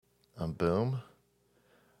Boom.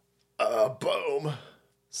 Boom.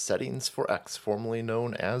 Settings for X, formerly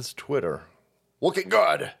known as Twitter. Looking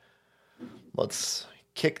good. Let's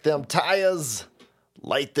kick them tires,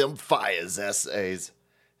 light them fires, essays,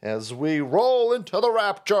 as we roll into the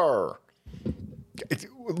rapture. At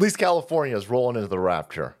least California is rolling into the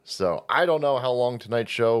rapture. So I don't know how long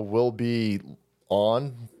tonight's show will be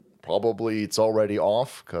on. Probably it's already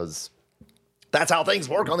off because that's how things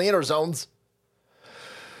work on the interzones.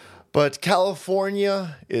 But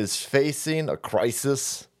California is facing a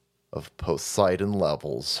crisis of Poseidon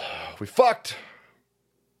levels. We fucked.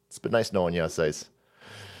 It's been nice knowing you, essays.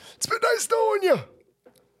 It's been nice knowing you.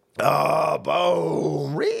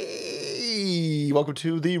 Boom. Welcome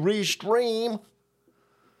to the Restream.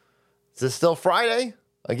 Is this still Friday?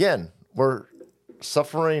 Again, we're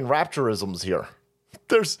suffering rapturisms here.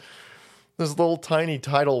 There's little tiny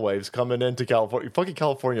tidal waves coming into California. Fucking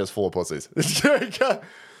California is full of pussies.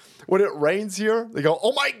 When it rains here, they go,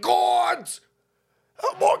 oh my God!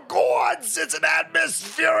 Oh my God! It's an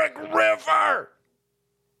atmospheric river!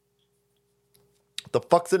 The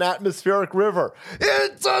fuck's an atmospheric river?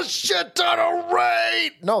 It's a shit ton of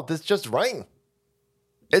rain! No, this is just rain.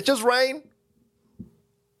 It's just rain.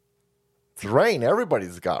 It's rain.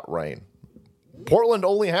 Everybody's got rain. Portland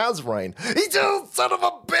only has rain. You son of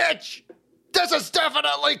a bitch! This is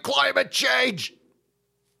definitely climate change!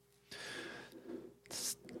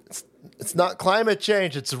 It's not climate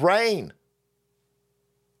change, it's rain.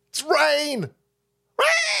 It's rain!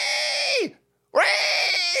 Rain!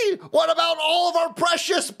 Rain! What about all of our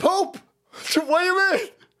precious poop? Wait a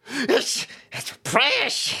minute. It's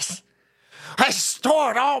precious. I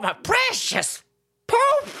stored all my precious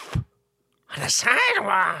poop on the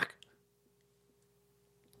sidewalk.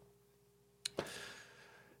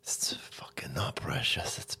 It's fucking not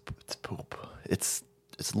precious. It's poop. It's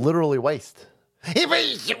literally waste. It's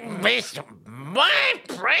my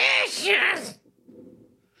precious.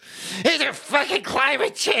 Is there fucking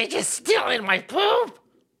climate change is still in my poop?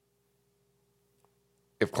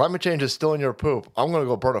 If climate change is still in your poop, I'm going to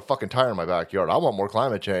go burn a fucking tire in my backyard. I want more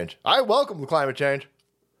climate change. I welcome the climate change.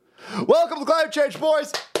 Welcome to climate change,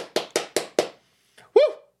 boys. Woo!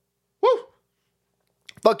 Woo!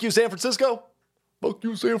 Fuck you, San Francisco. Fuck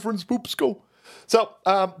you, San Francisco. So,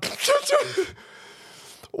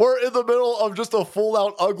 we're in the middle of just a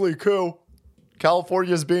full-out ugly coup.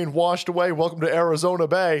 California's being washed away. Welcome to Arizona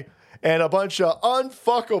Bay. And a bunch of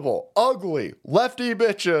unfuckable, ugly, lefty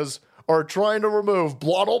bitches are trying to remove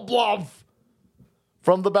Blottle Blumph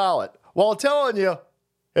from the ballot. While telling you,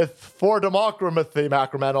 it's for democracy,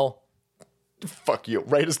 macromental. Fuck you.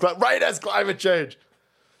 Right as climate change.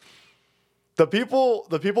 The people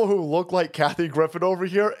who look like Kathy Griffin over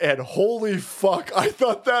here, and holy fuck, I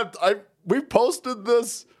thought that we posted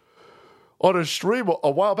this on a stream a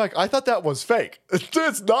while back. I thought that was fake.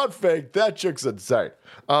 It's not fake. That chick's insane.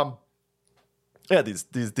 Yeah, these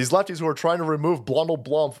lefties who are trying to remove Blondel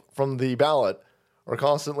Blumph from the ballot are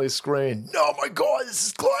constantly screaming, "Oh my God, this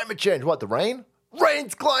is climate change." What, the rain?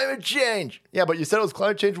 Rain's climate change. Yeah, but you said it was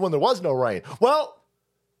climate change when there was no rain. Well,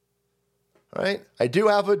 right, I do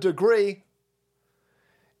have a degree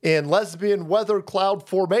in lesbian weather cloud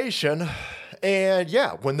formation. And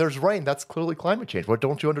yeah, when there's rain, that's clearly climate change. What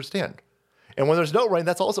don't you understand? And when there's no rain,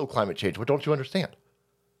 that's also climate change. What don't you understand?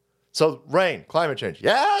 So rain, climate change.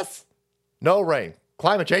 Yes. No rain,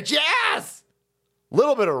 climate change. Yes.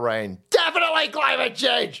 Little bit of rain, definitely climate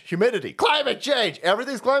change. Humidity, climate change.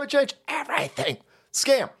 Everything's climate change. Everything.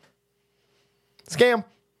 Scam. Scam.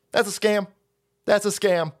 That's a scam. That's a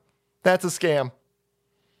scam. That's a scam.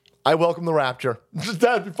 I welcome the rapture.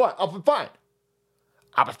 That'd be fine. I'll be fine.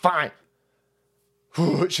 I'll be fine.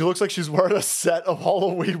 She looks like she's wearing a set of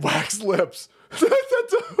Halloween wax lips.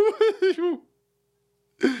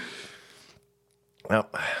 Well,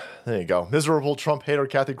 there you go. Miserable Trump hater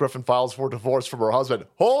Kathy Griffin files for divorce from her husband.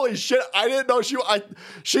 Holy shit, I didn't know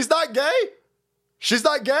she's not gay? She's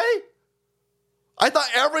not gay? I thought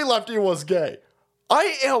every lefty was gay.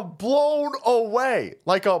 I am blown away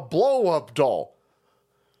like a blow-up doll.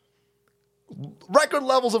 Record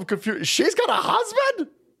levels of confusion. She's got a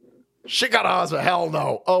husband? She got a husband. Hell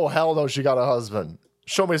no. Oh, hell no, she got a husband.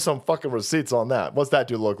 Show me some fucking receipts on that. What's that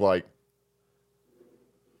dude look like?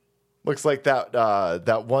 Looks like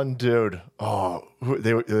that one dude. Oh,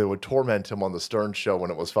 they would torment him on the Stern Show when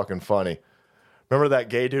it was fucking funny. Remember that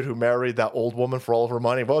gay dude who married that old woman for all of her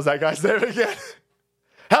money? What was that guy's name again?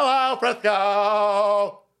 Hello,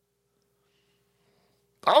 Frisco.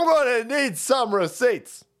 I'm going to need some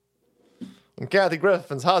receipts. And Kathy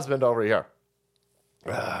Griffin's husband over here.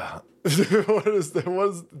 What is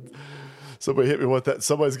that? Somebody hit me with that.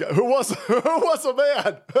 Somebody's got who was a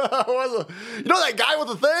man? You know that guy with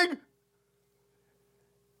the thing?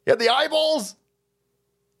 He had the eyeballs.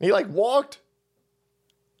 He like walked.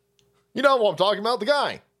 You know what I'm talking about? The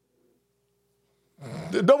guy.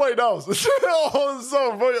 Nobody knows. Oh,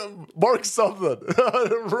 so funny. Mark something.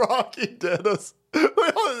 Rocky Dennis.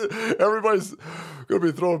 Everybody's gonna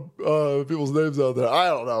be throwing people's names out there. I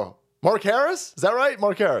don't know. Mark Harris? Is that right?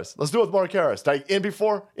 Mark Harris. Let's do it with Mark Harris. Like in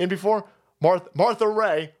before? Martha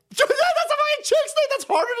Ray. That's a fucking chick's name. That's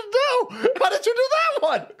harder to do. How did you do that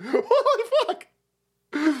one? Holy fuck.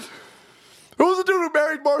 Who was the dude who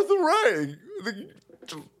married Martha Ray?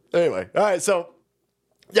 Anyway, all right, so,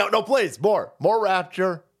 no, please, more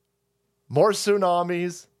Rapture, more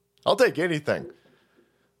tsunamis. I'll take anything.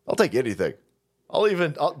 Fuck it.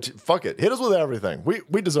 Hit us with everything.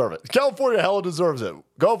 We deserve it. California hella deserves it.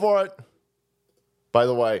 Go for it. By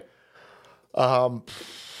the way, I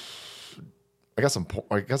got some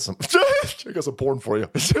porn for you.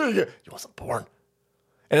 You want some porn?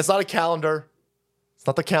 And it's not a calendar. It's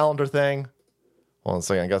not the calendar thing. Hold on a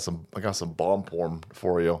second. I got some bomb porn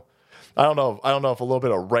for you. I don't know if a little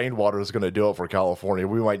bit of rainwater is going to do it for California.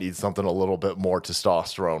 We might need something a little bit more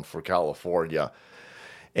testosterone for California.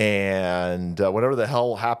 And whatever the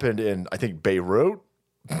hell happened in, I think, Beirut,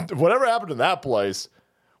 whatever happened in that place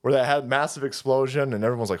where that had massive explosion and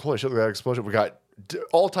everyone's like, holy shit, look at that explosion. We got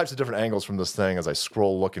all types of different angles from this thing as I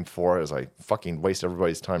scroll looking for it, as I fucking waste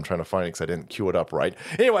everybody's time trying to find it because I didn't queue it up right.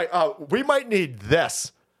 Anyway, we might need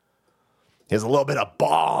this. Here's a little bit of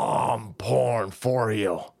bomb porn for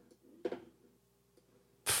you.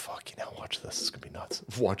 Fucking hell, watch this. It's going to be nuts.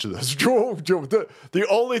 Watch this. The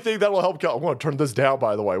only thing that will help, I'm going to turn this down,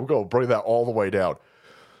 by the way. We're going to bring that all the way down.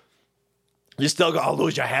 You still going to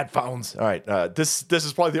lose your headphones. All right, this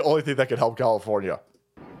is probably the only thing that can help California.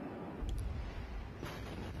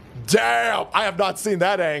 Damn, I have not seen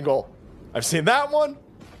that angle. I've seen that one.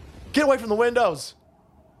 Get away from the windows.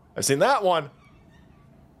 I've seen that one.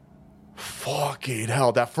 Fucking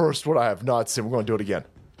hell, that first one I have not seen. We're going to do it again.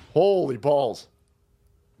 Holy balls.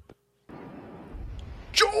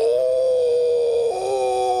 Joel!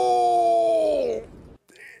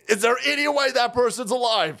 Is there any way that person's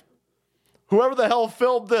alive? Whoever the hell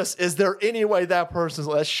filmed this, is there any way that person's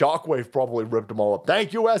alive? That shockwave probably ripped them all up.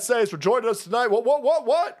 Thank you, SAs, for joining us tonight.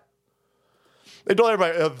 What? They told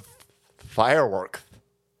everybody, fireworks.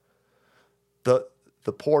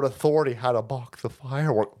 The Port Authority had a box of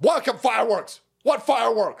fireworks. What fireworks? What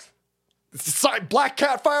fireworks? Black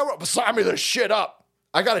Cat fireworks? Sign me this shit up.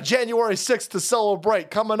 I got a January 6th to celebrate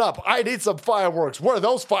coming up. I need some fireworks. Where are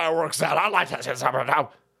those fireworks at? I'd like to see some now.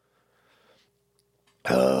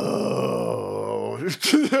 Oh.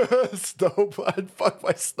 I'd fuck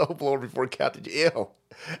my snowblower before Kathy. Ew.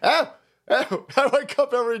 I wake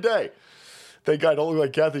up every day. Thank God I don't look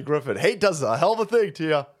like Kathy Griffin. Hate does a hell of a thing to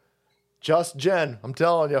you. Just Jen, I'm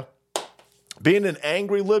telling you. Being an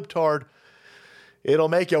angry libtard, it'll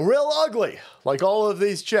make you real ugly. Like all of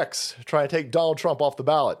these chicks trying to take Donald Trump off the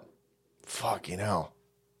ballot. Fucking hell.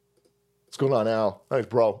 What's going on now? Thanks,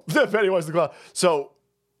 bro. Anyways, so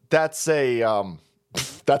that's a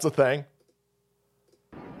thing.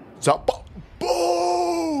 So,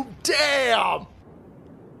 boom! Damn!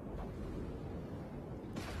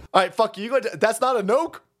 All right, fuck you. That's not a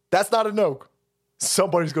nuke? That's not a nuke.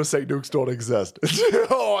 Somebody's going to say nukes don't exist.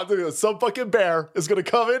 Some fucking bear is going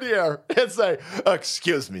to come in here and say,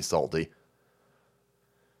 excuse me, Salty.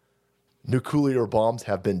 Nuclear bombs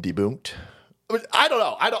have been debunked. I don't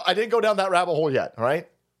know. I didn't go down that rabbit hole yet, all right?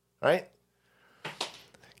 All right?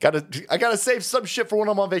 I gotta save some shit for when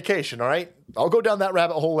I'm on vacation, all right? I'll go down that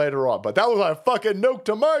rabbit hole later on, but that looked like a fucking nuke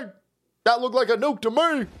to me. That looked like a nuke to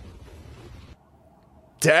me.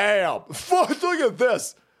 Damn. Fuck, look at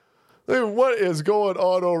this. What is going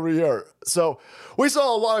on over here? So we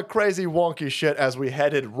saw a lot of crazy wonky shit as we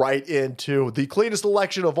headed right into the cleanest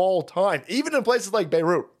election of all time, even in places like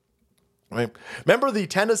Beirut. Right? Remember the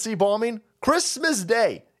Tennessee bombing? Christmas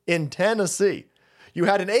Day in Tennessee. You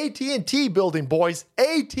had an AT&T building, boys.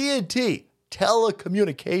 AT&T,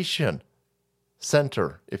 telecommunication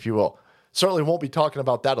center, if you will. Certainly won't be talking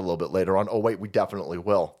about that a little bit later on. Oh, wait, we definitely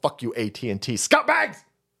will. Fuck you, AT&T. Scumbags!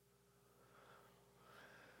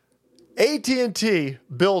 AT&T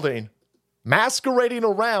building, masquerading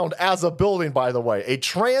around as a building, by the way, a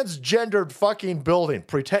transgendered fucking building.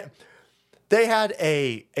 They had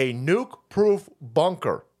a nuke-proof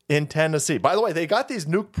bunker in Tennessee. By the way, they got these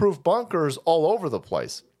nuke-proof bunkers all over the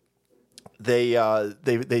place. They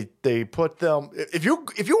put them. If you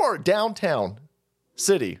are a downtown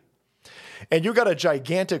city, and you got a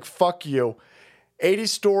gigantic fuck you,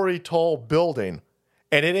 80-story tall building.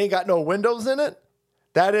 and it ain't got no windows in it,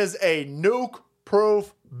 that is a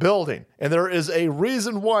nuke-proof building. And there is a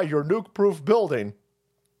reason why your nuke-proof building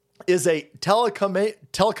is a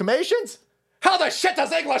telecommunications? How the shit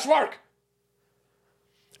does English work?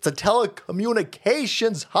 It's a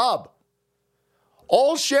telecommunications hub.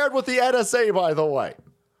 All shared with the NSA, by the way.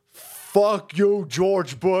 Fuck you,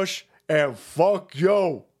 George Bush, and fuck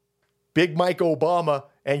you, Big Mike Obama,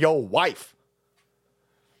 and your wife.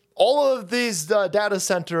 All of these data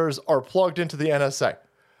centers are plugged into the NSA.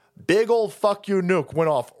 Big old fuck you nuke went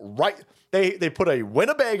off right. They put a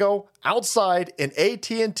Winnebago outside an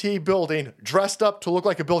AT&T building dressed up to look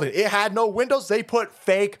like a building. It had no windows. They put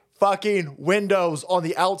fake fucking windows on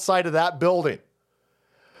the outside of that building.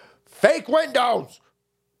 Fake windows.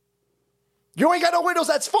 You ain't got no windows,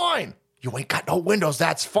 that's fine. You ain't got no windows,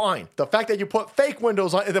 that's fine. The fact that you put fake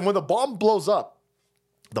windows on, and then when the bomb blows up,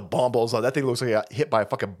 that thing looks like it got hit by a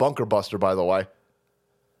fucking bunker buster, by the way.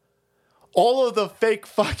 All of the fake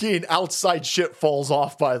fucking outside shit falls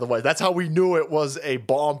off, by the way. That's how we knew it was a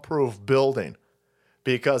bomb-proof building.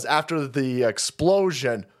 Because after the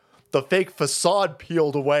explosion, the fake facade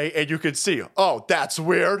peeled away, and you could see, oh, that's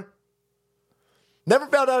weird. Never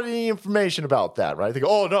found out any information about that, right? They go,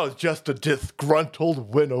 oh, no, it's just a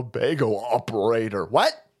disgruntled Winnebago operator.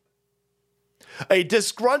 What? A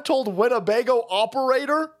disgruntled Winnebago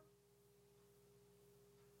operator?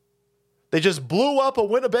 They just blew up a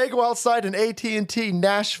Winnebago outside an AT&T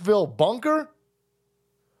Nashville bunker?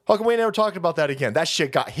 How come we never talked about that again? That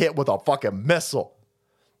shit got hit with a fucking missile.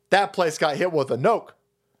 That place got hit with a nuke.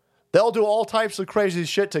 They'll do all types of crazy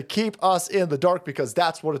shit to keep us in the dark because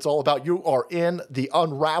that's what it's all about. You are in the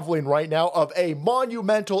unraveling right now of a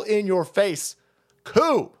monumental in-your-face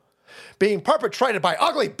coup being perpetrated by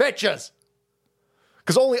ugly bitches.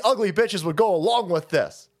 Because only ugly bitches would go along with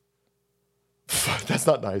this. That's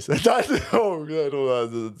not nice. Oh,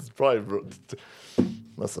 it's probably.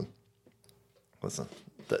 Listen.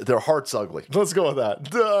 Their heart's ugly. Let's go with that.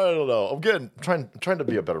 I don't know. I'm trying to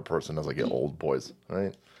be a better person as I get old, boys.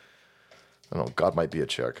 Right? I don't know. God might be a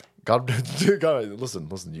chick. God,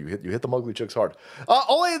 listen. You hit them ugly chicks hard.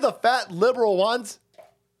 Only the fat liberal ones.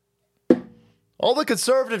 All the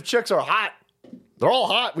conservative chicks are hot. They're all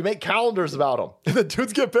hot. We make calendars about them. And the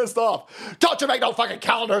dudes get pissed off. Don't you make no fucking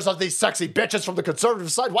calendars of these sexy bitches from the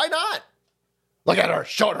conservative side. Why not? Look at her,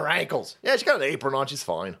 showing her ankles. Yeah, she got an apron on. She's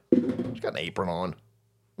fine. She got an apron on.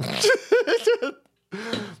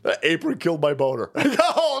 That apron killed my boner.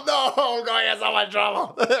 Oh, no. I'm going to get someone in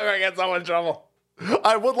trouble. I'm going to get someone in trouble.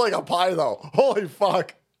 I would like a pie, though. Holy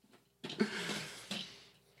fuck.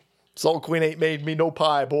 Salt Queen ain't made me no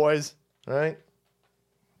pie, boys. All right?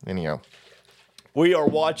 Anyhow. We are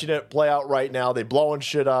watching it play out right now. They blowing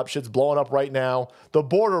shit up. Shit's blowing up right now. The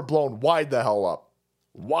border blown wide the hell up.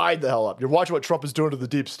 Wide the hell up. You're watching what Trump is doing to the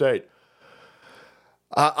deep state.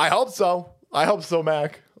 I hope so. I hope so,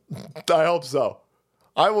 Mac. I hope so.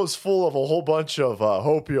 I was full of a whole bunch of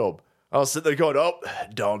hopium. I was sitting there going, oh,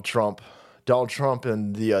 Donald Trump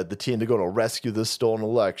and the team, they're going to rescue this stolen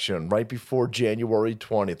election right before January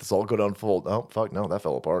 20th. It's all going to unfold. Oh, fuck, no, that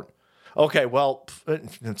fell apart. Okay, well,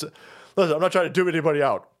 listen, I'm not trying to do anybody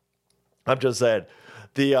out. I'm just saying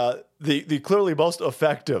the clearly most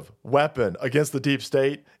effective weapon against the deep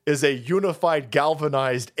state is a unified,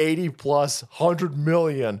 galvanized 80+ 100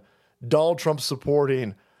 million Donald Trump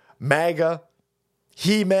supporting MAGA,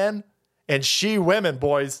 he-men, and she-women,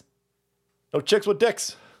 boys. No chicks with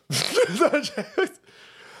dicks.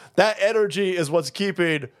 That energy is what's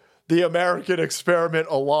keeping the American experiment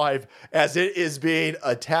alive as it is being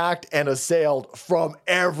attacked and assailed from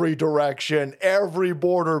every direction, every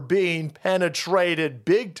border being penetrated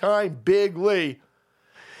big time, bigly,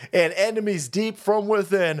 and enemies deep from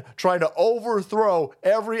within trying to overthrow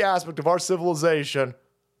every aspect of our civilization.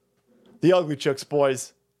 The ugly chicks,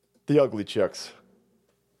 boys. The ugly chicks.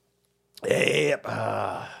 Yep.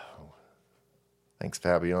 Thanks,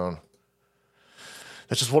 Fabian.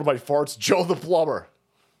 That's just one of my farts, Joe the plumber.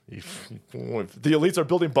 The elites are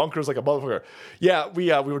building bunkers like a motherfucker. Yeah,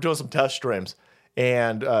 we were doing some test streams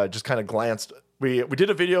and just kind of glanced. We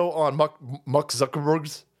did a video on Muck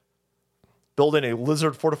Zuckerberg's building a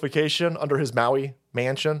lizard fortification under his Maui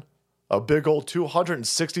mansion. A big old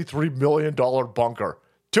 $263 million bunker.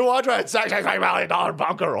 $263 million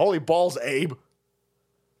bunker. Holy balls, Abe.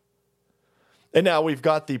 And now we've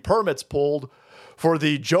got the permits pulled for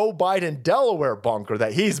the Joe Biden Delaware bunker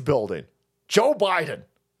that he's building. Joe Biden.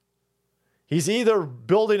 He's either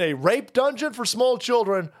building a rape dungeon for small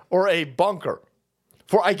children or a bunker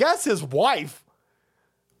for, I guess, his wife.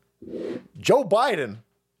 Joe Biden.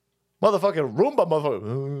 Motherfucking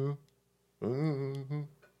Roomba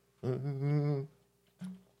motherfucker.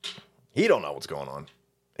 He don't know what's going on.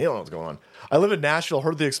 He don't know what's going on. I live in Nashville,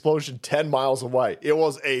 heard the explosion 10 miles away. It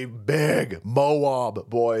was a big Moab,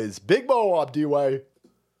 boys. Big Moab, D-Way.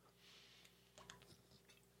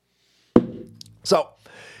 So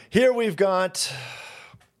here we've got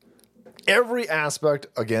every aspect,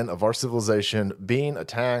 again, of our civilization being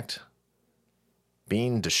attacked,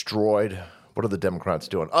 being destroyed. What are the Democrats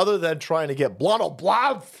doing? Other than trying to get Donald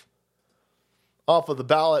Trump off of the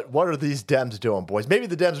ballot, what are these Dems doing, boys? Maybe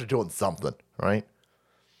the Dems are doing something, right?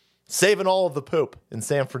 Saving all of the poop in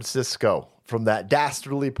San Francisco from that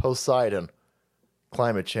dastardly Poseidon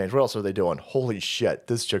climate change. What else are they doing? Holy shit.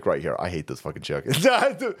 This chick right here. I hate this fucking chick.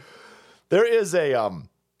 There is a,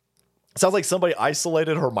 sounds like somebody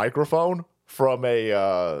isolated her microphone from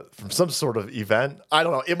some sort of event. I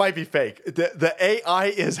don't know. It might be fake. The AI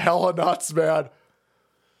is hella nuts, man.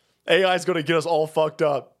 AI is going to get us all fucked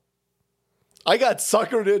up. I got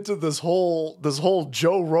suckered into this whole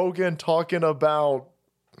Joe Rogan talking about.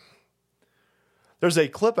 There's a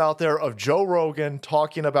clip out there of Joe Rogan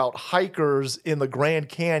talking about hikers in the Grand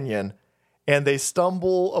Canyon, and they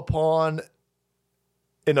stumble upon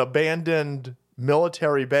an abandoned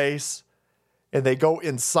military base, and they go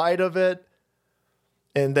inside of it,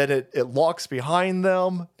 and then it locks behind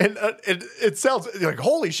them, and it sounds like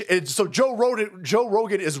holy shit. So Joe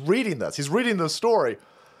Rogan is reading this. He's reading the story.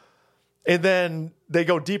 And then they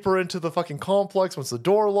go deeper into the fucking complex. Once the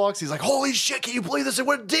door locks, he's like, holy shit, can you believe this? It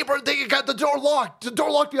went deeper. They got the door locked. The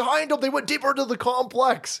door locked behind them. They went deeper into the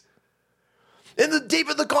complex. Deep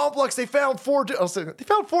in the complex, they found four. I was like, they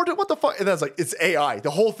found four. What the fuck? And then it's like, it's AI.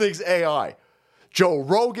 The whole thing's AI. Joe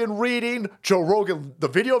Rogan reading. The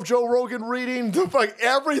video of Joe Rogan reading.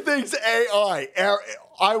 Everything's AI.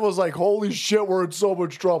 I was like, holy shit, we're in so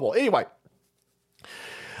much trouble. Anyway,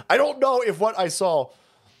 I don't know if what I saw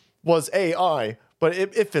was AI, but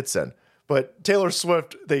it fits in. But Taylor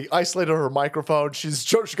Swift, they isolated her microphone. She's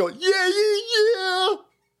going, yeah.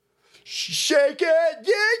 Shake it,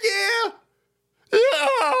 yeah.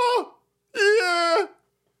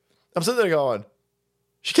 I'm sitting there going,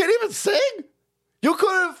 she can't even sing? You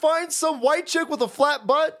couldn't find some white chick with a flat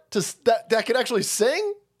butt that could actually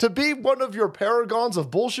sing to be one of your paragons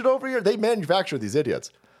of bullshit over here? They manufacture these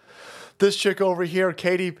idiots. This chick over here,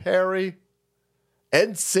 Katy Perry,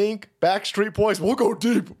 NSYNC, Backstreet Boys, we'll go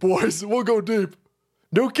deep, boys. We'll go deep.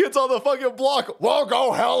 New Kids on the fucking Block, we'll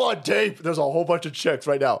go hella deep. There's a whole bunch of chicks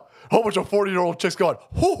right now. A whole bunch of 40-year-old chicks going,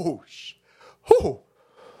 whoosh. Oh,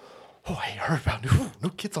 I heard about new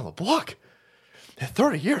Kids on the Block.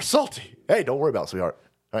 30 years, salty. Hey, don't worry about it, sweetheart.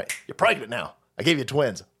 All right, you're pregnant now. I gave you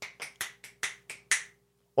twins.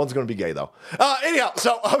 One's going to be gay, though. Anyhow,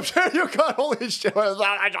 so I'm sure you got holy shit.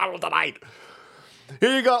 Tonight.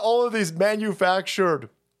 Here you got all of these manufactured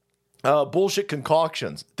bullshit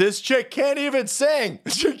concoctions. This chick can't even sing.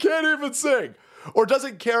 She can't even sing, or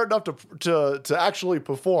doesn't care enough to actually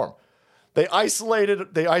perform. They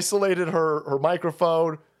isolated her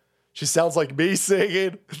microphone. She sounds like me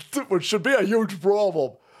singing, which should be a huge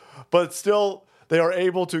problem. But still, they are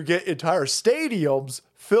able to get entire stadiums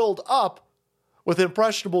filled up with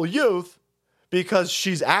impressionable youth because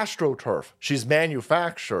she's AstroTurf. She's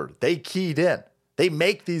manufactured. They keyed in. They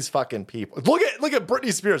make these fucking people. Look at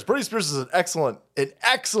Britney Spears. Britney Spears is an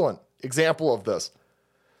excellent example of this.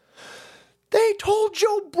 They told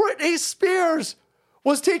you Britney Spears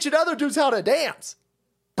was teaching other dudes how to dance.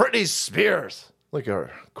 Britney Spears. Look at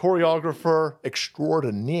her. Choreographer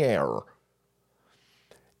extraordinaire.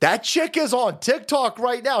 That chick is on TikTok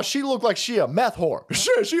right now. She looked like she a meth whore.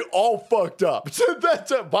 She all fucked up.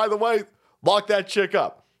 By the way, lock that chick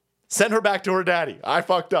up. Send her back to her daddy. I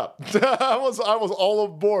fucked up. I was all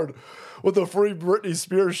aboard with the free Britney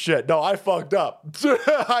Spears shit. No, I fucked up.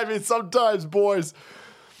 I mean, sometimes, boys,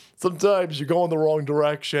 you go in the wrong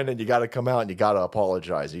direction and you got to come out and you got to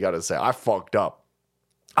apologize. You got to say, I fucked up.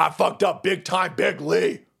 I fucked up big time, Big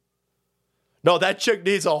Lee. No, that chick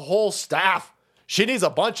needs a whole staff. She needs a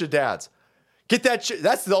bunch of dads. Get that chick.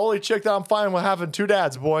 That's the only chick that I'm fine with having two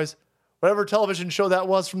dads, boys. Whatever television show that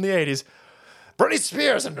was from the 80s. Britney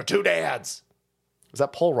Spears and her two dads. Was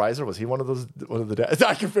that Paul Reiser? Was he one of the dads?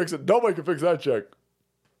 I can fix it. Nobody can fix that chick.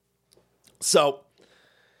 So,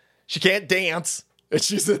 she can't dance, and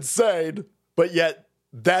she's insane, but yet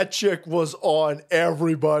that chick was on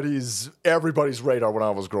everybody's radar when I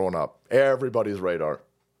was growing up. Everybody's radar.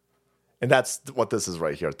 And that's what this is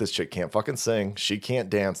right here. This chick can't fucking sing. She can't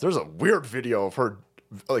dance. There's a weird video of her,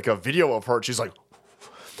 like a video of her. She's like,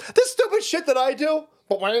 this stupid shit that I do.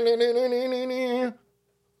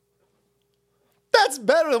 That's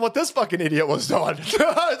better than what this fucking idiot was doing.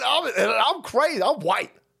 I'm crazy. I'm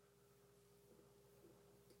white.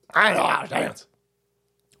 I know how to dance.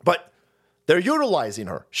 But They're utilizing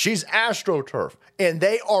her. She's AstroTurf. And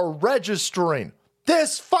they are registering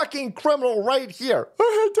this fucking criminal right here.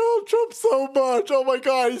 I hate Donald Trump so much. Oh my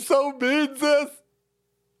God, he's so mean, sis.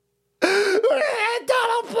 I hate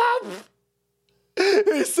Donald Trump.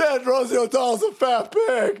 He said Rosie O'Donnell's a fat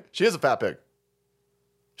pig. She is a fat pig.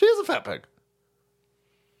 She is a fat pig.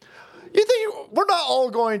 You think we're not all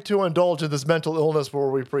going to indulge in this mental illness where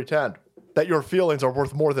we pretend that your feelings are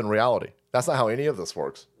worth more than reality? That's not how any of this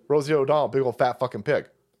works. Rosie O'Donnell, big old fat fucking pig.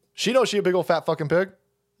 She knows she a big old fat fucking pig.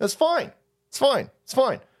 It's fine. It's fine. It's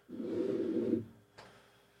fine.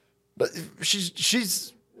 But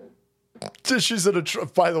she's in a.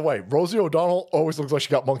 By the way, Rosie O'Donnell always looks like she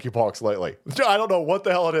got monkeypox lately. I don't know what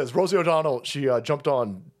the hell it is. Rosie O'Donnell, she jumped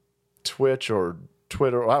on Twitch or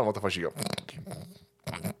Twitter. I don't know what the fuck she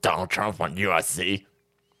got. Donald Trump on USC.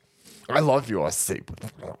 I love USC,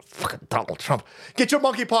 but fucking Donald Trump. Get your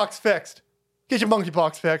monkeypox fixed. Get your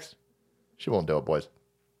monkeypox fixed. She won't do it, boys.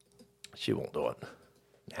 She won't do it.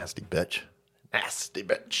 Nasty bitch. Nasty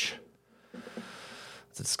bitch.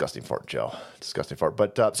 It's a disgusting fart, Joe. Disgusting fart.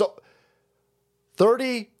 But so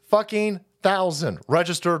 30 fucking thousand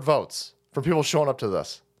registered votes from people showing up to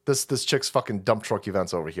this. This chick's fucking dump truck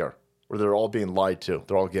events over here, where they're all being lied to.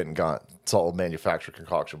 They're all getting got. It's all manufactured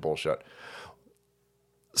concoction bullshit.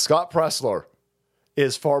 Scott Pressler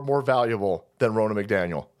is far more valuable than Ronna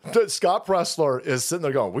McDaniel. Scott Pressler is sitting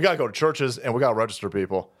there going, we got to go to churches and we got to register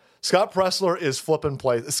people. Scott Pressler is flipping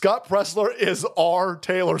plays. Scott Pressler is our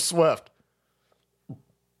Taylor Swift.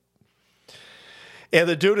 And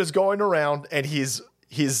the dude is going around and he's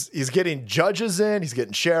getting judges in, he's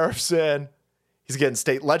getting sheriffs in, he's getting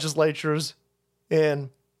state legislatures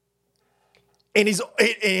in. And he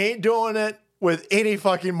ain't doing it with any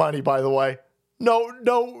fucking money, by the way.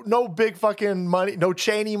 No big fucking money, no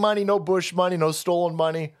Cheney money, no Bush money, no stolen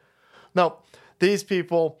money. No, these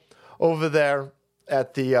people over there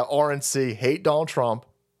at the RNC hate Donald Trump.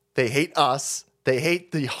 They hate us. They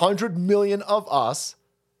hate the 100 million of us.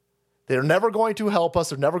 They're never going to help us.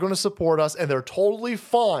 They're never going to support us. And they're totally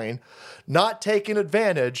fine not taking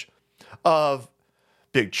advantage of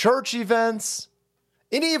big church events,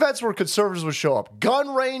 any events where conservatives would show up.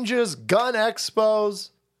 Gun ranges, gun expos,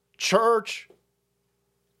 church,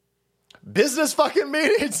 business fucking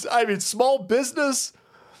meetings. I mean, small business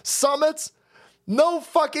summits. No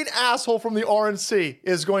fucking asshole from the RNC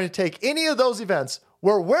is going to take any of those events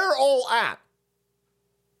where we're all at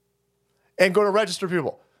and go to register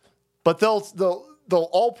people. But they'll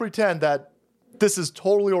all pretend that this is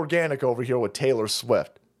totally organic over here with Taylor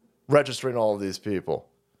Swift registering all of these people.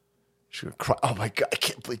 She's gonna cry. Oh my God, I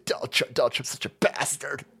can't believe Donald Trump's such a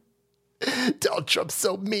bastard. Donald Trump's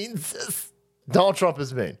so mean, sis. Donald Trump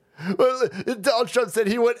is mean. Donald Trump said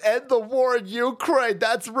he would end the war in Ukraine.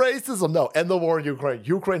 That's racism. No, end the war in Ukraine.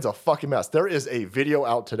 Ukraine's a fucking mess. There is a video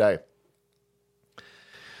out today.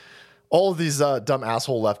 All of these dumb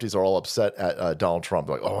asshole lefties are all upset at Donald Trump.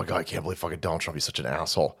 Like, oh my God, I can't believe fucking Donald Trump. He's such an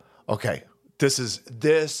asshole. Okay, this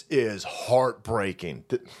is heartbreaking.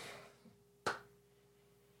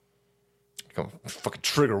 Fucking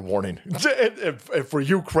trigger warning. And for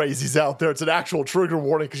you crazies out there, it's an actual trigger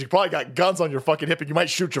warning because you probably got guns on your fucking hip and you might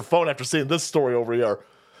shoot your phone after seeing this story over here.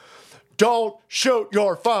 Don't shoot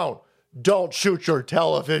your phone. Don't shoot your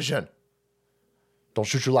television. Don't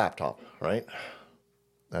shoot your laptop, right?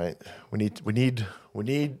 All right. We need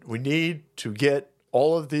to get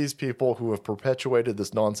all of these people who have perpetuated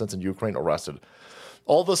this nonsense in Ukraine arrested.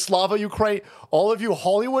 All the Slava Ukraine, all of you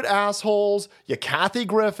Hollywood assholes, you Kathy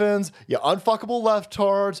Griffins, you unfuckable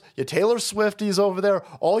leftards, you Taylor Swifties over there,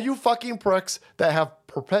 all you fucking pricks that have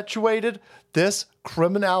perpetuated this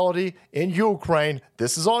criminality in Ukraine,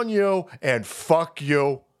 this is on you, and fuck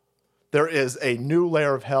you. There is a new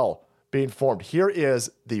layer of hell being formed. Here is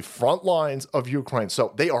the front lines of Ukraine.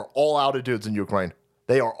 So they are all out of dudes in Ukraine.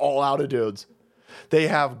 They are all out of dudes. They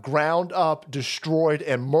have ground up, destroyed,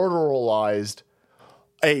 and murderalized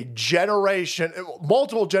a generation,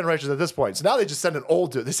 multiple generations at this point. So now they just send an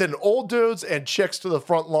old dude. They send old dudes and chicks to the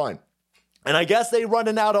front line. And I guess they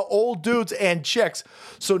running out of old dudes and chicks.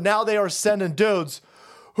 So now they are sending dudes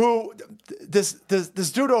who, this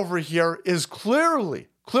dude over here is clearly,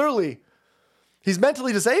 he's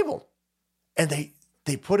mentally disabled. And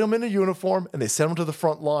they put him in a uniform and they send him to the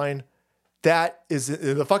front line. That is,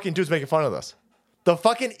 the fucking dude's making fun of this. The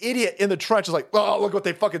fucking idiot in the trench is like, oh, look what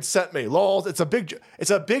they fucking sent me. Lols. It's a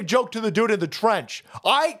big joke to the dude in the trench.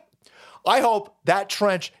 I hope that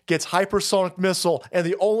trench gets hypersonic missile and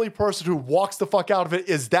the only person who walks the fuck out of it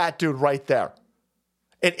is that dude right there.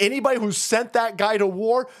 And anybody who sent that guy to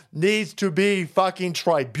war needs to be fucking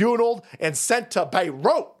tribunaled and sent to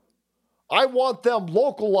Beirut. I want them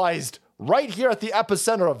localized right here at the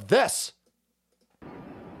epicenter of this.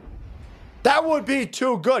 That would be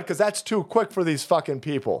too good, because that's too quick for these fucking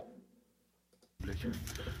people.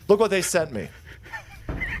 Look what they sent me.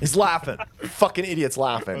 He's laughing. Fucking idiot's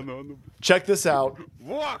laughing. Check this out.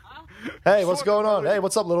 Hey, what's going on? Hey,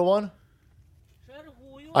 what's up, little one?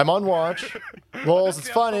 I'm on watch. Lols, it's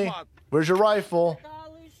funny. Where's your rifle?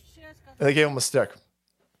 And they gave him a stick.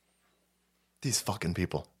 These fucking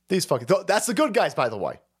people. That's the good guys, by the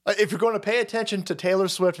way. If you're going to pay attention to Taylor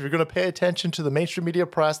Swift, if you're going to pay attention to the mainstream media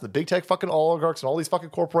press, the big tech fucking oligarchs, and all these fucking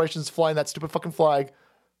corporations flying that stupid fucking flag,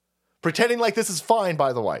 pretending like this is fine,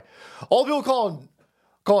 by the way. All people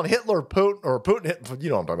calling Hitler Putin, or Putin, you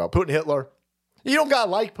know what I'm talking about, Putin Hitler. You don't gotta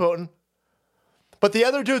like Putin. But the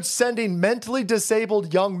other dude's sending mentally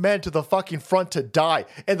disabled young men to the fucking front to die.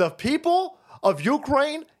 And the people of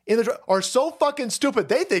Ukraine are so fucking stupid,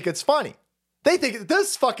 they think it's funny. They think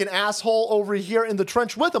this fucking asshole over here in the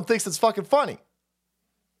trench with them thinks it's fucking funny.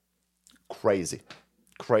 Crazy.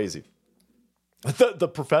 The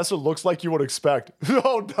professor looks like you would expect.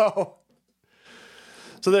 Oh, no.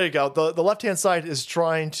 So there you go. The left-hand side is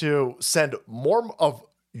trying to send more of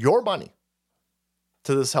your money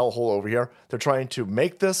to this hellhole over here. They're trying to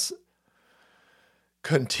make this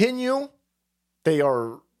continue. They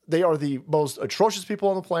are the most atrocious people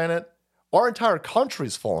on the planet. Our entire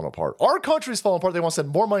country's falling apart. They want to send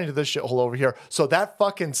more money to this shithole over here so that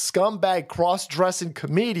fucking scumbag cross-dressing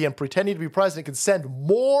comedian pretending to be president can send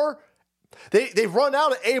more. They've run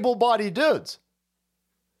out of able-bodied dudes.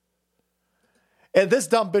 And this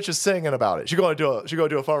dumb bitch is singing about it. She's going to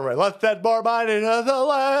do a farm rate. Let's send more money to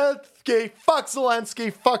Zelensky. Fuck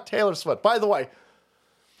Zelensky. Fuck Taylor Swift. By the way,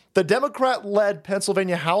 the Democrat-led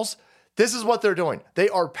Pennsylvania House, this is what they're doing. They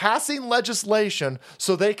are passing legislation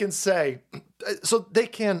so they can I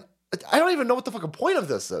don't even know what the fucking point of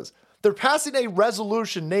this is. They're passing a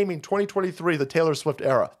resolution naming 2023 the Taylor Swift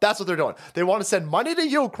era. That's what they're doing. They want to send money to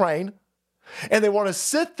Ukraine, and they want to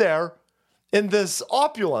sit there in this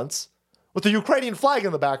opulence with the Ukrainian flag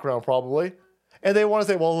in the background, probably. And they want to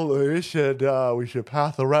say, well, we should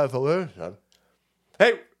pass a resolution.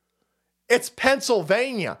 Hey, it's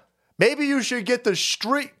Pennsylvania. Maybe you should get the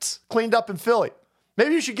streets cleaned up in Philly.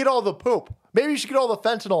 Maybe you should get all the poop. Maybe you should get all the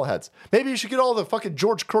fentanyl heads. Maybe you should get all the fucking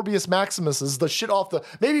George Kirbyus Maximuses, the shit off the...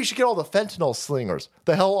 Maybe you should get all the fentanyl slingers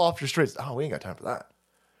the hell off your streets. Oh, we ain't got time for that.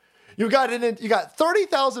 You got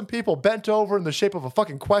 30,000 people bent over in the shape of a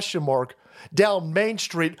fucking question mark down Main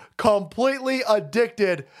Street, completely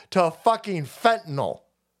addicted to fucking fentanyl.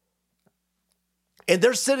 And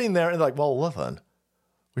they're sitting there and they're like, well, listen,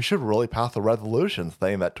 we should really pass a resolution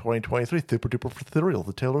saying that 2023 super duper ethereal,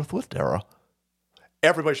 the Taylor Swift era.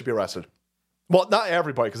 Everybody should be arrested. Well, not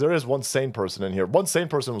everybody, because there is one sane person in here. One sane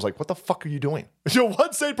person was like, what the fuck are you doing?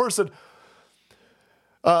 One sane person...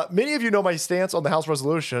 many of you know my stance on the House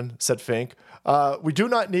resolution, said Fink. We do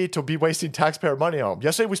not need to be wasting taxpayer money on them.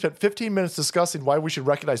 Yesterday, we spent 15 minutes discussing why we should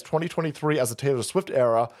recognize 2023 as the Taylor Swift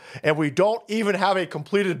era, and we don't even have a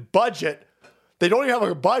completed budget. They don't even have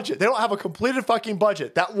a budget. They don't have a completed fucking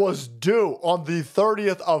budget that was due on the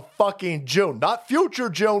 30th of fucking June. Not future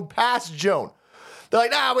June, past June. They're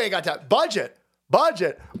like, nah, we ain't got time. Budget.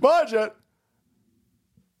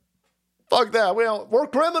 Fuck that. We're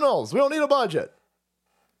criminals. We don't need a budget.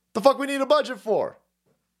 The fuck we need a budget for?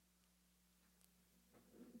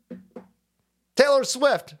 Taylor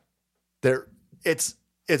Swift. It's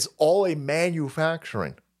all a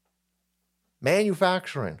manufacturing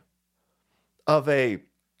of an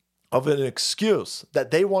excuse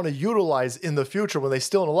that they want to utilize in the future when they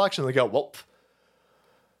steal an election. They go, well,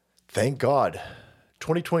 thank God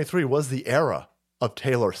 2023 was the era of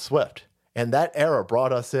Taylor Swift. And that era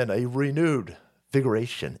brought us in a renewed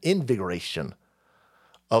invigoration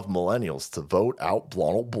of millennials to vote out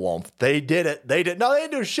Donald Blump. They did it. No, they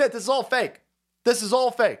didn't do shit. This is all fake. It's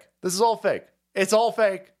all fake.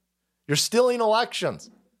 You're stealing elections.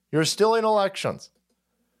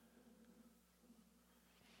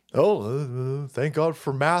 Oh, thank God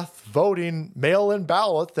for math voting, mail-in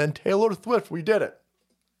ballots, and Taylor Swift. We did it.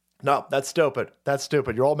 No, that's stupid.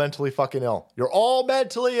 You're all mentally fucking ill.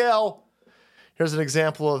 Here's an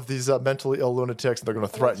example of these mentally ill lunatics, and they're going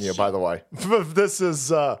to threaten you, by the way. This is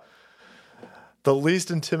the least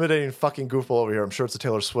intimidating fucking goofball over here. I'm sure it's a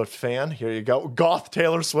Taylor Swift fan. Here you go. Goth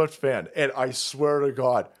Taylor Swift fan. And I swear to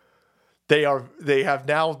God, they're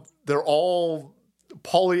all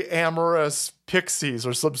polyamorous pixies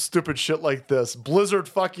or some stupid shit like this. Blizzard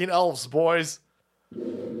fucking elves, boys.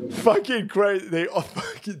 Fucking crazy. They all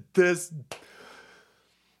fucking this.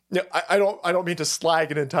 Yeah, I don't mean to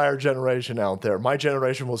slag an entire generation out there. My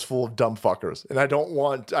generation was full of dumb fuckers, and I don't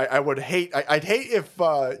want. I'd hate if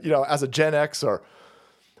as a Gen Xer,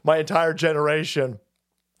 my entire generation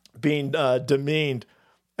being demeaned,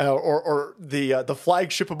 or the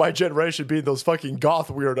flagship of my generation being those fucking goth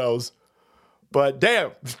weirdos. But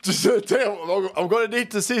damn, I'm going to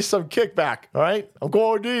need to see some kickback. All right, I'm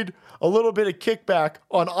going to need a little bit of kickback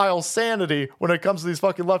on aisle sanity when it comes to these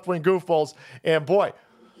fucking left-wing goofballs. And boy,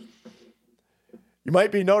 you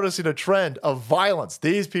might be noticing a trend of violence.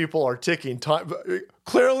 These people are ticking time,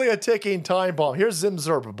 clearly a ticking time bomb. Here's Zim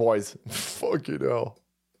Zerba, boys. Fucking hell.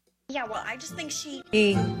 Yeah, well, I just think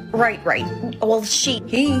he. Right. Well, he.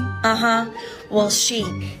 Well,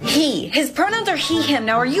 he. His pronouns are he, him.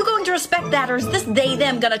 Now, are you going to respect that, or is this they,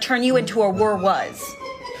 them gonna turn you into a were, was?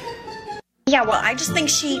 Yeah, well, I just think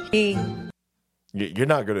he. You're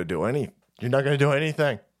not gonna do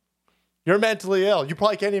anything. You're mentally ill. You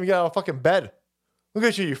probably can't even get out of fucking bed. Look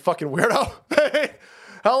at you, you fucking weirdo.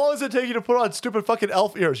 How long does it take you to put on stupid fucking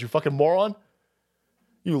elf ears, you fucking moron?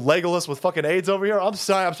 You Legolas with fucking AIDS over here? I'm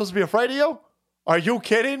sorry, I'm supposed to be afraid of you? Are you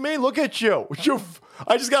kidding me? Look at you.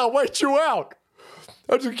 I just gotta wait you out.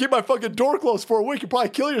 I'm just gonna keep my fucking door closed for a week. You probably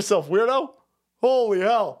kill yourself, weirdo. Holy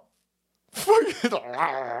hell.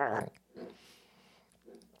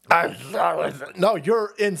 No,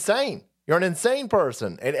 you're insane. You're an insane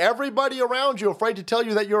person. And everybody around you afraid to tell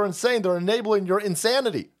you that you're insane. They're enabling your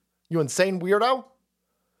insanity. You insane weirdo.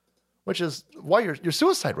 Which is why your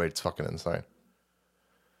suicide rate's fucking insane.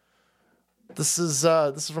 This is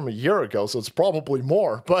from a year ago, so it's probably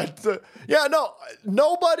more. But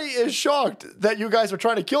nobody is shocked that you guys are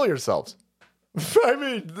trying to kill yourselves. I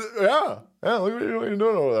mean, yeah, look what you're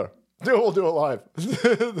doing over there. We'll do it live.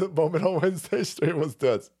 The moment on Wednesday stream was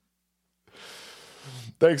dead.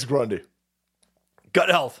 Thanks, Grundy. Gut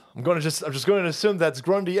health. I'm just going to assume that's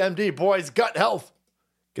Grundy MD. Boys, gut health.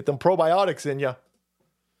 Get them probiotics in ya.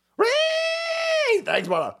 Thanks,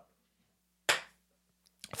 brother.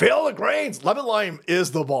 Feel the grains. Lemon lime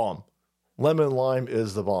is the bomb. Lemon lime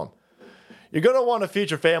is the bomb. You're going to want to feed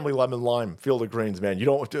your family lemon lime. Field of Greens, man.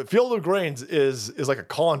 Field of Greens is like a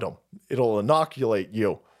condom. It'll inoculate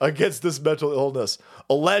you against this mental illness.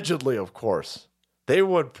 Allegedly, of course. They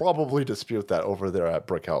would probably dispute that over there at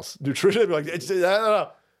Brick House Nutrition. Like,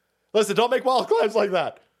 no. Listen, don't make wild claims like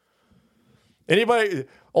that.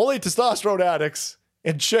 Only testosterone addicts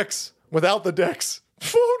and chicks without the dicks.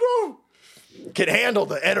 Oh no! Can handle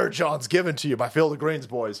the energons given to you by Field of Greens,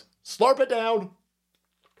 boys. Slurp it down.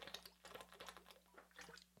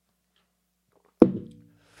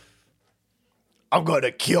 I'm going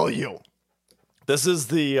to kill you. This is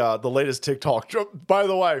the latest TikTok. By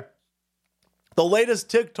the way, the latest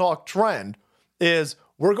TikTok trend is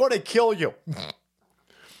we're going to kill you.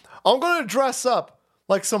 I'm going to dress up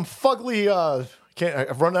like some fugly,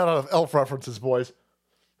 I've run out of elf references, boys.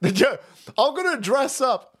 I'm going to dress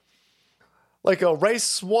up like a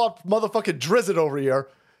race-swapped motherfucking Drizzt over here.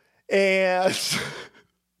 And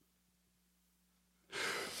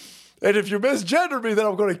if you misgender me, then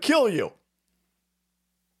I'm going to kill you.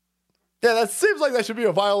 Yeah, that seems like that should be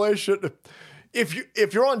a violation.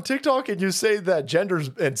 If you're on TikTok and you say that genders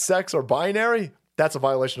and sex are binary, that's a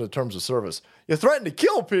violation of the terms of service. You threaten to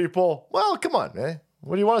kill people? Well, come on, man.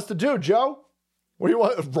 What do you want us to do, Joe? What do you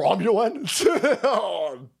want, Romulan?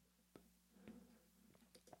 Oh.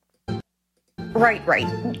 Right.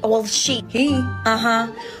 Well, he.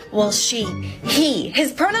 Well, he.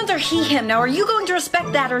 His pronouns are he, him. Now, are you going to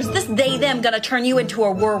respect that, or is this they, them gonna turn you into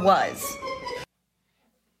a were, was?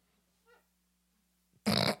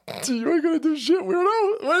 You ain't gonna do shit,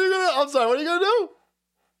 weirdo. What are you gonna do?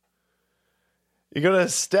 You gonna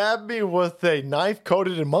stab me with a knife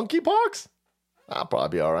coated in monkeypox? I'll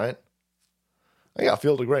probably be all right. I got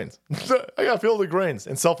Field of Greens. I got Field of Greens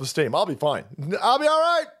and self-esteem. I'll be fine. I'll be all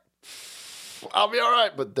right.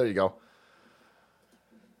 But there you go.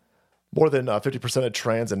 More than 50% of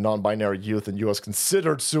trans and non-binary youth in U.S.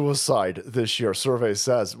 considered suicide this year, survey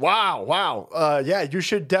says. Wow. Yeah, you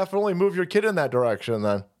should definitely move your kid in that direction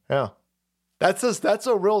then. Yeah. That's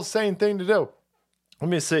a real sane thing to do. Let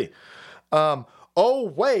me see.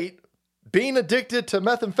 Wait. Being addicted to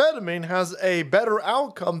methamphetamine has a better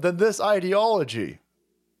outcome than this ideology.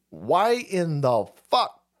 Why in the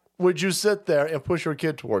fuck would you sit there and push your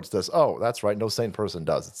kid towards this? Oh, that's right. No sane person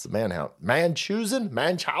does. It's the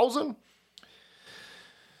Munchausen?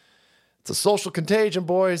 It's a social contagion,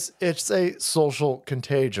 boys. It's a social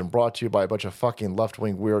contagion brought to you by a bunch of fucking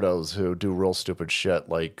left-wing weirdos who do real stupid shit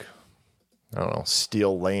like, I don't know,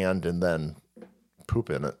 steal land and then poop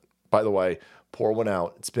in it. By the way, pour one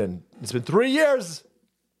out. It's been 3 years.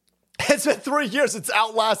 It's been 3 years. It's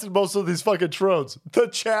outlasted most of these fucking troons. The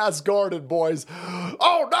Chaz Garden, boys.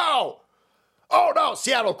 Oh, no. Oh, no.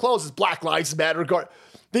 Seattle closes Black Lives Matter Garden.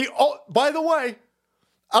 By the way,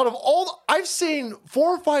 out of all, I've seen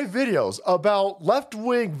 4 or 5 videos about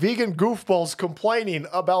left-wing vegan goofballs complaining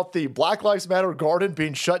about the Black Lives Matter garden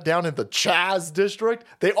being shut down in the Chaz district.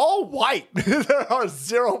 They all white. There are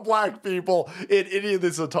 0 black people in any of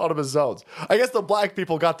these autonomous zones. I guess the black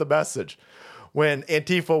people got the message when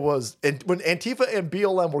Antifa and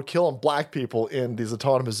BLM were killing black people in these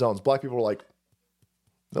autonomous zones. Black people were like,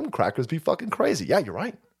 them crackers be fucking crazy. Yeah, you're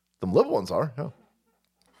right. Them little ones are. Yeah.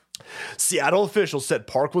 Seattle officials said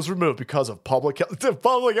park was removed because of public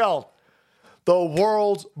health. The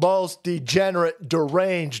world's most degenerate,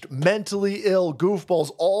 deranged, mentally ill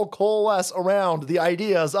goofballs all coalesce around the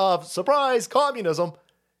ideas of, surprise, communism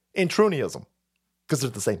and Troonism. Because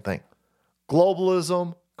they're the same thing.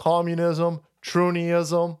 Globalism, communism,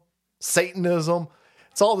 Troonism, Satanism.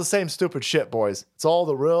 It's all the same stupid shit, boys. It's all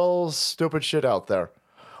the real stupid shit out there.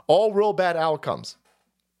 All real bad outcomes.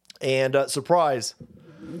 And surprise,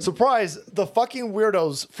 the fucking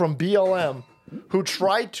weirdos from BLM who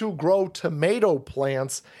tried to grow tomato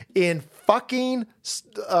plants in fucking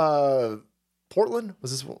Portland?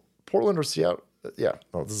 Was this Portland or Seattle? Yeah,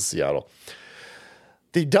 no, this is Seattle.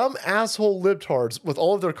 The dumb asshole libtards with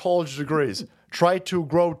all of their college degrees tried to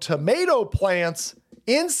grow tomato plants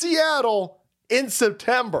in Seattle in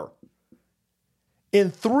September in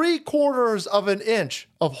 3/4 of an inch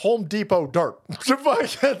of Home Depot dirt.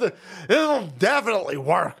 It'll definitely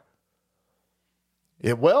work.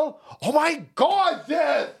 It will? Oh my God,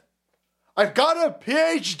 then! I've got a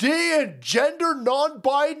PhD in gender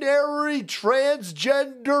non-binary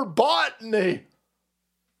transgender botany.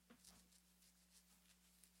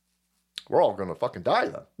 We're all gonna fucking die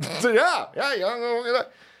then. yeah.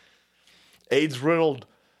 AIDS-riddled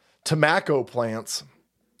tobacco plants.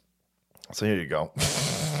 So here you go.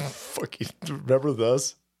 Fucking remember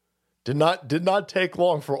this? Did not take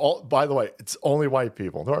long for all. By the way, it's only white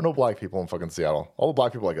people. There are no black people in fucking Seattle. All the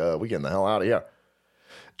black people are like, we getting the hell out of here.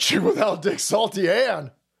 Chew without Dick Salty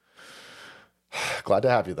Ann. Glad to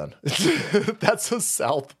have you then. That's a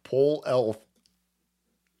South Pole elf.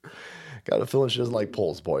 Got a feeling she doesn't like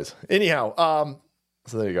poles, boys. Anyhow,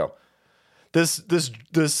 so there you go. This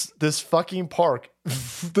fucking park.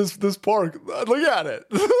 this park. Look at it.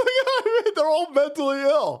 Look at it. They're all mentally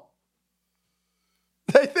ill.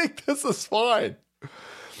 They think this is fine.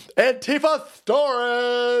 Antifa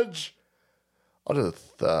storage.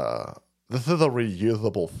 This is a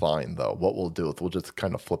reusable fine, though. What we'll do is we'll just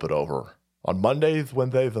kind of flip it over. On Mondays,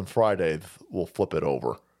 Wednesdays, and Fridays, we'll flip it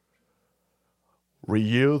over.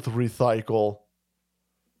 Reuse, recycle.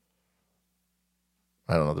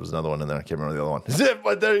 I don't know. There was another one in there. I can't remember the other one.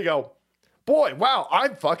 But there you go. Boy, wow.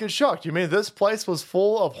 I'm fucking shocked. You mean this place was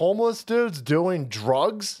full of homeless dudes doing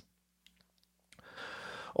drugs?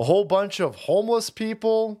 A whole bunch of homeless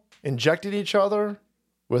people injecting each other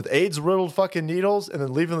with AIDS-riddled fucking needles and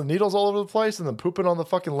then leaving the needles all over the place and then pooping on the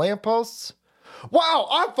fucking lampposts? Wow,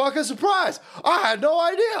 I'm fucking surprised. I had no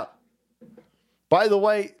idea. By the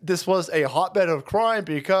way, this was a hotbed of crime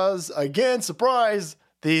because, again, surprise,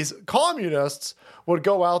 these communists would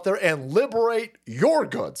go out there and liberate your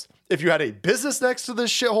goods. If you had a business next to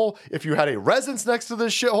this shithole, if you had a residence next to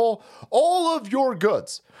this shithole, all of your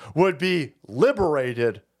goods would be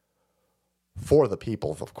liberated for the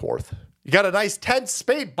people, of course. You got a nice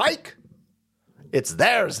 10-speed bike? It's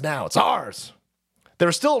theirs now. It's ours.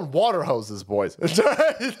 They're still in water hoses, boys.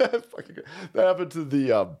 That happened to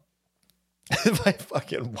the my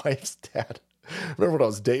fucking wife's dad. Remember when I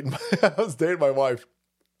was dating my wife?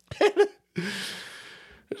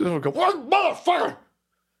 Just go, what motherfucker?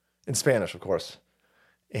 In Spanish, of course.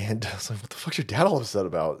 And I was like, what the fuck's your dad all upset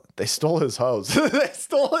about? They stole his hose. They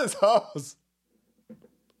stole his hose.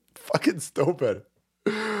 Fucking stupid.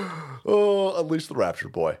 Oh, unleash the rapture,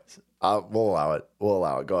 boy. We'll allow it. We'll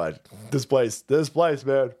allow it. Go ahead. This place,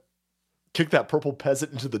 man. Kick that purple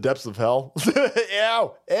peasant into the depths of hell.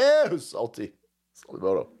 Ew, salty. Salty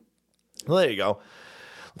moto. Well, there you go.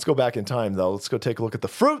 Let's go back in time, though. Let's go take a look at the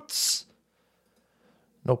fruits.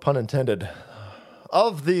 No pun intended.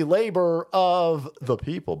 Of the labor of the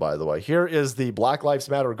people, by the way. Here is the Black Lives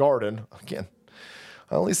Matter garden. Again,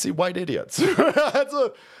 I only see white idiots.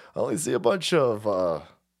 I only see a bunch of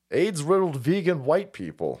AIDS-riddled vegan white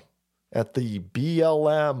people at the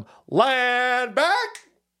BLM land back.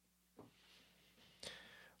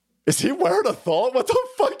 Is he wearing a thong? What the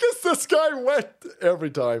fuck is this guy wearing?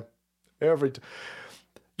 Every time.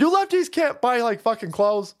 You lefties can't buy like fucking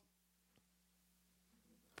clothes.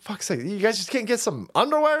 Fuck's sake, you guys just can't get some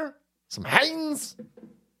underwear? Some Hanes?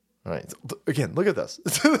 All right. Again, look at this.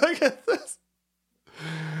 Look at this.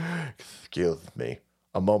 Excuse me.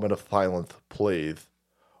 A moment of silence, please,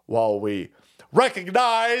 while we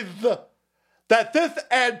recognize that this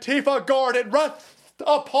Antifa garden rests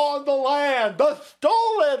upon the land, the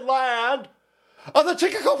stolen land of the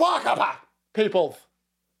Chickasaw peoples.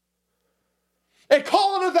 And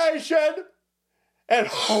colonization and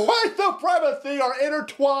white supremacy are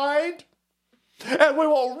intertwined, and we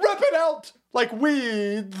will rip it out like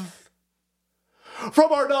weeds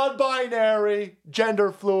from our non-binary,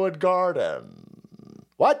 gender-fluid garden.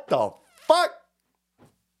 What the fuck?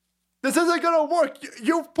 This isn't gonna work.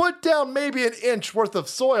 You've put down maybe an inch worth of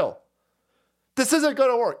soil. This isn't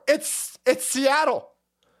gonna work. It's Seattle.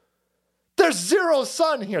 There's zero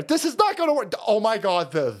sun here. This is not gonna work. Oh my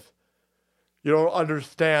God, Viv. You don't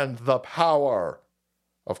understand the power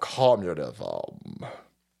of communism.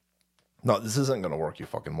 No, this isn't gonna work, you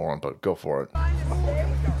fucking moron, but go for it.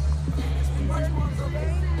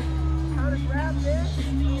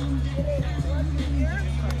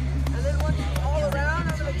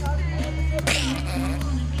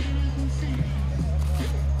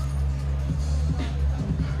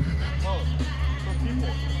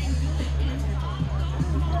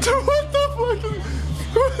 What the fuck is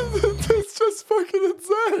it's just fucking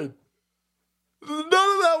insane. None of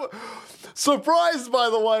that surprised, by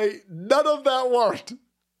the way, none of that worked.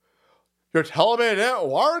 You're telling me it didn't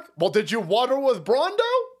work? Well, did you water with Brondo?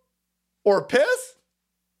 Or piss?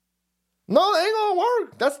 No, it ain't gonna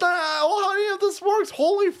work. That's not how any of this works.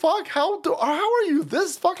 Holy fuck, how are you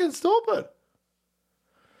this fucking stupid?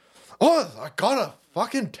 Oh, I got a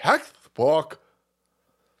fucking textbook.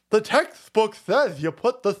 The textbook says you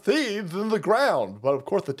put the seeds in the ground. But of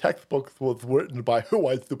course the textbook was written by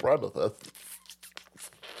white supremacists.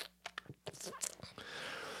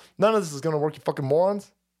 None of this is going to work, you fucking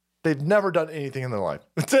morons. They've never done anything in their life.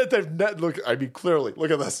 Clearly,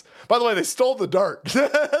 look at this. By the way, they stole the dirt.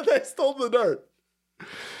 They stole the dirt.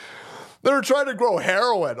 They were trying to grow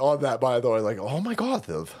heroin on that, by the way. Like, oh my God,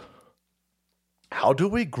 Viv. How do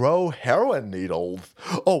we grow heroin needles?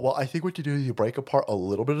 Oh, well, I think what you do is you break apart a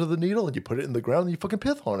little bit of the needle and you put it in the ground and you fucking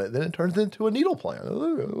piss on it. Then it turns into a needle plant.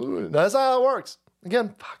 That's how it works.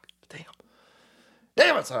 Again, fuck, damn.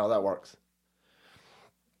 Damn, that's how that works.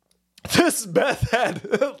 This meth head.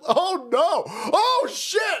 Oh, no. Oh,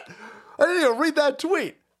 shit. I didn't even read that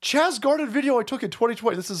tweet. Chaz garden video I took in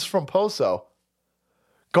 2020. This is from Poso.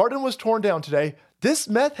 Garden was torn down today. This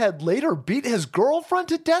meth head later beat his girlfriend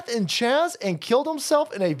to death in Chaz and killed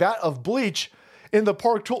himself in a vat of bleach in the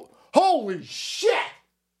park. Holy shit!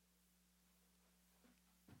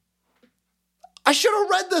 I should have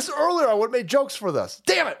read this earlier. I would have made jokes for this.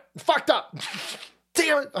 Damn it! Fucked up.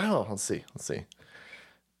 Damn it! I don't know. Let's see.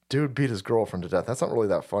 Dude beat his girlfriend to death. That's not really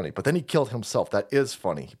that funny. But then he killed himself. That is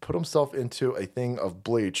funny. He put himself into a thing of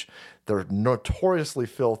bleach. They're notoriously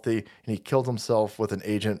filthy, and he killed himself with an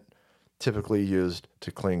agent typically used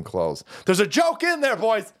to clean clothes. There's a joke in there,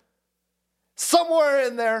 boys. Somewhere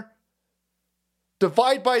in there.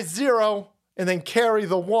 Divide by 0 and then carry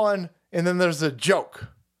the 1, and then there's a joke.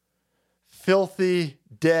 Filthy,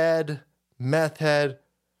 dead, meth head,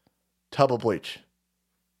 tub of bleach.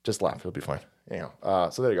 Just laugh. It'll be fine.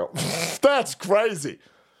 So there you go. That's crazy.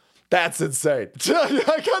 That's insane.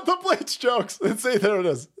 I got the bleach jokes. And see, there it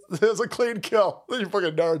is. There's a clean kill. You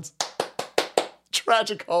fucking nerds.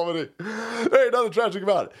 Tragic comedy. There ain't nothing tragic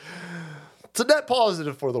about it. It's a net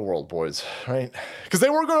positive for the world, boys, right? Because they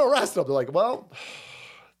were going to arrest him. They're like, well,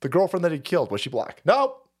 the girlfriend that he killed, was she black?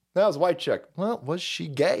 Nope. That was a white chick. Well, was she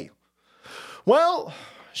gay? Well,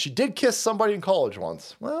 she did kiss somebody in college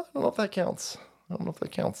once. Well, I don't know if that counts.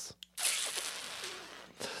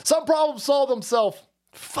 Some problems solve themselves.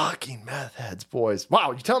 Fucking meth heads, boys.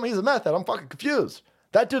 Wow, you tell me he's a meth head. I'm fucking confused.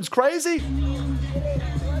 That dude's crazy?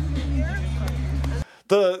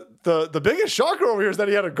 The biggest shocker over here is that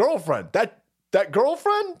he had a girlfriend. That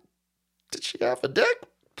girlfriend? Did she have a dick?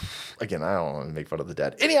 Again, I don't want to make fun of the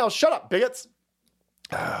dead. Anyhow, shut up, bigots.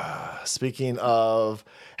 Speaking of,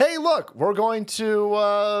 hey, look, we're going to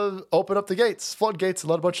open up the gates, floodgates, and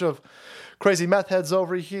let a bunch of crazy meth heads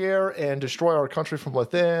over here and destroy our country from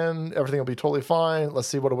within. Everything will be totally fine. Let's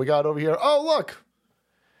see, what do we got over here? Oh, look.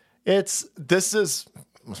 This is,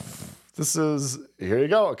 here you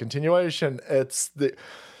go, a continuation. It's the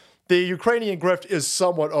Ukrainian grift is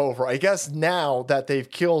somewhat over. I guess now that they've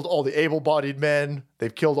killed all the able-bodied men,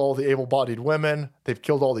 they've killed all the able-bodied women, they've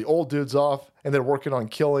killed all the old dudes off, and they're working on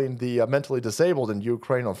killing the mentally disabled in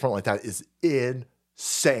Ukraine on the front like that is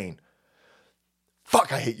insane.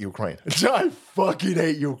 Fuck, I hate Ukraine. I fucking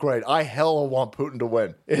hate Ukraine. I hella want Putin to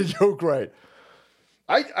win in Ukraine.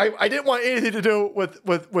 I didn't want anything to do with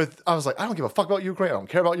I was like, I don't give a fuck about Ukraine. I don't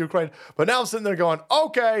care about Ukraine. But now I'm sitting there going,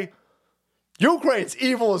 okay, Ukraine's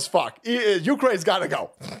evil as fuck. Ukraine's got to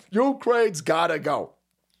go. Ukraine's got to go.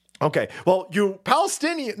 Okay, well, you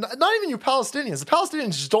Palestinians, not even you Palestinians, the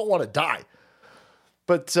Palestinians just don't want to die.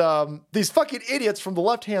 But these fucking idiots from the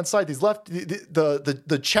left-hand side,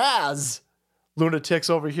 the Chaz lunatics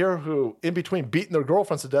over here who, in between beating their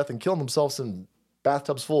girlfriends to death and killing themselves in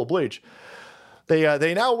bathtubs full of bleach,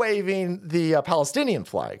 they now waving the Palestinian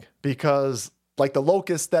flag because, like the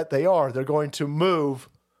locusts that they are, they're going to move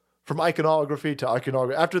from iconography to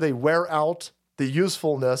iconography. After they wear out the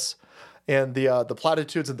usefulness and the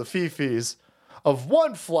platitudes and the fifis of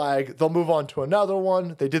one flag, they'll move on to another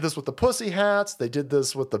one. They did this with the pussy hats. They did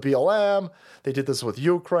this with the BLM. They did this with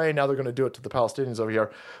Ukraine. Now they're going to do it to the Palestinians over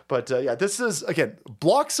here. But yeah, this is, again,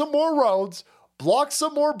 block some more roads, block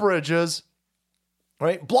some more bridges,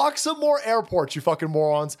 right? Block some more airports, you fucking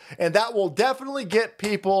morons. And that will definitely get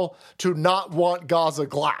people to not want Gaza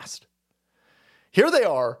glassed. Here they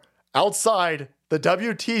are outside the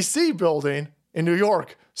WTC building in New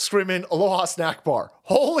York screaming Aloha Snack Bar.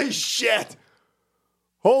 Holy shit.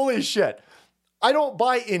 Holy shit. I don't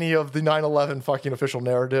buy any of the 9/11 fucking official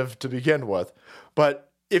narrative to begin with.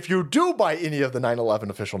 But if you do buy any of the 9/11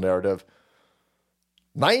 official narrative,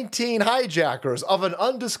 19 hijackers of an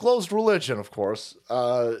undisclosed religion, of course,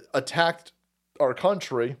 attacked our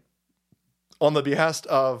country on the behest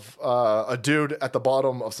of a dude at the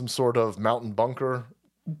bottom of some sort of mountain bunker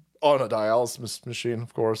on a dialysis machine,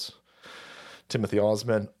 of course. Timothy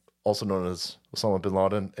Osman, also known as Osama bin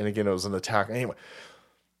Laden. And again, it was an attack. Anyway,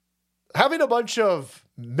 having a bunch of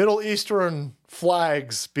Middle Eastern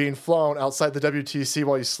flags being flown outside the WTC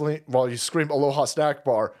while you scream Aloha Snack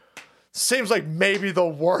Bar seems like maybe the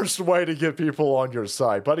worst way to get people on your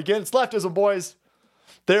side. But again, it's leftism, boys.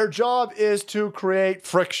 Their job is to create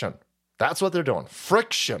friction. That's what they're doing.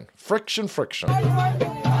 Friction. Friction, friction.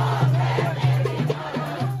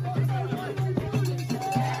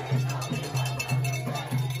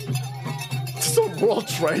 It's the World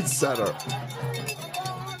Trade Center.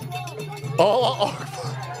 Oh,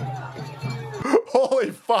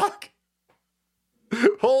 holy fuck.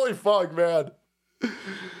 Holy fuck, man.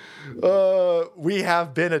 We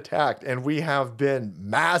have been attacked, and we have been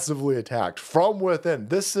massively attacked from within.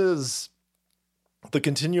 This is the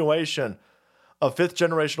continuation of fifth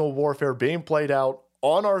generational warfare being played out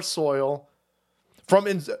on our soil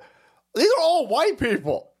these are all white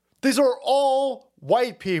people. These are all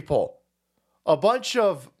white people. A bunch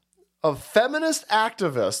of feminist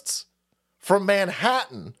activists from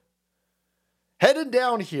Manhattan headed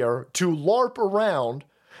down here to LARP around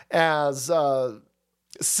as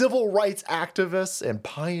civil rights activists and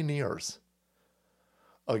pioneers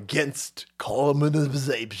against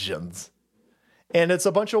colonizations. And it's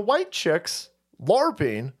a bunch of white chicks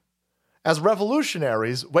LARPing as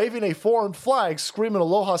revolutionaries, waving a foreign flag, screaming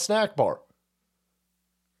Aloha Snack Bar.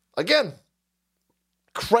 Again,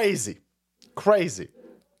 crazy. Crazy.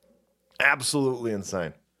 Absolutely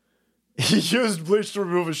insane. He used bleach to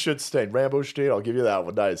remove a shit stain. Rambo stain, I'll give you that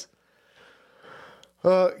one. Nice.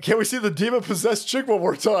 Can we see the demon-possessed chick one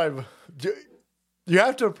more time? You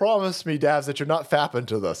have to promise me, Davs, that you're not fapping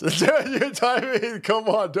to this. Come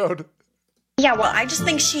on, dude. Yeah, well, I just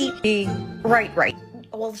think he. Right.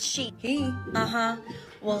 Well, he.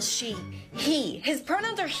 Well, he. His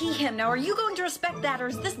pronouns are he, him. Now, are you going to respect that, or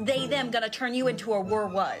is this they, them gonna turn you into a were,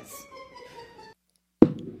 was?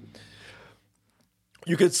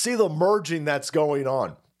 You can see the merging that's going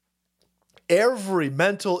on. Every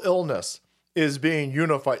mental illness is being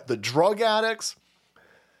unified. The drug addicts,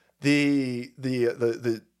 the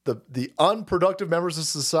unproductive members of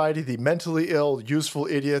society, the mentally ill, useful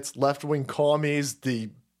idiots, left-wing commies, the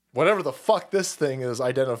whatever the fuck this thing is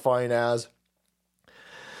identifying as,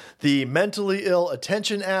 the mentally ill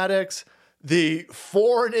attention addicts, the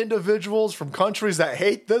foreign individuals from countries that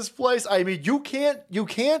hate this place. I mean, you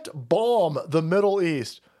can't bomb the Middle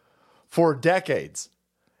East for decades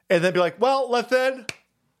and then be like, well, listen,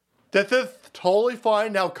 this is totally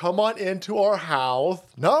fine. Now come on into our house.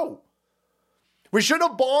 No. We shouldn't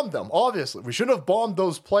have bombed them, obviously. We shouldn't have bombed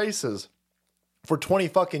those places for 20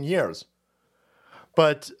 fucking years.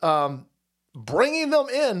 But bringing them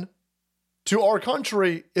in to our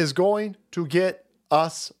country is going to get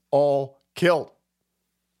us all killed.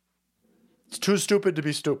 It's too stupid to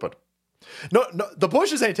be stupid. No, the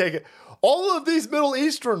Bushes ain't taking it. All of these Middle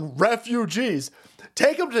Eastern refugees,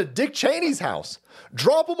 take them to Dick Cheney's house.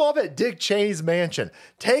 Drop them off at Dick Cheney's mansion.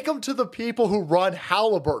 Take them to the people who run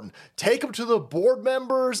Halliburton. Take them to the board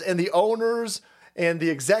members and the owners and the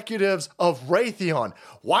executives of Raytheon.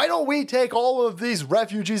 Why don't we take all of these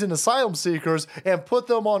refugees and asylum seekers and put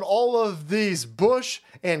them on all of these Bush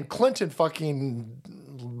and Clinton fucking,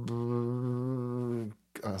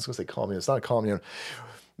 I was going to say commune. It's not a commune.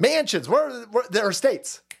 Mansions. Where there are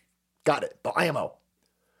states. Got it. Blammo.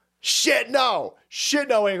 Shit, no. Shit,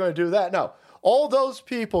 no, we ain't going to do that. No. All those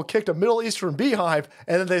people kicked a Middle Eastern beehive,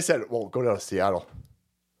 and then they said, well, go down to Seattle.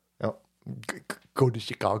 No. Go to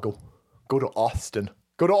Chicago. Go to Austin.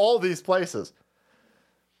 Go to all these places.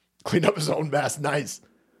 Clean up his own mess. Nice.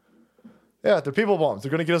 Yeah, they're people bombs.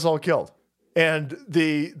 They're going to get us all killed. And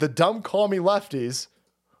the dumb commie lefties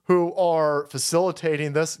who are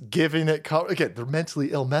facilitating this, giving it cover. Again, they're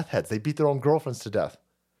mentally ill meth heads. They beat their own girlfriends to death.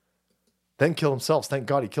 Then kill themselves. Thank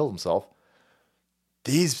God he killed himself.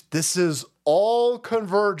 This is all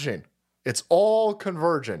converging. It's all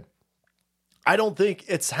converging. I don't think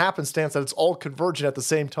it's happenstance that it's all converging at the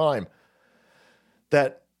same time.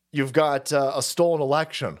 That you've got a stolen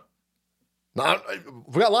election. We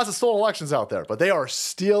got lots of stolen elections out there, but they are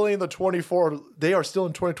stealing the 24. They are still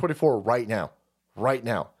in 2024 right now. Right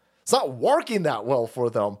now. It's not working that well for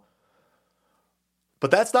them,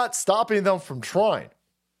 but that's not stopping them from trying.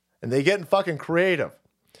 And they getting fucking creative.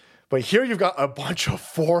 But here you've got a bunch of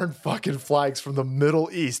foreign fucking flags from the Middle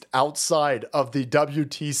East outside of the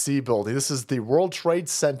WTC building. This is the World Trade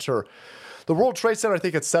Center. The World Trade Center, I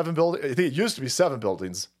think it's 7 buildings. I think it used to be 7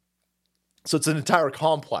 buildings. So it's an entire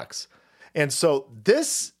complex. And so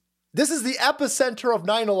this is the epicenter of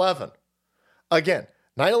 9/11. Again,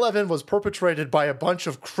 9/11 was perpetrated by a bunch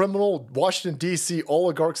of criminal Washington, D.C.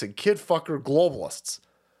 oligarchs and kid fucker globalists.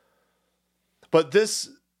 But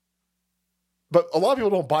a lot of people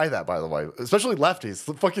don't buy that, by the way, especially lefties,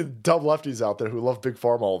 the fucking dumb lefties out there who love Big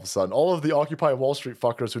Pharma all of a sudden. All of the Occupy Wall Street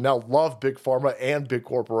fuckers who now love Big Pharma and big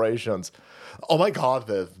corporations. Oh my God,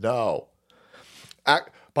 Viv, no.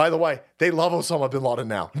 By the way, they love Osama bin Laden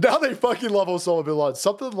now. Now they fucking love Osama bin Laden.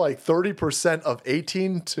 Something like 30% of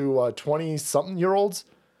 18 to 20-something-year-olds,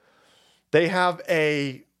 they have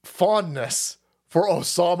a fondness for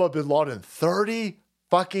Osama bin Laden. 30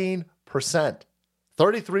 fucking percent.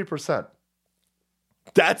 33%.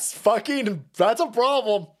 That's a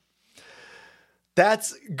problem.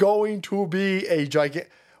 That's going to be a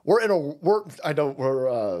gigantic. What's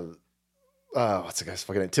the guy's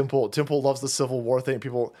fucking name? Tim Pool loves the Civil War thing.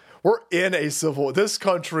 We're in a civil. This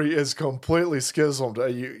country is completely schismed.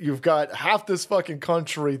 You've got half this fucking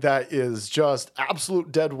country that is just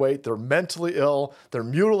absolute dead weight. They're mentally ill. They're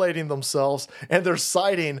mutilating themselves, and they're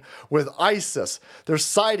siding with ISIS. They're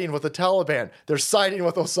siding with the Taliban. They're siding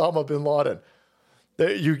with Osama bin Laden.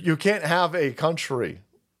 You can't have a country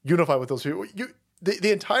unified with those people.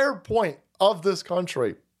 The entire point of this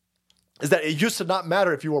country is that it used to not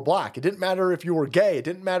matter if you were black. It didn't matter if you were gay. It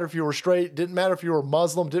didn't matter if you were straight. It didn't matter if you were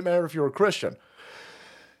Muslim. It didn't matter if you were Christian.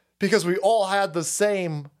 Because we all had the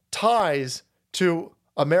same ties to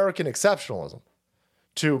American exceptionalism,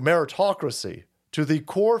 to meritocracy, to the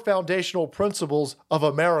core foundational principles of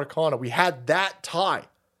Americana. We had that tie.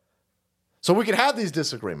 So we could have these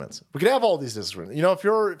disagreements. We could have all these disagreements. You know, if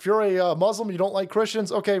you're a Muslim, you don't like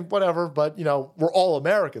Christians, okay, whatever. But, you know, we're all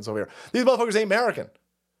Americans over here. These motherfuckers ain't American.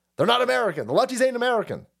 They're not American. The lefties ain't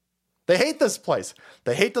American. They hate this place.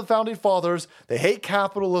 They hate the founding fathers. They hate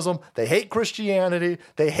capitalism. They hate Christianity.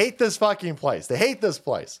 They hate this fucking place. They hate this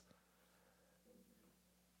place.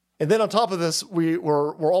 And then on top of this, we're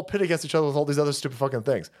all pitted against each other with all these other stupid fucking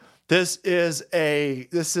things. This is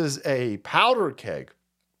a powder keg.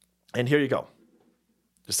 And here you go.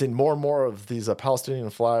 Just seeing more and more of these Palestinian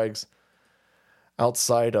flags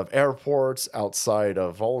outside of airports, outside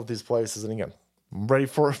of all of these places. And again, I'm ready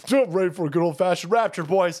for a good old-fashioned rapture,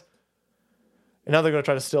 boys. And now they're going to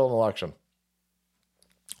try to steal an election.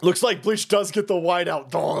 Looks like Bleach does get the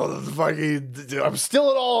whiteout. Oh, I'm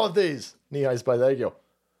stealing all of these. Knee Ice by thank you.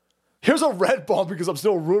 Here's a red bomb because I'm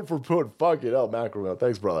still rooting for Putin. Fuck it up, Macro.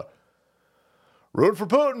 Thanks, brother. Rooting for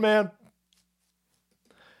Putin, man.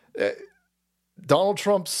 Donald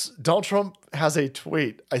Trump has a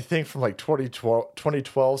tweet, I think from like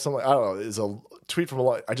 2012, something, I don't know, is a tweet from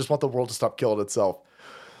I just want the world to stop killing itself.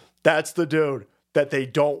 That's the dude that they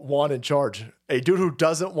don't want in charge. A dude who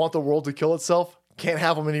doesn't want the world to kill itself can't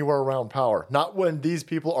have him anywhere around power. Not when these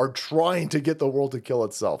people are trying to get the world to kill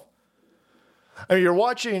itself. I mean, you're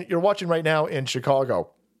watching right now in Chicago.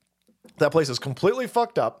 That place is completely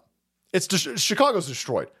fucked up. Chicago's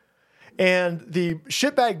destroyed. And the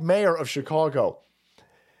shitbag mayor of Chicago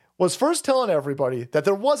was first telling everybody that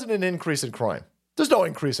there wasn't an increase in crime. There's no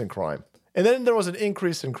increase in crime. And then there was an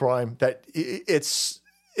increase in crime that it's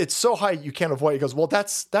it's so high you can't avoid it. He goes, well,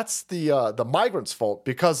 that's the migrants' fault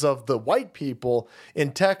because of the white people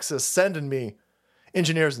in Texas sending me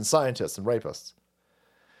engineers and scientists and rapists.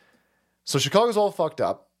 So Chicago's all fucked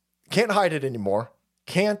up. Can't hide it anymore.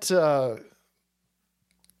 Can't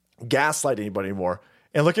gaslight anybody anymore.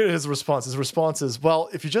 And look at his response. His response is, well,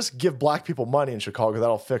 if you just give black people money in Chicago,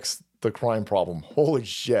 that'll fix the crime problem. Holy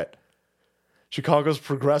shit. Chicago's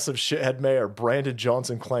progressive shithead mayor, Brandon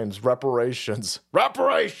Johnson, claims reparations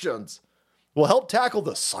will help tackle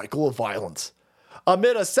the cycle of violence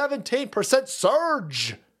amid a 17%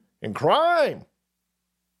 surge in crime.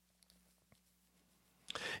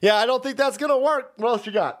 Yeah, I don't think that's going to work. What else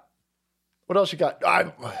you got?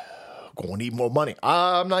 I'm going to need more money.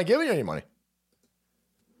 I'm not giving you any money.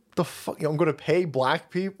 The fuck? I'm going to pay black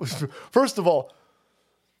people? First of all,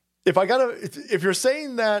 if you're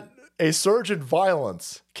saying that a surge in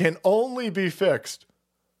violence can only be fixed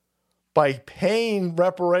by paying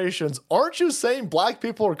reparations, aren't you saying black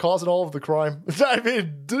people are causing all of the crime? I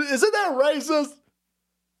mean, isn't that racist?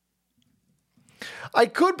 I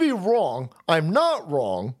could be wrong. I'm not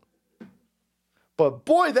wrong. But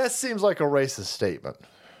boy, that seems like a racist statement.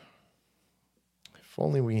 If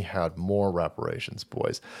only we had more reparations,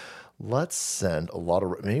 boys. Let's send a lot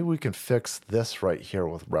of... Maybe we can fix this right here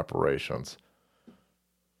with reparations.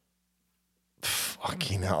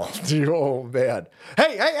 Fucking hell. Oh, man.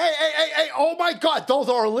 Hey. Oh, my God. Those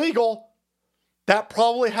are illegal. That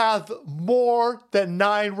probably has more than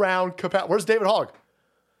 9-round capacity. Where's David Hogg?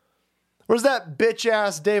 Where's that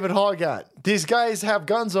bitch-ass David Hogg at? These guys have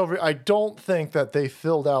guns over here. I don't think that they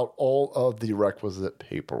filled out all of the requisite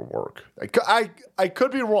paperwork. I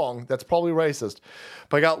could be wrong. That's probably racist.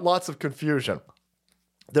 But I got lots of confusion.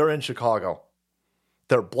 They're in Chicago.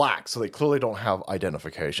 They're black, so they clearly don't have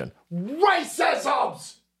identification.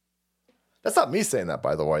 Racisms! That's not me saying that,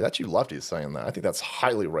 by the way. That's you lefties saying that. I think that's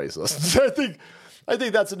highly racist. I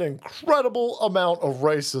think that's an incredible amount of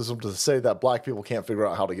racism to say that black people can't figure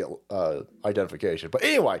out how to get identification. But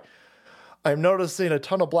anyway, I'm noticing a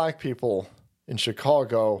ton of black people in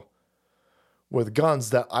Chicago with guns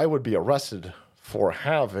that I would be arrested for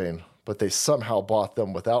having, but they somehow bought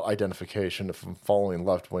them without identification if I'm following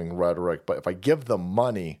left-wing rhetoric. But if I give them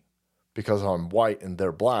money because I'm white and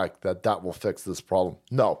they're black, that will fix this problem.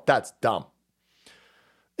 No, that's dumb.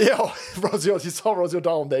 Yo, Rosie, you saw Rosie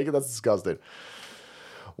O'Donnell naked? That's disgusting.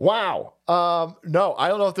 Wow. No, I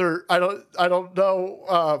don't know if they're, I don't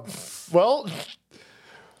know. Well,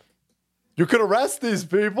 you could arrest these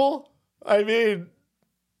people. I mean,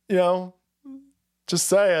 just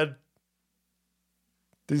saying.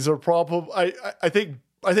 These are probably, I think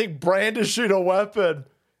brandishing a weapon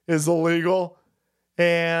is illegal.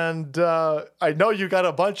 And I know you got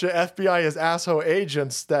a bunch of FBI as asshole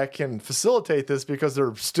agents that can facilitate this because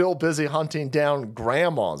they're still busy hunting down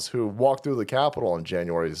grandmas who walked through the Capitol on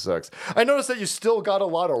January 6th. I noticed that you still got a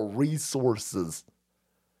lot of resources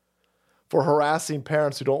for harassing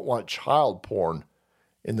parents who don't want child porn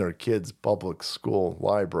in their kids' public school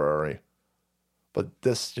library. But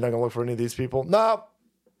you're not going to look for any of these people? No,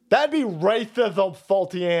 that'd be racism,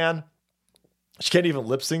 Faulty Ann. She can't even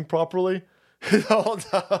lip sync properly.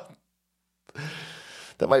 That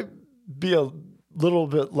might be a little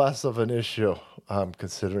bit less of an issue,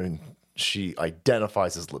 considering she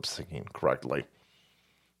identifies as lip syncing correctly.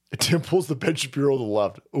 Tim pulls the bench bureau to the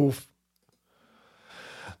left. Oof.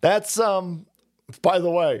 That's by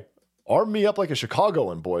the way, arm me up like a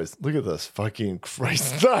Chicagoan, boys. Look at this fucking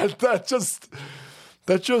Christ. That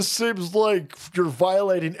just seems like you're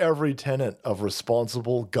violating every tenet of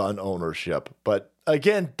responsible gun ownership. But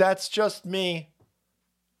again, that's just me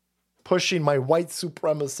pushing my white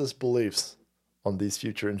supremacist beliefs on these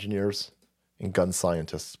future engineers and gun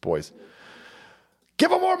scientists, boys. Give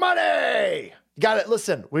them more money! You got it.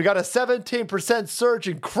 Listen, we got a 17% surge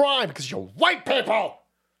in crime because you're white people.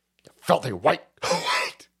 You filthy white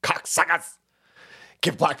cocksuckers.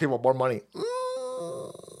 Give black people more money.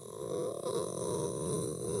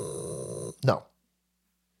 No.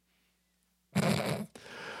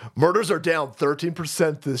 Murders are down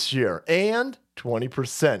 13% this year and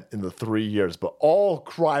 20% in the 3 years, but all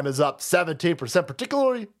crime is up 17%,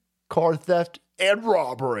 particularly car theft and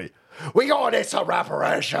robbery. We gonna need some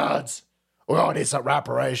reparations. No.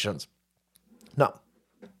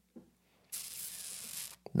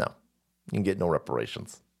 You can get no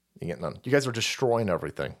reparations. You get none. You guys are destroying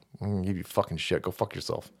everything. I'm gonna give you fucking shit. Go fuck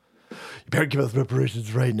yourself. You better give us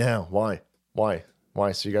reparations right now. Why?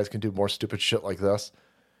 So you guys can do more stupid shit like this?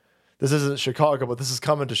 This isn't Chicago, but this is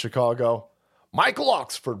coming to Chicago. Michael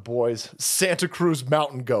Oxford, boys. Santa Cruz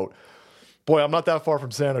mountain goat. Boy, I'm not that far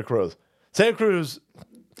from Santa Cruz. Santa Cruz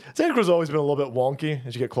Santa Cruz has always been a little bit wonky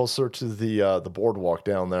as you get closer to the boardwalk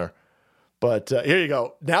down there. But here you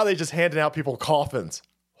go. Now they just handing out people coffins.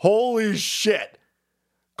 Holy shit.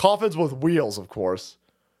 Coffins with wheels, of course.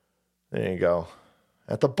 There you go.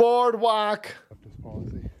 At the boardwalk. This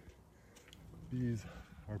policy. These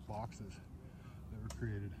are boxes that were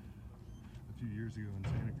created a few years ago in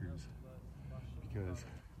Santa Cruz because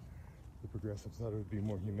the progressives thought it would be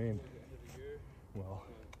more humane. Well,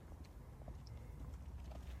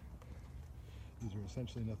 these are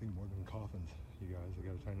essentially nothing more than coffins, you guys. I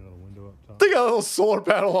got a tiny little window up top. They got a little solar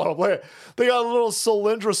panel on them. They got a little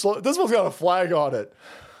cylindrical. This one's got a flag on it.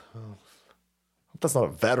 That's not a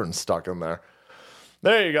veteran stuck in there.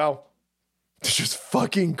 There you go. It's just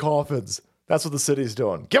fucking coffins. That's what the city's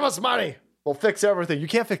doing. Give us money. We'll fix everything. You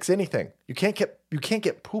can't fix anything. You can't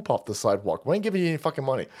get poop off the sidewalk. We ain't giving you any fucking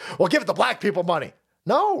money. Well, give it to black people money.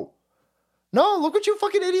 No. Look what you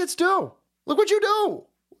fucking idiots do. Look what you do.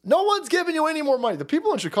 No one's giving you any more money. The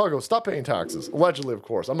people in Chicago, stop paying taxes. Allegedly, of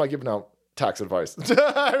course. I'm not giving out tax advice.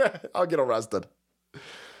 I'll get arrested.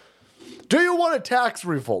 Do you want a tax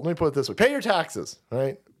revolt? Let me put it this way. Pay your taxes,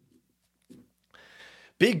 right?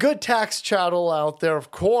 Be good tax chattel out there,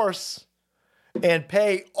 of course, and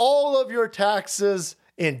pay all of your taxes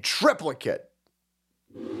in triplicate.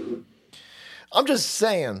 I'm just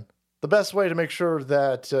saying, the best way to make sure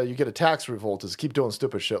that you get a tax revolt is keep doing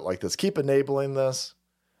stupid shit like this. Keep enabling this.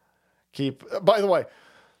 By the way,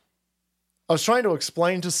 I was trying to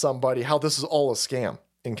explain to somebody how this is all a scam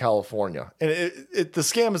in California. And the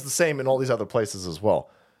scam is the same in all these other places as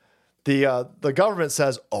well. The government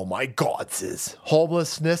says, oh my God, sis,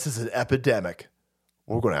 homelessness is an epidemic.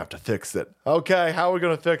 We're going to have to fix it. Okay, how are we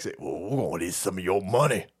going to fix it? Well, we're going to need some of your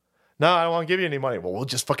money. No, I don't want to give you any money. Well, we'll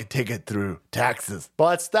just fucking take it through taxes. Well,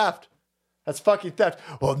 that's theft. That's fucking theft.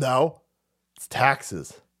 Well, no, it's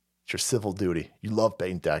taxes. It's your civil duty. You love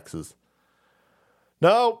paying taxes.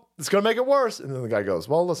 No, it's going to make it worse. And then the guy goes,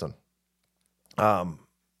 well, listen,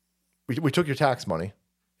 we took your tax money.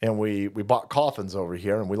 And we bought coffins over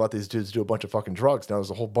here, and we let these dudes do a bunch of fucking drugs. Now there's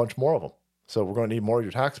a whole bunch more of them. So we're going to need more of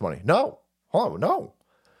your tax money. No. Oh, no.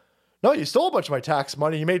 No, you stole a bunch of my tax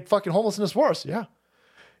money. You made fucking homelessness worse. Yeah.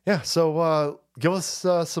 Yeah, so give us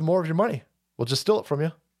some more of your money. We'll just steal it from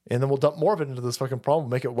you. And then we'll dump more of it into this fucking problem,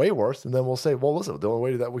 make it way worse. And then we'll say, well, listen, the only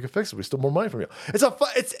way that we can fix it, we steal more money from you.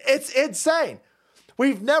 It's insane.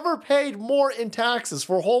 We've never paid more in taxes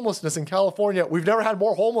for homelessness in California. We've never had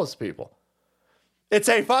more homeless people. It's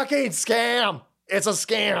a fucking scam. It's a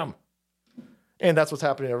scam. And that's what's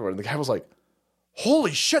happening everywhere. And the guy was like,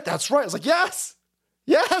 holy shit, that's right. I was like, yes.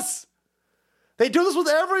 Yes. They do this with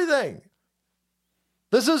everything.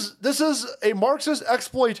 This is a Marxist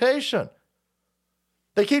exploitation.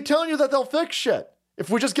 They keep telling you that they'll fix shit. If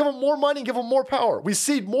we just give them more money and give them more power. We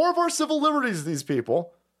cede more of our civil liberties to these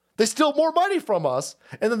people. They steal more money from us.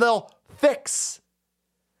 And then they'll fix.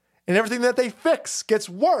 And everything that they fix gets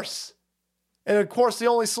worse. And of course, the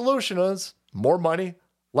only solution is more money,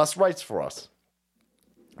 less rights for us.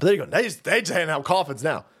 But there you go. They just hand out coffins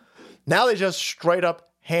now. Now they just straight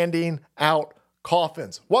up handing out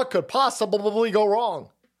coffins. What could possibly go wrong?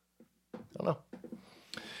 I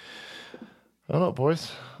don't know,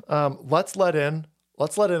 boys. Let's let in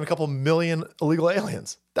a couple million illegal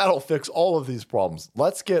aliens. That'll fix all of these problems.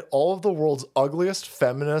 Let's get all of the world's ugliest,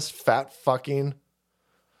 feminist, fat fucking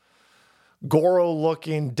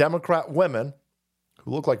Goro-looking Democrat women who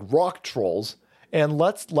look like rock trolls, and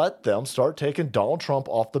let's let them start taking Donald Trump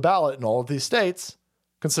off the ballot in all of these states,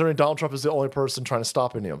 considering Donald Trump is the only person trying to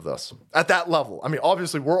stop any of this. At that level. I mean,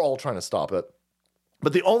 obviously, we're all trying to stop it,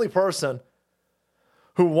 but the only person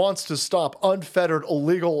who wants to stop unfettered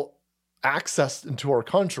illegal access into our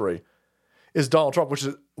country is Donald Trump, which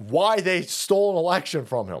is why they stole an election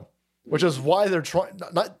from him, which is why they're trying...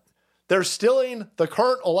 They're stealing the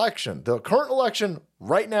current election. The current election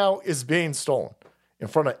right now is being stolen in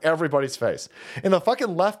front of everybody's face. And the fucking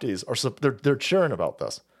lefties they're cheering about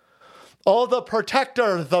this. All the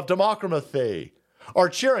protectors of democracy are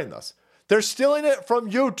cheering this. They're stealing it from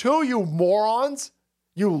you too, you morons.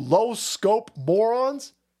 You low scope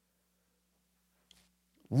morons.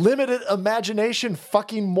 Limited imagination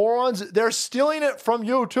fucking morons. They're stealing it from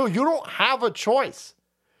you too. You don't have a choice.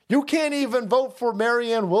 You can't even vote for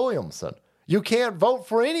Marianne Williamson. You can't vote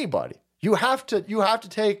for anybody. You have to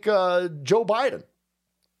take Joe Biden.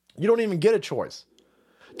 You don't even get a choice.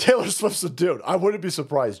 Taylor Swift's a dude. I wouldn't be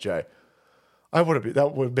surprised, Jay. I wouldn't be.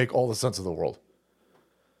 That would make all the sense in the world.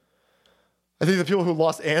 I think the people who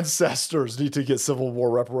lost ancestors need to get Civil War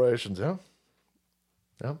reparations. Yeah.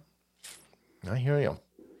 Yeah. I hear you.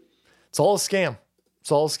 It's all a scam.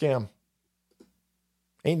 It's all a scam.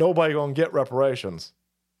 Ain't nobody going to get reparations.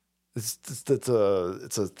 It's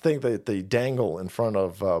a thing that they dangle in front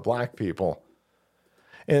of black people,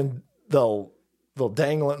 and they'll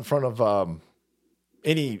dangle it in front of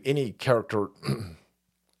any character,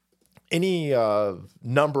 any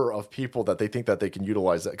number of people that they think that they can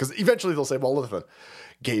utilize that. Because eventually they'll say, well, listen,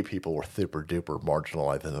 gay people were super duper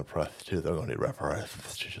marginalized and oppressed too. They're going to need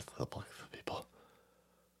reparations to just the black people.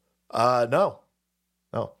 No.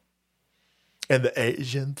 And the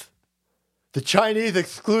Asians. The Chinese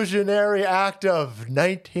Exclusionary Act of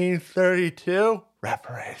 1932.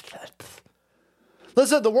 Reparations.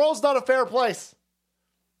 Listen, the world's not a fair place.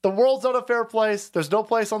 The world's not a fair place. There's no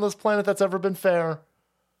place on this planet that's ever been fair.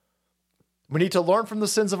 We need to learn from the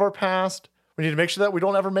sins of our past. We need to make sure that we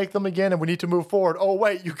don't ever make them again, and we need to move forward. Oh,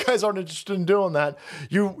 wait, you guys aren't interested in doing that.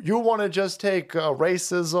 You want to just take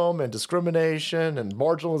racism and discrimination and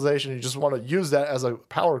marginalization. You just want to use that as a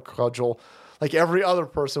power cudgel like every other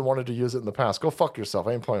person wanted to use it in the past. Go fuck yourself.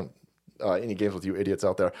 I ain't playing any games with you idiots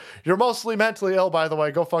out there. You're mostly mentally ill, by the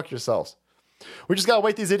way. Go fuck yourselves. We just got to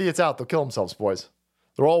wait these idiots out. They'll kill themselves, boys.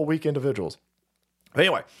 They're all weak individuals.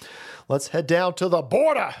 Anyway, let's head down to the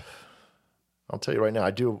border. I'll tell you right now,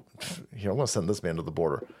 I'm going to send this man to the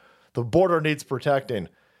border. The border needs protecting.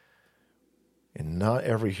 And not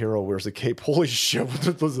every hero wears a cape. Holy shit.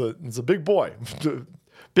 It's a big boy.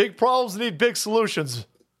 Big problems need big solutions.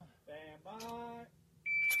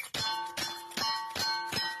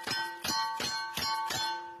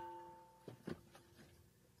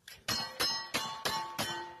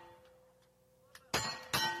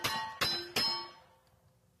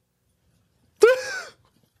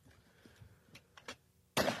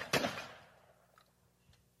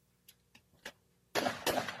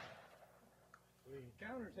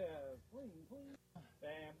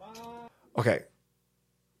 Okay.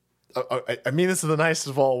 I mean this in the nicest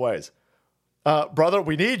of all ways. Brother,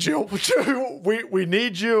 we need you. we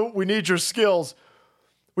need you. We need your skills.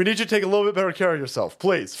 We need you to take a little bit better care of yourself,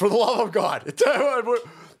 please. For the love of God.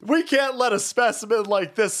 We can't let a specimen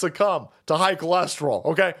like this succumb to high cholesterol,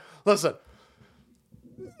 okay? Listen.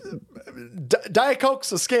 Diet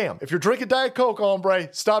Coke's a scam. If you're drinking Diet Coke, hombre,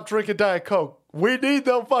 stop drinking Diet Coke. We need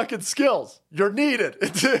them fucking skills. You're needed.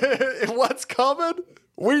 What's coming?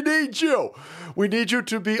 We need you. We need you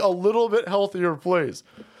to be a little bit healthier, please.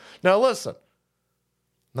 Now listen,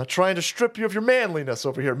 I'm not trying to strip you of your manliness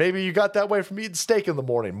over here. Maybe you got that way from eating steak in the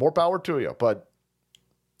morning. More power to you. But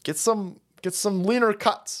get some leaner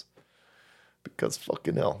cuts. Because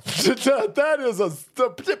fucking hell. That is a pink,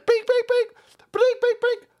 pink, pink, pink, pink, pink, pink,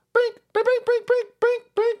 pink, pink, pink, pink, pink, pink,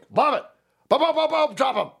 pink. Love it. Boom, boom, boom, boom.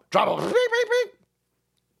 Drop him. Drop him. Pink, pink, pink.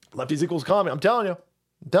 Lefties equals comedy. I'm telling you.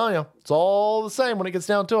 It's all the same when it gets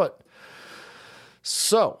down to it.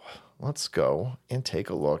 So let's go and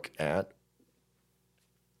take a look at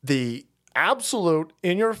the absolute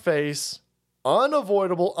in-your-face,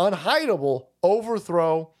 unavoidable, unhideable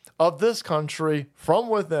overthrow of this country from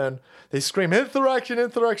within. They scream insurrection,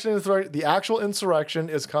 insurrection, insurrection. The actual insurrection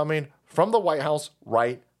is coming from the White House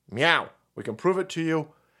right meow. We can prove it to you,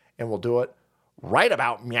 and we'll do it right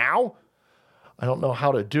about meow. I don't know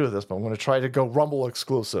how to do this, but I'm going to try to go Rumble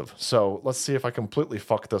exclusive. So let's see if I completely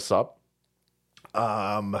fuck this up.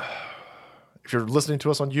 If you're listening to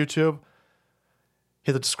us on YouTube,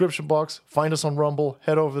 hit the description box. Find us on Rumble.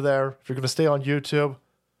 Head over there. If you're going to stay on YouTube,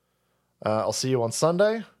 I'll see you on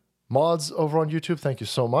Sunday. Mods over on YouTube, thank you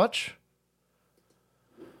so much.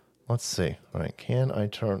 Let's see. All right, can I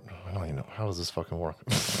turn... I don't even know. How does this fucking work?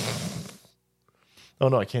 Oh,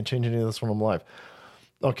 no, I can't change any of this when I'm live.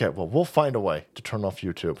 Okay, well, we'll find a way to turn off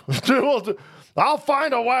YouTube. I'll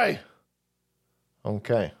find a way.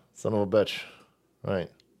 Okay, son of a bitch. All right.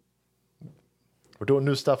 We're doing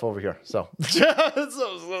new stuff over here, so. I don't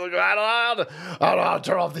know how to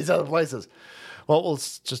turn off these other places. Well,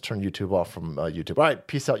 let's just turn YouTube off from YouTube. All right,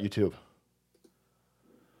 peace out, YouTube.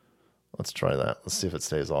 Let's try that. Let's see if it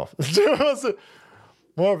stays off. Well,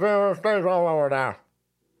 it stays all over there.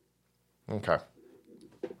 Okay.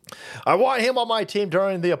 I want him on my team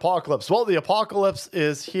during the apocalypse. Well, the apocalypse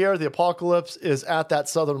is here. The apocalypse is at that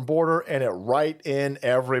southern border, and it right in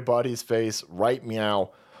everybody's face. Right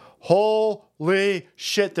meow. Holy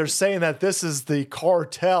shit, they're saying that this is the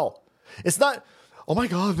cartel. It's not, oh my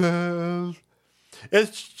God, man.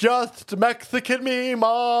 It's just Mexican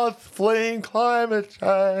meatballs fleeing climate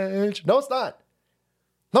change. No, it's not.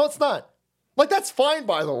 No, it's not. Like, that's fine,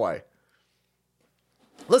 by the way.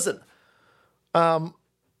 Listen,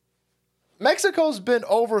 Mexico's been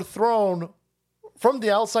overthrown from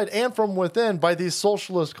the outside and from within by these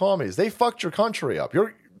socialist commies. They fucked your country up.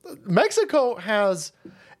 Mexico has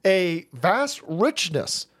a vast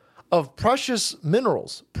richness of precious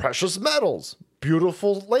minerals, precious metals,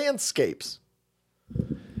 beautiful landscapes.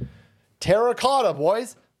 Terracotta,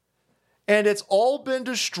 boys. And it's all been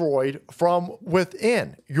destroyed from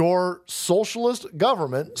within. Your socialist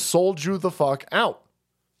government sold you the fuck out.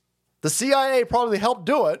 The CIA probably helped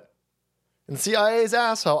do it. And the CIA's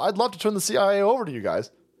asshole. I'd love to turn the CIA over to you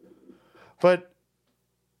guys. But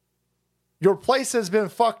your place has been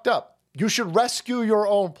fucked up. You should rescue your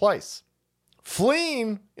own place.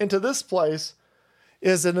 Fleeing into this place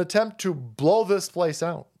is an attempt to blow this place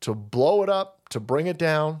out, to blow it up, to bring it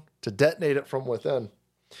down, to detonate it from within.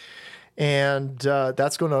 And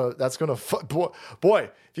that's gonna boy,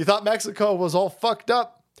 if you thought Mexico was all fucked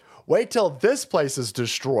up, wait till this place is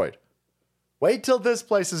destroyed. Wait till this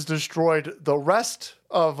place is destroyed. The rest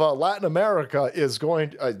of Latin America is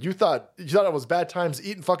going. You thought it was bad times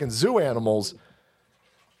eating fucking zoo animals.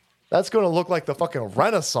 That's going to look like the fucking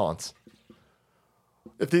Renaissance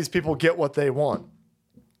if these people get what they want.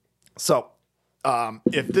 So,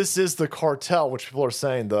 if this is the cartel, which people are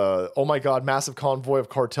saying, oh my God, massive convoy of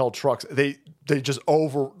cartel trucks, they just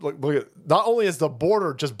look at, not only is the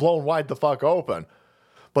border just blown wide the fuck open,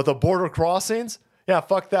 but the border crossings, yeah,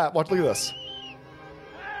 fuck that. Look at this.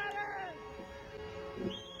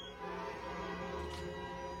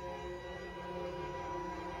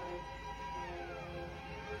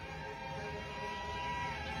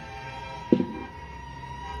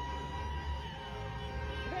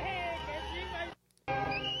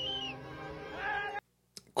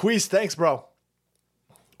 Queez, thanks, bro.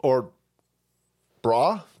 Or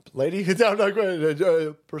bra, lady.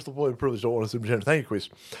 No, personal privilege. Don't want to assume gender. Thank you,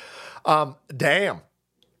 Queez. Damn.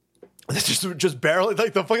 It's just barely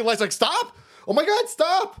like the fucking lights. Like, stop! Oh my God,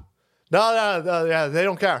 stop! No, yeah, they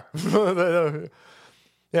don't care.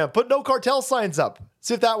 Yeah, put no cartel signs up.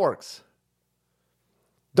 See if that works.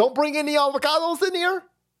 Don't bring any avocados in here.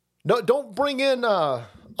 No, don't bring in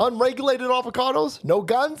unregulated avocados. No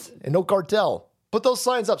guns and no cartel. Put those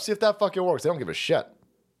signs up, see if that fucking works. They don't give a shit.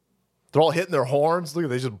 They're all hitting their horns. Look at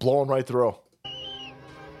they just blowing right through.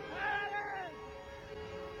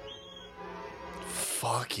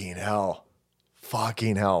 Fucking hell.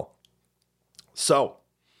 Fucking hell. So,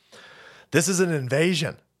 this is an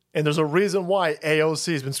invasion. And there's a reason why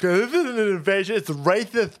AOC has been screaming, this isn't an invasion. It's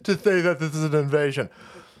racist to say that this is an invasion.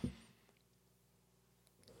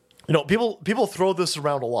 You know, people throw this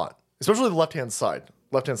around a lot, especially the left-hand side.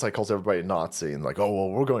 Left-hand side calls everybody a Nazi and like, oh, well,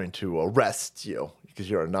 we're going to arrest you because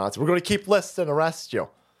you're a Nazi. We're going to keep lists and arrest you.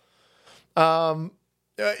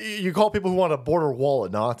 You call people who want a border wall a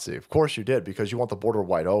Nazi. Of course you did, because you want the border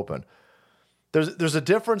wide open. There's a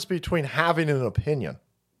difference between having an opinion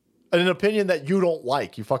that you don't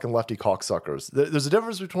like, you fucking lefty cocksuckers. There's a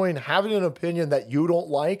difference between having an opinion that you don't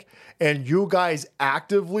like and you guys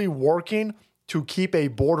actively working to keep a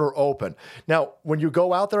border open. Now, when you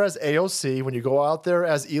go out there as AOC, when you go out there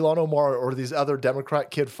as Ilhan Omar or these other Democrat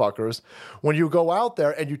kid fuckers, when you go out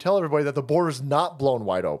there and you tell everybody that the border's not blown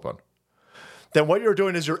wide open, then what you're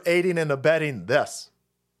doing is you're aiding and abetting this.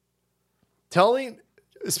 Telling,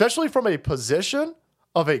 especially from a position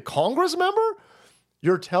of a Congress member,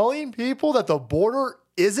 you're telling people that the border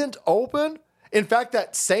isn't open. In fact,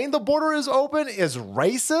 that saying the border is open is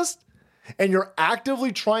racist. And you're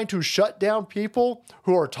actively trying to shut down people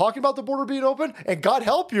who are talking about the border being open. And God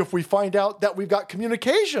help you if we find out that we've got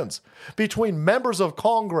communications between members of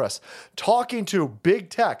Congress talking to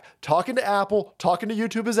big tech, talking to Apple, talking to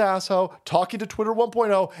YouTube as asshole, talking to Twitter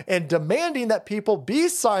 1.0, and demanding that people be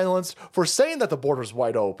silenced for saying that the border's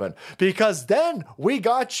wide open. Because then we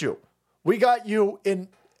got you. We got you in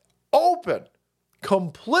open,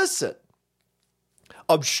 complicit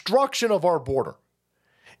obstruction of our border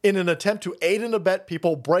in an attempt to aid and abet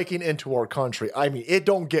people breaking into our country. I mean, it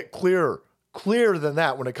don't get clearer than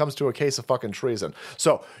that when it comes to a case of fucking treason.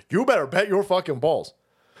 So you better bet your fucking balls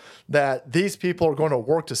that these people are going to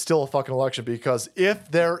work to steal a fucking election, because if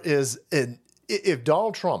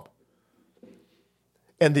Donald Trump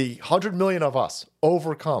and the 100 million of us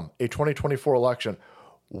overcome a 2024 election,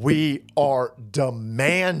 we are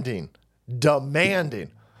demanding.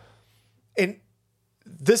 And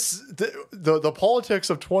the politics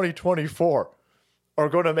of 2024 are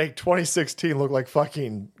going to make 2016 look like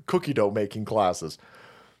fucking cookie dough making classes.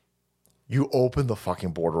 You opened the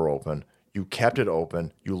fucking border open. You kept it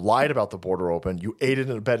open. You lied about the border open. You aided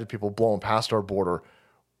and abetted people blowing past our border.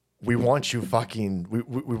 We want you fucking,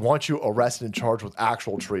 we want you arrested and charged with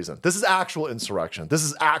actual treason. This is actual insurrection. This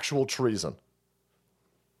is actual treason.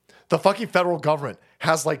 The fucking federal government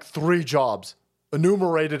has like 3 jobs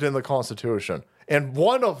enumerated in the Constitution. And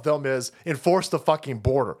one of them is enforce the fucking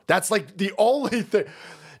border. That's like the only thing.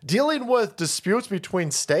 Dealing with disputes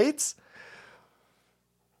between states,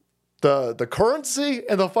 the currency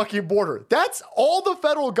and the fucking border. That's all the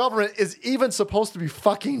federal government is even supposed to be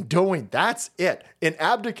fucking doing. That's it. An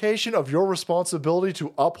abdication of your responsibility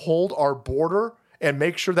to uphold our border and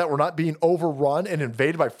make sure that we're not being overrun and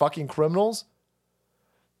invaded by fucking criminals.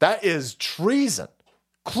 That is treason.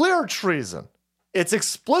 Clear treason. It's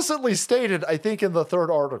explicitly stated, I think, in the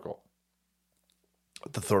third article.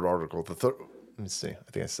 Let me see.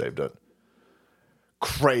 I think I saved it.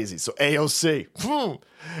 Crazy. So AOC.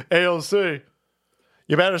 AOC.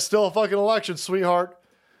 You better steal a fucking election, sweetheart.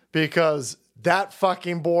 Because that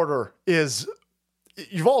fucking border is...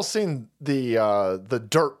 You've all seen the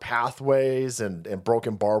dirt pathways and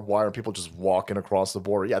broken barbed wire and people just walking across the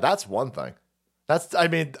border. Yeah, that's one thing.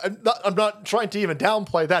 I'm not trying to even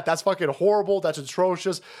downplay that. That's fucking horrible. That's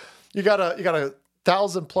atrocious. You got a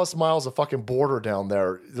 1,000+ miles of fucking border down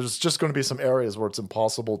there. There's just going to be some areas where it's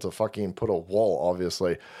impossible to fucking put a wall,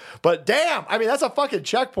 obviously. But damn, that's a fucking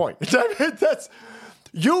checkpoint. That's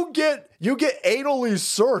you get anally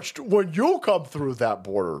searched when you come through that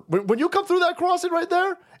border. When you come through that crossing right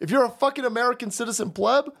there, if you're a fucking American citizen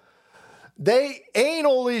pleb, they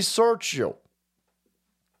anally search you.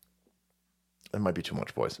 That might be too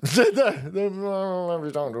much, boys. That might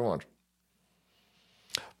be too much.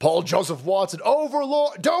 Paul Joseph Watson,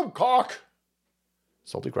 Overlord, don't cock.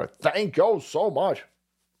 Salty cry. Thank you so much.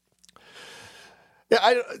 Yeah,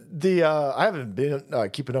 I haven't been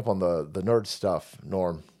keeping up on the nerd stuff,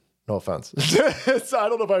 Norm. No offense. I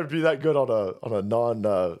don't know if I would be that good on a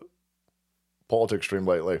non politics stream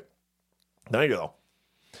lately. There you go.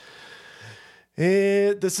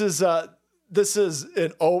 This is by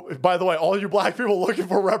the way, all you black people looking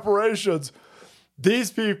for reparations.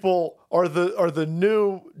 These people are the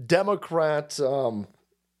new Democrat.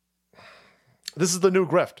 This is the new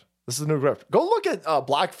grift. Go look at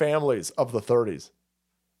black families of the 30s.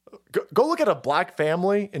 Go look at a black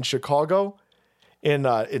family in Chicago in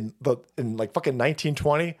like fucking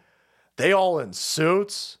 1920. They all in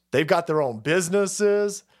suits. They've got their own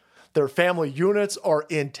businesses. Their family units are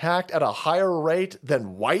intact at a higher rate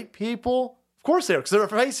than white people. Of course they are, because they're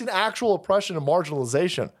facing actual oppression and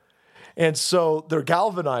marginalization. And so they're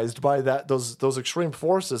galvanized by those extreme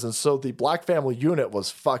forces. And so the black family unit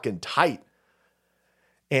was fucking tight.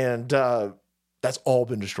 And that's all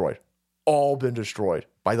been destroyed. All been destroyed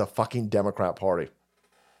by the fucking Democrat Party.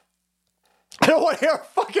 I don't want to hear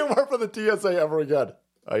fucking word from the TSA ever again.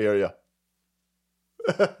 I hear you.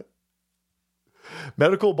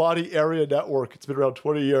 Medical Body Area Network. It's been around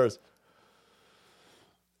 20 years.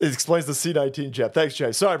 It explains the C-19 jet. Thanks,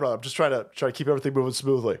 Jay. Sorry, brother. I'm just trying to keep everything moving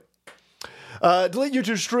smoothly. Delete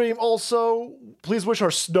YouTube stream. Also, please wish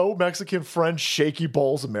our snow Mexican friend Shaky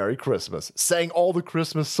Balls a Merry Christmas. Sang all the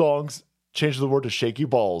Christmas songs. Changed the word to Shaky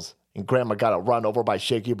Balls. And Grandma got run over by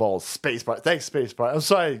Shaky Balls. Space Bar. Thanks, Space Bar. I'm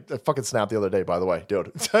sorry. I fucking snapped the other day, by the way,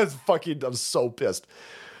 dude. I'm so pissed.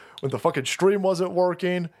 When the fucking stream wasn't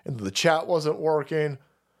working and the chat wasn't working,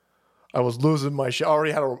 I was losing my shit. I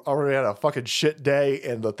already had a fucking shit day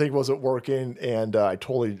and the thing wasn't working. And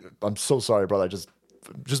I'm so sorry, brother.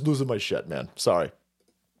 Just losing my shit, man. Sorry.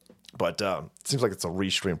 But it seems like it's a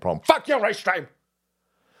restream problem. Fuck you, restream.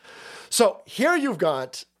 So here you've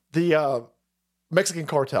got the Mexican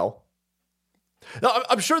cartel. Now,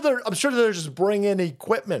 I'm sure they're just bringing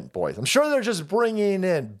equipment, boys. I'm sure they're just bringing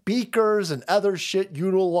in beakers and other shit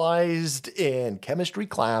utilized in chemistry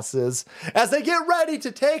classes as they get ready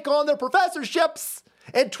to take on their professorships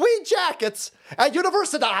and tweed jackets at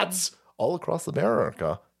universidades all across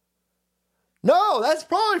America. No, that's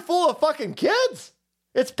probably full of fucking kids.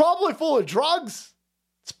 It's probably full of drugs.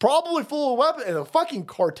 It's probably full of weapons. And the fucking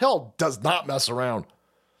cartel does not mess around.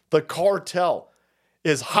 The cartel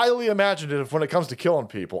is highly imaginative when it comes to killing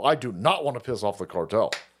people. I do not want to piss off the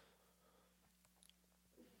cartel.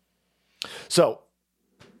 So,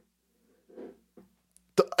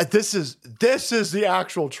 this is the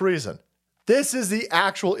actual treason. This is the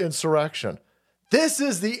actual insurrection. This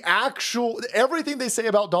is the actual, everything they say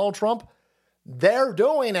about Donald Trump, they're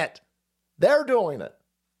doing it. They're doing it.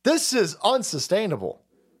 This is unsustainable.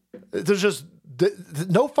 There's just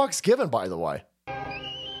no fucks given, by the way.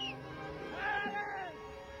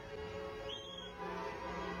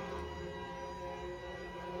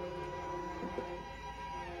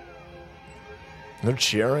 They're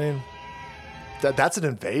cheering. That's an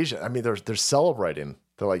invasion. I mean, they're celebrating.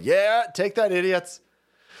 They're like, yeah, take that, idiots.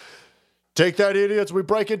 Take that, idiots. We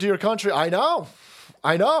break into your country. I know.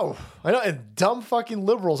 And dumb fucking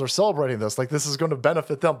liberals are celebrating this. Like this is going to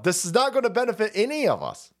benefit them. This is not going to benefit any of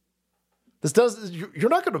us. You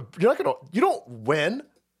don't win.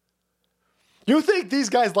 You think these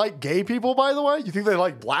guys like gay people, by the way? You think they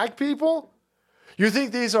like black people? You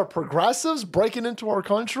think these are progressives breaking into our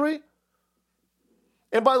country?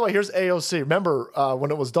 And by the way, here's AOC. Remember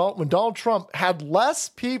when Donald Trump had less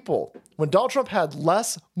people, when Donald Trump had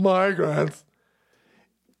less migrants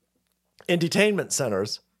in detainment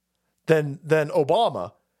centers than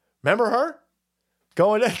Obama. Remember her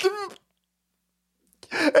going?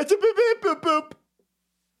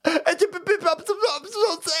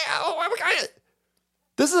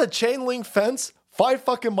 This is a chain link fence 5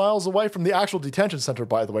 fucking miles away from the actual detention center,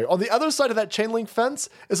 by the way. On the other side of that chain link fence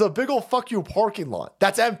is a big old fuck you parking lot.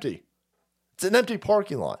 That's empty. It's an empty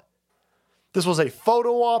parking lot. This was a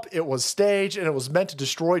photo op. It was staged, and it was meant to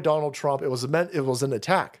destroy Donald Trump. It was an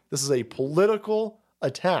attack. This is a political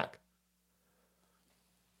attack.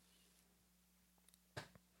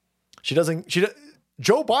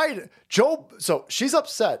 Joe Biden, so she's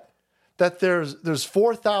upset that there's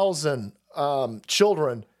 4,000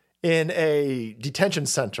 children in a detention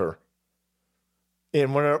center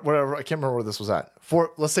in whatever, I can't remember where this was at.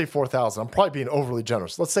 Let's say 4,000. I'm probably being overly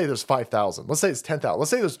generous. Let's say there's 5,000. Let's say it's 10,000.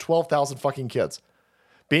 Let's say there's 12,000 fucking kids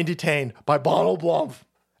being detained by Donald Trump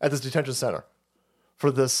at this detention center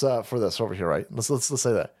for this over here, right? Let's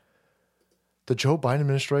say that. The Joe Biden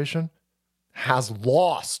administration has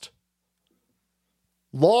lost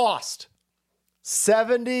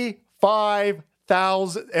 75,000.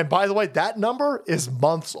 And by the way, that number is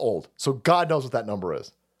months old. So God knows what that number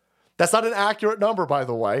is. That's not an accurate number, by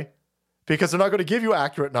the way, because they're not going to give you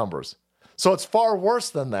accurate numbers. So it's far worse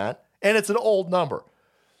than that. And it's an old number.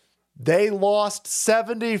 They lost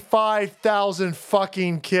 75,000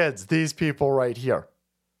 fucking kids, these people right here.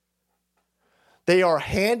 They are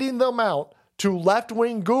handing them out to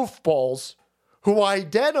left-wing goofballs who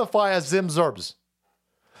identify as Zimzerbs.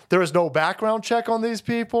 There is no background check on these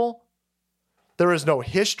people. There is no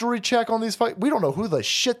history check on these. We don't know who the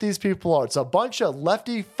shit these people are. It's a bunch of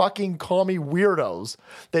lefty fucking commie weirdos.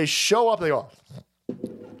 They show up, they go,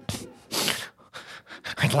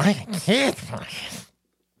 I'd like a kid.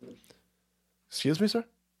 excuse me, sir?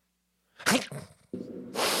 I'd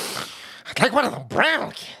like one of the brown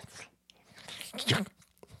kids. You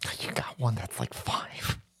got one that's like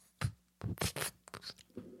 5.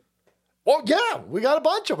 Well, yeah, we got a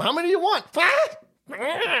bunch of them. How many do you want? 5?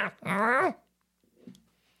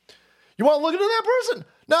 You want to look into that person?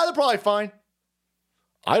 No, they're probably fine.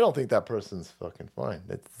 I don't think that person's fucking fine.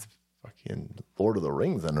 It's fucking Lord of the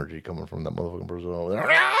Rings energy coming from that motherfucking person over there.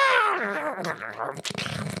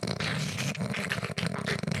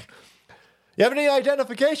 You have any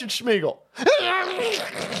identification, Schmeagle?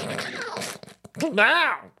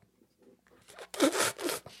 No.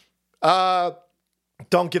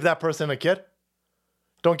 Don't give that person a kid.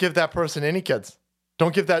 Don't give that person any kids.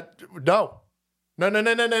 Don't give that. No.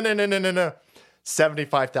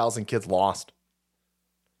 75,000 kids lost.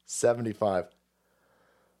 75.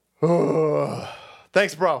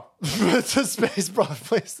 Thanks, bro. It's a space, bro.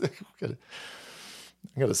 Please. I'm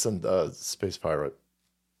gonna send Space Pirate.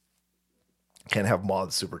 Can't have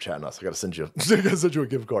mods super chatting us. I gotta send you a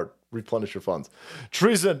gift card. Replenish your funds.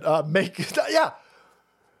 Treason. Make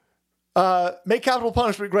capital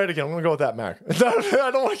punishment great again. I'm gonna go with that, Mac. I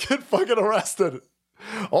don't want to get fucking arrested.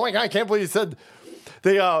 Oh my god! I can't believe you said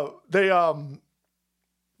they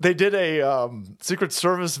did a Secret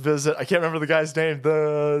Service visit. I can't remember the guy's name.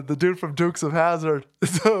 The dude from Dukes of Hazzard.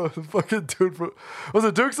 The fucking dude from, was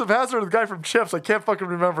it Dukes of Hazzard or the guy from Chips? I can't fucking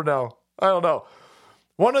remember now. I don't know.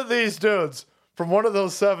 One of these dudes from one of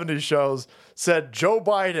those 70s shows said Joe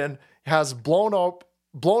Biden has blown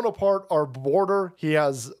apart our border. He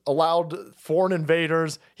has allowed foreign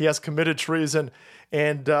invaders. He has committed treason.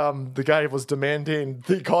 And the guy was demanding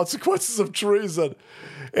the consequences of treason.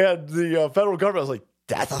 And the federal government was like,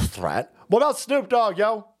 that's a threat. What about Snoop Dogg,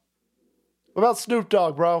 yo? What about Snoop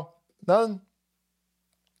Dogg, bro? None?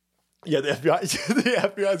 Yeah, the FBI is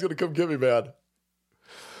going to come get me, man.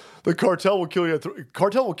 The cartel will kill you at 3.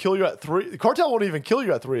 Cartel will kill you at 3. Cartel won't even kill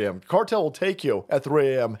you at 3 a.m. Cartel will take you at 3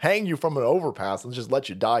 a.m., hang you from an overpass, and just let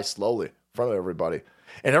you die slowly in front of everybody.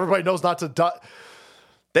 And everybody knows not to die.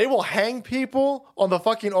 They will hang people on the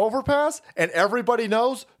fucking overpass, and everybody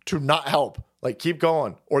knows to not help. Like, keep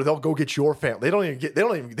going, or they'll go get your family. They won't even get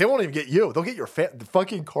you. They'll get your the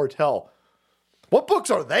fucking cartel. What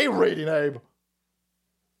books are they reading, Abe?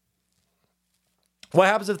 What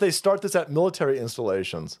happens if they start this at military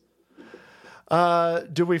installations?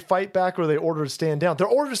 Do we fight back, or are they ordered to stand down? They're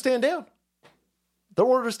ordered to stand down. They're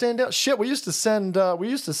ordered to stand down. Shit, we used to send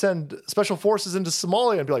special forces into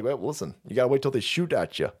Somalia and be like, well, listen, you gotta wait till they shoot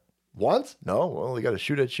at you. Once? No, well, they gotta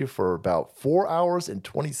shoot at you for about 4 hours and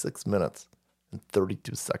 26 minutes and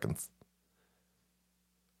 32 seconds.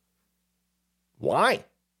 Why?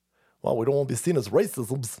 well, we don't want to be seen as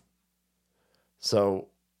racisms. So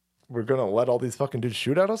we're going to let all these fucking dudes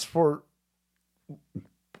shoot at us for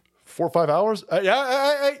 4 or 5 hours?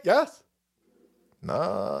 Yes.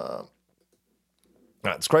 Nah.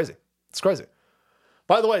 It's crazy. It's crazy.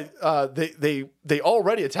 By the way, they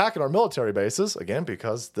already attacking our military bases, again,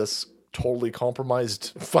 because this totally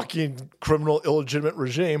compromised fucking criminal illegitimate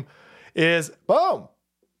regime is, boom.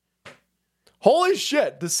 Holy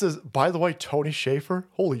shit. This is, by the way, Tony Schaefer.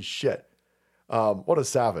 Holy shit. What a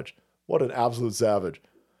savage. What an absolute savage.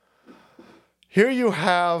 Here you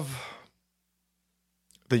have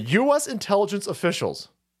the U.S. intelligence officials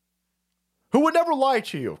who would never lie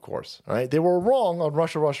to you, of course. Right? They were wrong on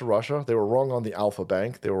Russia. They were wrong on the Alpha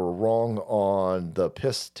Bank. They were wrong on the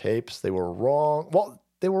piss tapes. They were wrong. Well,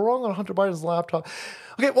 they were wrong on Hunter Biden's laptop.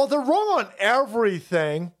 Okay, well, they're wrong on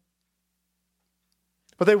everything,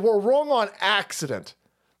 but they were wrong on accident.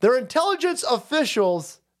 They're intelligence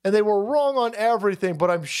officials, and they were wrong on everything,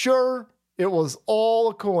 but I'm sure it was all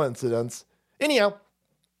a coincidence. Anyhow,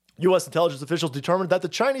 U.S. intelligence officials determined that the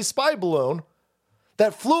Chinese spy balloon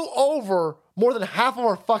that flew over more than half of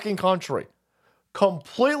our fucking country,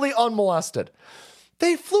 completely unmolested.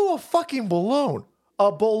 They flew a fucking balloon.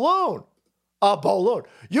 A balloon.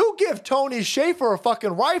 You give Tony Schaefer a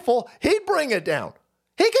fucking rifle, he'd bring it down.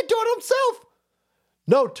 He could do it himself.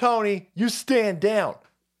 No, Tony, you stand down.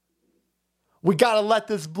 We got to let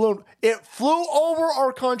this balloon. It flew over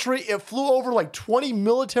our country. It flew over like 20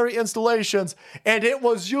 military installations, and it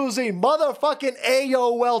was using motherfucking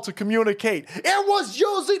AOL to communicate. It was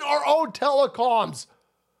using our own telecoms.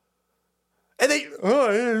 And they,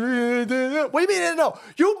 what do you mean? No,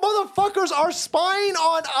 you motherfuckers are spying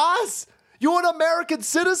on us. You an American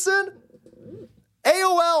citizen?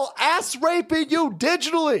 AOL ass raping you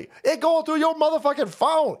digitally. It going through your motherfucking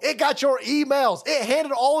phone. It got your emails. It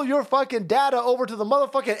handed all of your fucking data over to the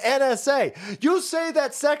motherfucking NSA. You say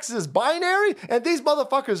that sex is binary, and these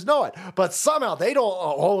motherfuckers know it, but somehow they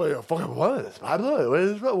don't. Fucking what is this? What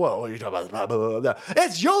are you talking about?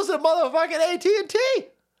 It's using motherfucking AT&T.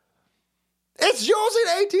 It's using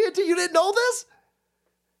AT&T. You didn't know this?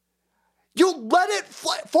 You let it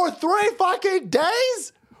fly for 3 fucking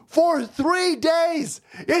days? For 3 days.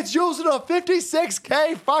 It's using a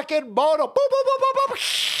 56K fucking modem. Boop, boop, boop, boop,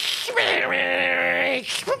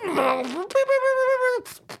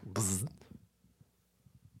 boop.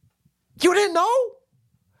 You didn't know?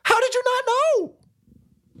 How did you not know?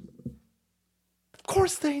 Of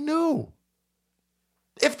course they knew.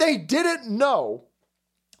 If they didn't know,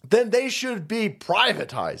 then they should be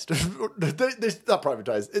privatized. Not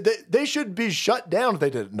privatized. They should be shut down if they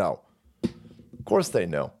didn't know. Of course they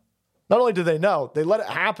knew. Not only did they know, they let it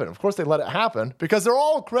happen. Of course they let it happen because they're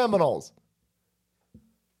all criminals.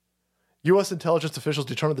 U.S. intelligence officials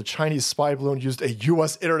determined the Chinese spy balloon used a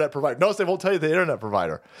U.S. internet provider. Notice they won't tell you the internet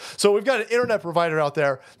provider. So we've got an internet provider out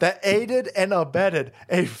there that aided and abetted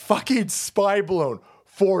a fucking spy balloon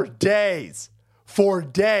for days. For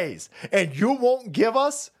days. And you won't give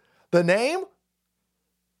us the name?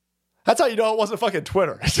 That's how you know it wasn't fucking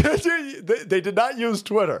Twitter. They did not use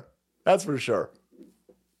Twitter. That's for sure.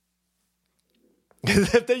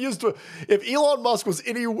 If Elon Musk was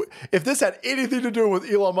if this had anything to do with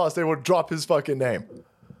Elon Musk, they would drop his fucking name.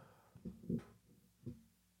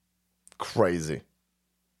 Crazy.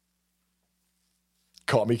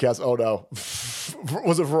 Comcast, oh no.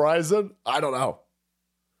 Was it Verizon? I don't know.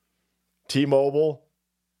 T-Mobile.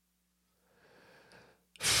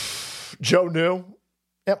 Joe New.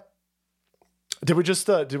 Yep. Did we just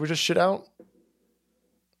shit out?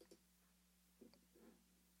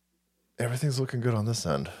 Everything's looking good on this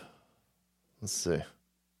end. Let's see.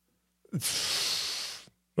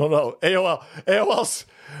 Oh no, AOL's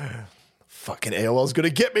fucking AOL's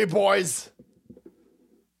gonna get me, boys.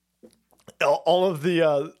 All of the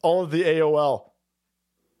AOL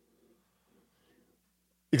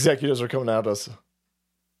executives are coming at us.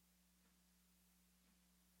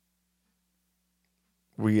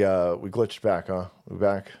 We glitched back, huh? We're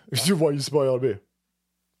back. Why you spy on me?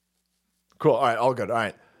 Cool. All right, all good. All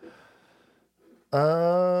right.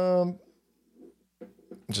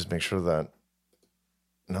 Just make sure that.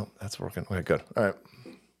 No, that's working. Okay, good. All right.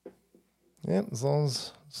 Yeah, as long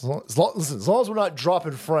as we're not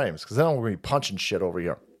dropping frames, because then I'm gonna be punching shit over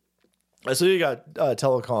here. So you got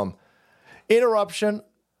telecom interruption,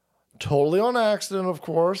 totally on accident, of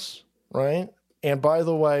course, right? And by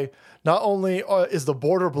the way, not only is the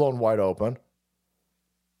border blown wide open,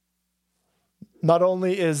 not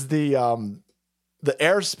only is the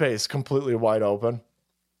airspace completely wide open.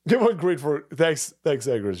 Give one great for thanks,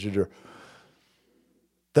 Eggers Jr.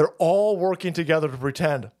 They're all working together to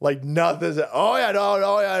pretend like nothing's. Oh yeah, no,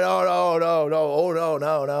 no, yeah, no, no, no, no, oh no,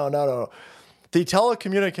 no, no, no, no. The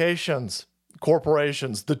telecommunications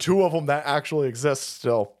corporations, the two of them that actually exist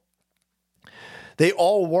still, they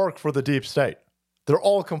all work for the deep state. They're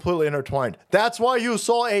all completely intertwined. That's why you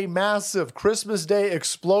saw a massive Christmas Day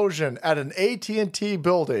explosion at an AT&T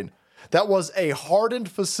building that was a hardened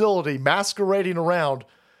facility masquerading around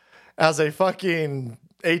as a fucking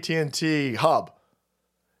AT&T hub.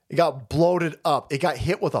 It got bloated up. It got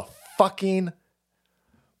hit with a fucking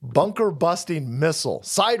bunker-busting missile.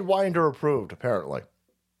 Sidewinder approved, apparently.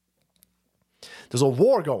 There's a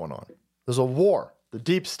war going on. There's a war. The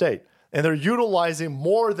deep state. And they're utilizing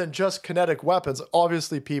more than just kinetic weapons.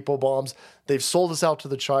 Obviously, people bombs. They've sold us out to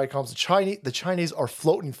the Chicoms. The Chinese are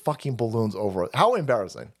floating fucking balloons over it. How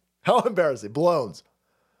embarrassing. How embarrassing. Balloons.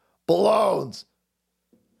 Balloons.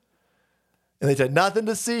 And they said, nothing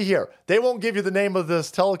to see here. They won't give you the name of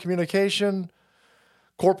this telecommunication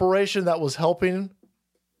corporation that was helping.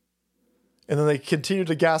 And then they continue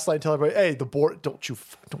to gaslight and tell everybody, hey, the border,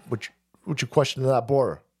 would you question that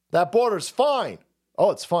border? That border's fine.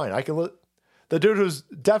 Oh, it's fine. The dude who's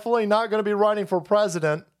definitely not going to be running for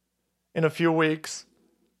president in a few weeks,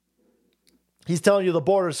 he's telling you the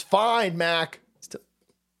border's fine, Mac.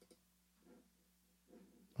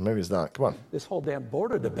 Maybe he's not. Come on. This whole damn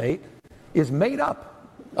border debate is made up.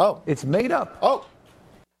 Oh. It's made up. Oh.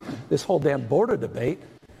 This whole damn border debate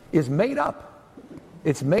is made up.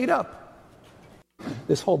 It's made up.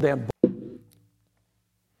 This whole damn...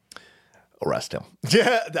 Arrest him.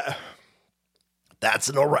 Yeah, that's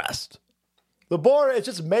an arrest. The border is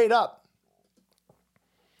just made up.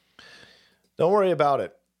 Don't worry about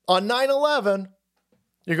it. On 9/11,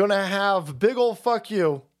 you're going to have big old fuck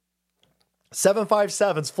you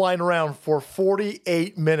 757s flying around for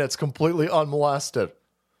 48 minutes completely unmolested.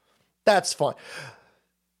 That's fine.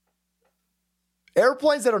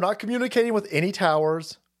 Airplanes that are not communicating with any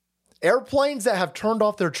towers, airplanes that have turned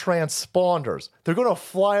off their transponders, they're going to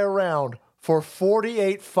fly around for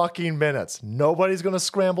 48 fucking minutes. Nobody's going to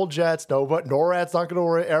scramble jets. NORAD's not going to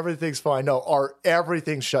worry. Everything's fine. No,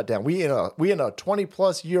 everything's shut down. We in a 20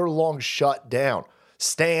 plus year long shutdown.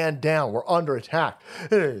 Stand down. We're under attack.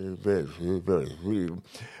 Oh,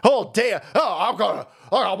 damn. Oh,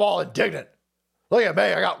 I'm all indignant. Look at me.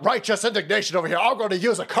 I got righteous indignation over here. I'm going to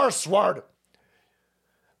use a curse word.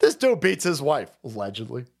 This dude beats his wife,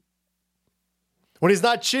 allegedly. When he's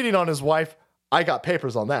not cheating on his wife, I got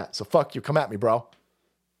papers on that. So fuck you. Come at me, bro.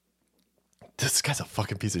 This guy's a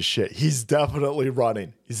fucking piece of shit. He's definitely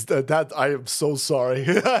running. I am so sorry.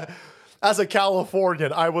 As a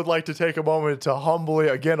Californian, I would like to take a moment to humbly,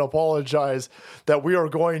 again, apologize that we are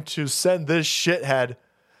going to send this shithead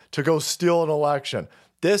to go steal an election.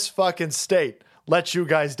 This fucking state let you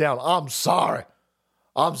guys down. I'm sorry.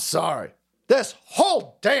 I'm sorry. This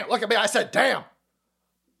whole damn, look at me, I said damn.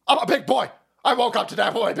 I'm a big boy. I woke up today,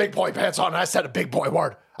 I put my big boy pants on, and I said a big boy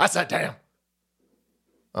word. I said damn.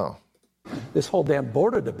 Oh. This whole damn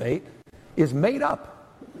border debate is made up.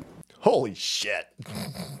 Holy shit.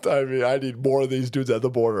 I mean, I need more of these dudes at the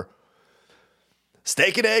border.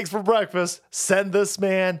 Steak and eggs for breakfast. Send this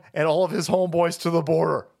man and all of his homeboys to the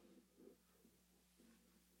border.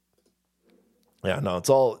 Yeah, no, it's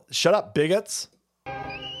all, shut up, bigots.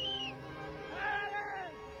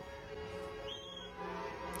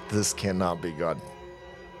 This cannot be good.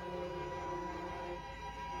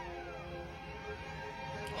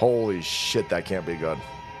 Holy shit, that can't be good.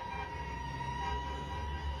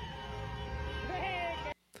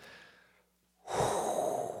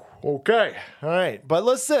 Okay, all right. But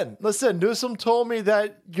listen, Newsom told me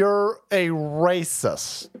that you're a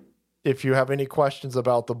racist if you have any questions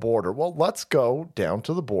about the border. Well, let's go down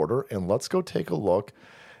to the border and let's go take a look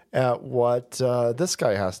at what this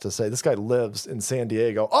guy has to say. This guy lives in San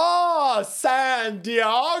Diego. Oh, San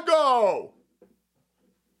Diego!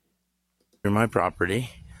 Through my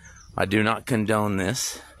property. I do not condone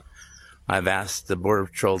this. I've asked the Border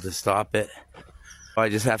Patrol to stop it. I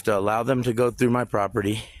just have to allow them to go through my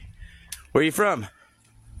property. Where are you from?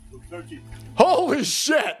 Turkey. Holy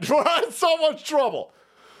shit! We're in so much trouble.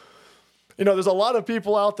 You know, there's a lot of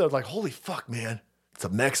people out there like, holy fuck, man. It's a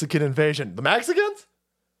Mexican invasion. The Mexicans?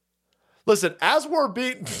 Listen, as we're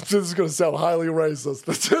being... This is going to sound highly racist.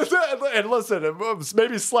 And listen, it's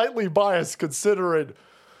maybe slightly biased considering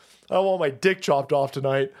I want my dick chopped off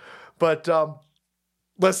tonight. But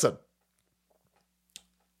listen.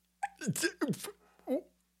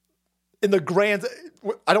 In the grand...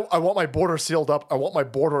 I want my border sealed up. I want my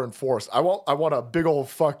border enforced. I want a big old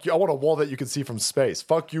fuck you. I want a wall that you can see from space.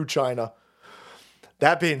 Fuck you, China.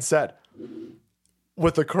 That being said,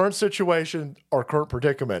 with the current situation, our current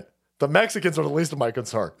predicament, the Mexicans are the least of my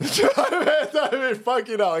concern. I mean,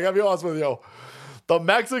 fucking hell, I gotta be honest with you. The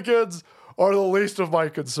Mexicans are the least of my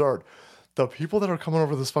concern. The people that are coming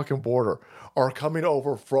over this fucking border are coming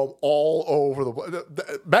over from all over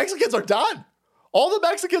the Mexicans are done. All the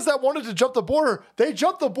Mexicans that wanted to jump the border, they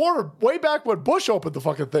jumped the border way back when Bush opened the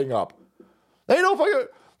fucking thing up. They ain't no fucking,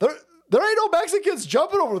 there ain't no Mexicans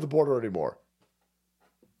jumping over the border anymore.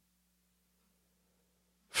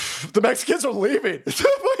 The Mexicans are leaving.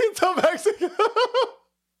 The Mexicans.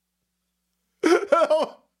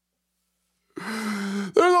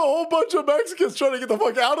 There's a whole bunch of Mexicans trying to get the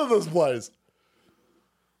fuck out of this place.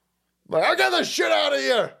 Like, I got the shit out of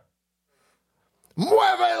here.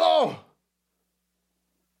 Muévelo.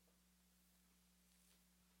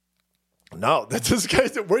 No, that's this guy.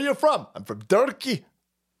 Where are you from? I'm from Turkey.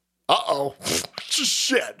 Uh-oh.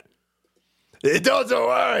 Shit. Don't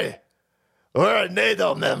worry. We're a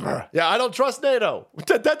NATO member. Yeah, I don't trust NATO.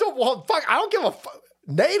 Fuck, I don't give a fuck.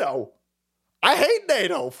 NATO? I hate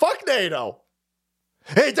NATO. Fuck NATO.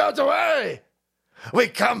 Hey, don't worry. We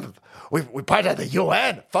part of the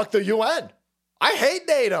UN. Fuck the UN. I hate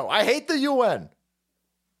NATO. I hate the UN.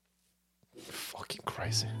 Fucking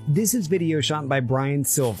crazy. This is video shot by Brian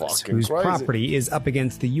Silvas, whose property is up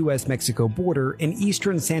against the U.S.-Mexico border in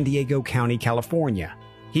eastern San Diego County, California.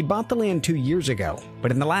 He bought the land 2 years ago, but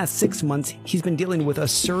in the last 6 months, he's been dealing with a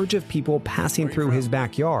surge of people passing through his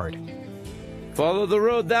backyard. Follow the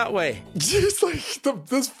road that way. Just like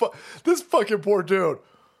this fucking poor dude.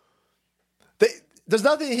 There's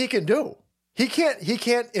nothing he can do. He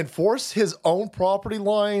can't enforce his own property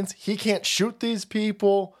lines. He can't shoot these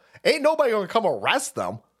people. Ain't nobody gonna come arrest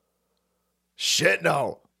them. Shit,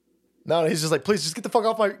 no. No, he's just like, please, just get the fuck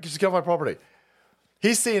off my property.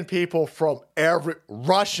 He's seeing people from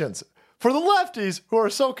Russians, for the lefties who are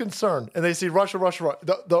so concerned, and they see Russia.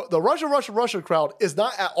 The Russia crowd is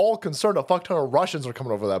not at all concerned a fuck ton of Russians are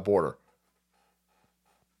coming over that border.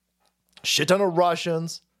 Shit ton of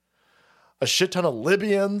Russians, a shit ton of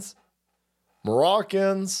Libyans,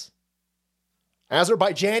 Moroccans,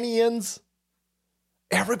 Azerbaijanians.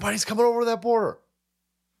 Everybody's coming over that border.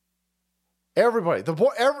 Everybody. The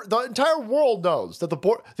entire world knows that the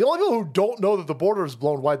border. The only people who don't know that the border is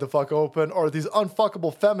blown wide the fuck open are these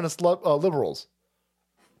unfuckable feminist liberals.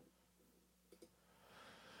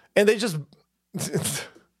 And they just.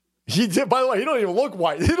 He did. By the way, he don't even look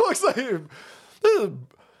white. He looks like.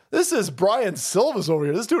 This is Brian Silvas over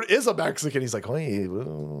here. This dude is a Mexican. He's like, hey,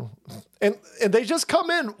 and they just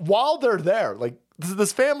come in while they're there. Like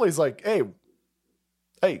this family's like, hey.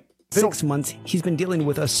 6 months, he's been dealing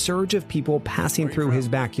with a surge of people passing through his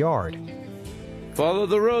backyard. Follow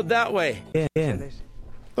the road that way. Look at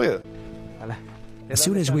it. As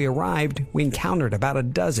soon as we arrived, we encountered about a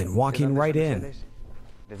dozen walking right in.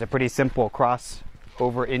 It's a pretty simple cross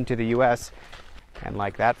over into the U.S. And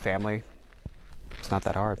like that family, it's not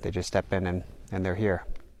that hard. They just step in and they're here.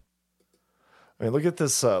 I mean, look at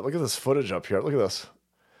this footage up here. Look at this.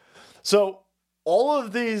 So all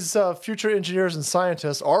of these future engineers and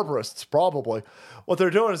scientists, arborists probably, what they're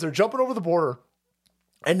doing is they're jumping over the border,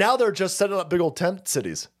 and now they're just setting up big old tent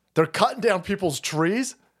cities. They're cutting down people's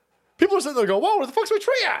trees. People are sitting there going, whoa, where the fuck's my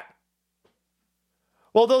tree at?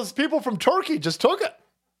 Well, those people from Turkey just took it.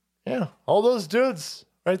 Yeah, all those dudes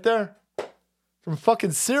right there from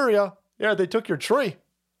fucking Syria. Yeah, they took your tree.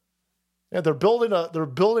 Yeah, they're building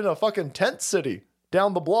a fucking tent city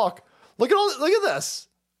down the block. Look at this.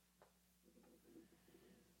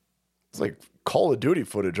 It's like Call of Duty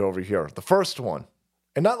footage over here. The first one.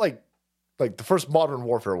 And not like the first Modern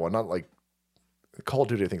Warfare one. Not like Call of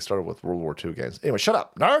Duty, I think, started with World War II games. Anyway, shut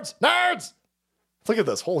up. Nerds! Nerds! Look at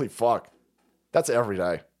this. Holy fuck. That's every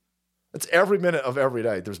day. That's every minute of every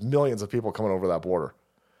day. There's millions of people coming over that border.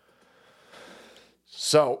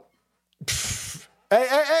 So,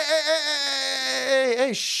 hey,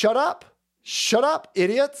 shut up. Shut up,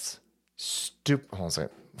 idiots. Hold on a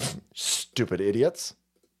second. Stupid idiots.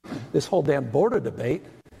 This whole damn border debate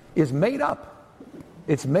is made up.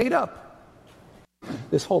 It's made up.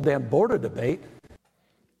 This whole damn border debate.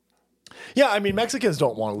 Yeah, I mean, Mexicans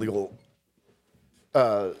don't want illegal.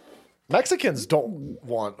 Mexicans don't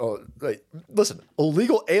want. Listen,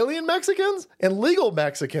 illegal alien Mexicans and legal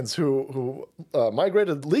Mexicans who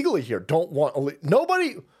migrated legally here don't want.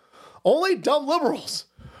 Nobody. Only dumb liberals.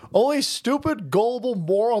 Only stupid, gullible,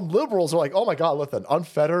 moron liberals are like, oh my God, listen,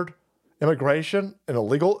 unfettered immigration and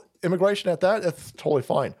illegal immigration at that, that's totally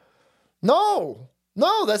fine. No,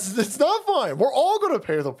 it's not fine. We're all going to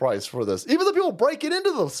pay the price for this. Even the people breaking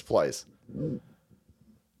into this place.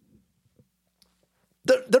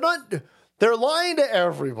 They're not, They're lying to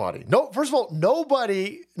everybody. No, first of all, no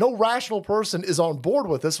rational person is on board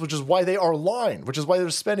with this, which is why they are lying, which is why they're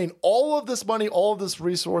spending all of this money, all of this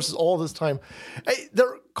resources, all of this time.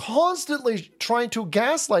 They're constantly trying to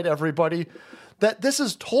gaslight everybody that this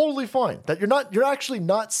is totally fine, that you're actually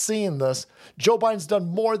not seeing this. Joe Biden's done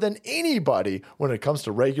more than anybody when it comes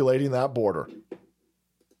to regulating that border.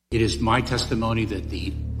 It is my testimony that the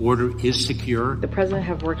border is secure. The president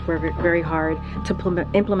have worked very hard to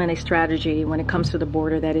implement a strategy when it comes to the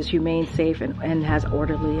border that is humane, safe, and has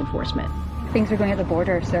orderly enforcement. Things are going at the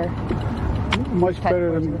border, sir. Much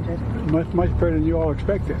better than you all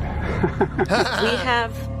expected. We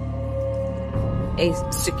have a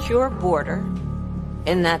secure border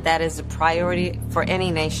in that is a priority for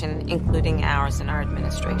any nation, including ours and our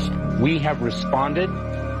administration. We have responded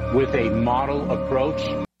with a model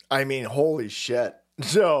approach. I mean, holy shit.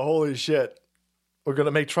 No, holy shit. We're going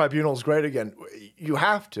to make tribunals great again. You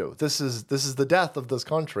have to. This is the death of this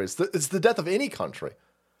country. It's the death of any country.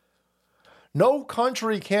 No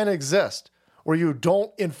country can exist where you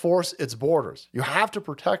don't enforce its borders. You have to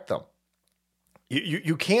protect them.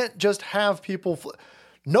 You can't just have people...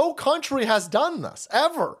 No country has done this,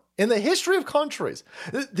 ever, in the history of countries.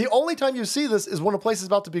 The only time you see this is when a place is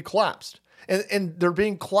about to be collapsed. And they're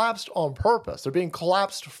being collapsed on purpose. They're being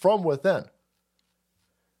collapsed from within.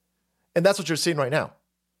 And that's what you're seeing right now.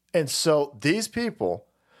 And so these people,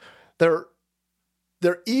 they're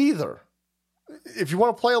either, if you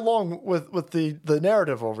want to play along with the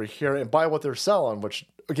narrative over here and buy what they're selling, which,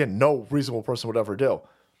 again, no reasonable person would ever do,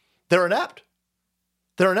 they're inept.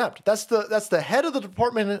 They're inept. That's the head of the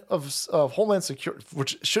Department of Homeland Security,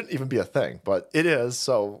 which shouldn't even be a thing, but it is.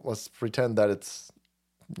 So let's pretend that it's,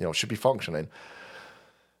 should be functioning.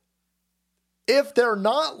 If they're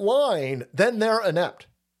not lying, then they're inept.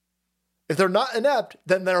 If they're not inept,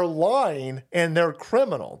 then they're lying and they're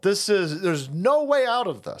criminal. There's no way out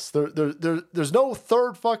of this. There's no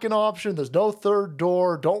third fucking option. There's no third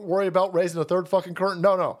door. Don't worry about raising a third fucking curtain.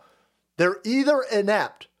 No. They're either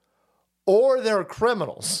inept or they're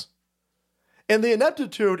criminals. And the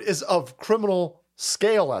ineptitude is of criminal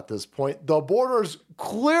scale at this point. The border's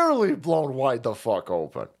clearly blown wide the fuck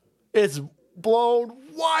open. It's blown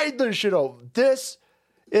wide the shit open. This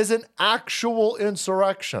is an actual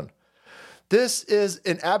insurrection. This is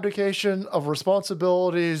an abdication of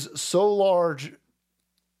responsibilities so large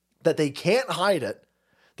that they can't hide it.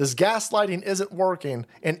 This gaslighting isn't working,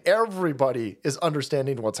 and everybody is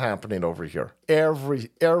understanding what's happening over here.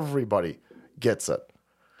 Everybody gets it.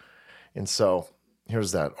 And so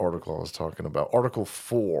here's that article I was talking about. Article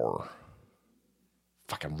 4.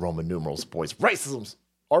 Fucking Roman numerals, boys. Racism.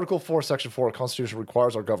 Article 4, Section 4, Constitution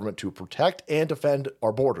requires our government to protect and defend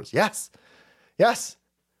our borders. Yes.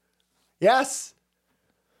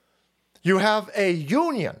 You have a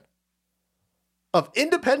union of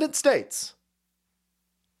independent states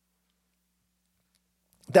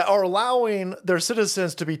that are allowing their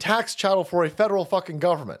citizens to be tax chattel for a federal fucking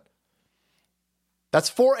government. That's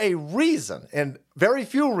for a reason, and very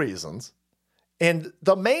few reasons. And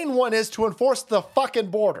the main one is to enforce the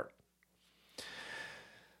fucking border.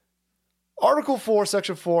 Article 4,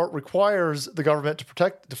 Section 4 requires the government to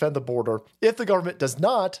protect, defend the border. If the government does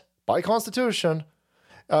not, by Constitution,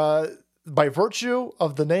 by virtue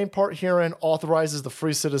of the named part herein, authorizes the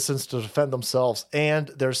free citizens to defend themselves and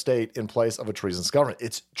their state in place of a treasonous government.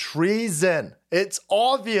 It's treason. It's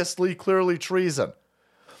obviously, clearly treason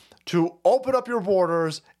to open up your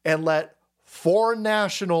borders and let foreign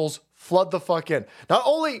nationals flood the fuck in. Not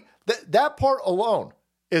only that part alone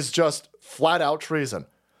is just flat out treason,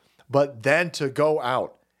 but then to go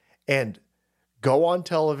out and go on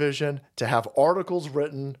television, to have articles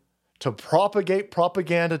written, to propagate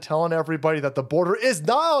propaganda telling everybody that the border is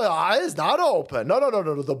not open.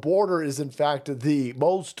 No. The border is, in fact, the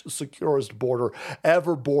most securest border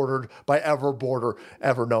ever bordered by ever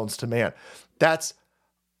known to man.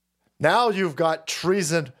 Now you've got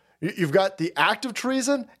treason. You've got the act of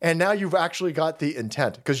treason, and now you've actually got the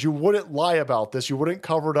intent, because you wouldn't lie about this, you wouldn't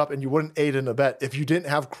cover it up, and you wouldn't aid and abet if you didn't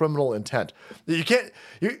have criminal intent. You can't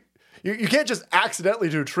just accidentally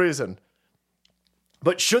do treason.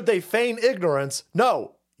 But should they feign ignorance?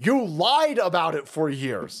 No, you lied about it for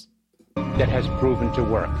years. That has proven to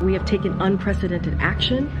work. We have taken unprecedented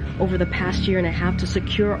action over the past year and a half to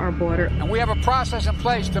secure our border. And we have a process in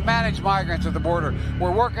place to manage migrants at the border.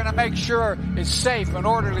 We're working to make sure it's safe and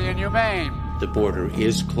orderly and humane. The border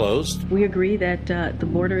is closed. We agree that the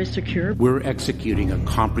border is secure. We're executing a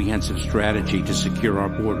comprehensive strategy to secure our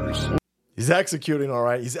borders. He's executing, all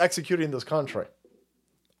right. He's executing this country.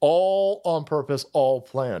 All on purpose, all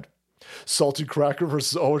planned. Salty Cracker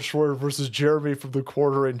versus Owen Schroyer versus Jeremy from the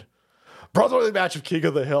Quartering. Brotherly match of King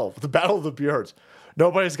of the Hill, the Battle of the Beards.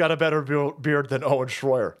 Nobody's got a better beard than Owen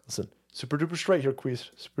Schroyer. Listen, super duper straight here, Queez.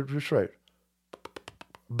 Super duper straight.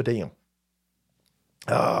 But damn.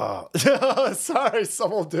 Sorry,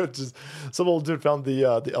 some old dude found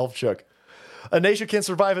the elf chick. A nation can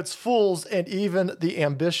survive its fools and even the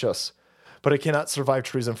ambitious, but it cannot survive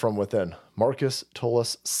treason from within. Marcus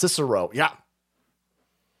Tullius Cicero. Yeah.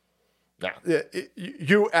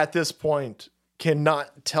 You at this point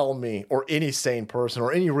cannot tell me, or any sane person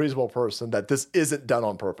or any reasonable person, that this isn't done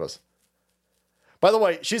on purpose. By the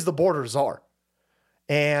way, she's the border czar.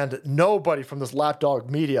 And nobody from this lapdog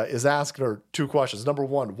media is asking her two questions. Number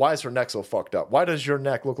one, why is her neck so fucked up? Why does your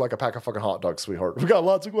neck look like a pack of fucking hot dogs, sweetheart? We got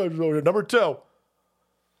lots of questions over here. Number two,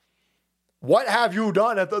 what have you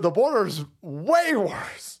done at the border's way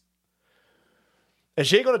worse? And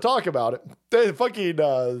she ain't going to talk about it. They fucking,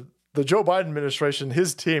 the Joe Biden administration,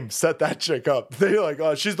 his team set that chick up. They like,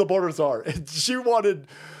 oh, she's the border czar. And she wanted,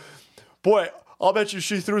 boy, I'll bet you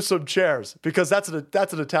she threw some chairs because that's an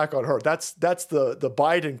attack on her. That's the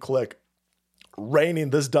Biden clique reining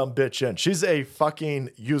this dumb bitch in. She's a fucking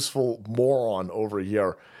useful moron over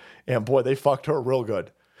here. And boy, they fucked her real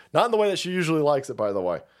good. Not in the way that she usually likes it, by the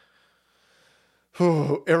way.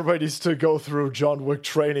 Everybody needs to go through John Wick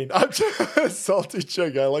training. I'm just salty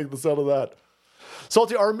chick. I like the sound of that.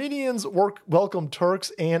 Salty Armenians welcome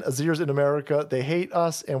Turks and Azeris in America. They hate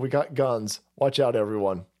us and we got guns. Watch out,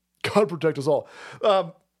 everyone. God protect us all.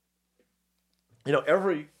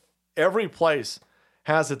 Every place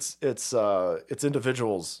has its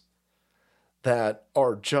individuals that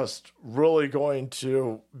are just really going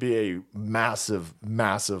to be a massive,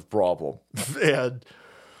 massive problem. And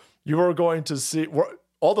you are going to see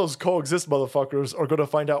all those coexist motherfuckers are going to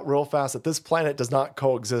find out real fast that this planet does not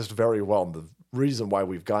coexist very well. And the reason why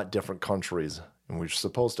we've got different countries and we're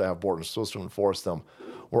supposed to have borders, supposed to enforce them,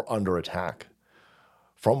 we're under attack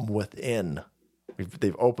from within.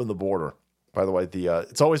 They've opened the border. By the way,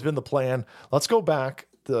 it's always been the plan. Let's go back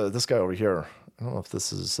to this guy over here. I don't know if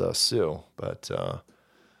this is Sue, but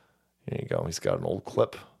here you go. He's got an old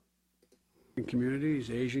clip.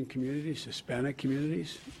 Communities, Asian communities, Hispanic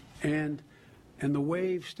communities, and the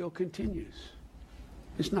wave still continues.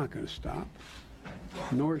 It's not going to stop,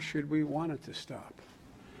 nor should we want it to stop.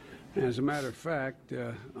 And as a matter of fact,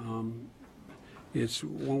 it's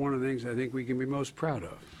one of the things I think we can be most proud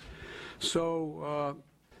of. So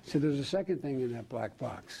there's a second thing in that black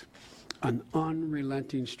box, an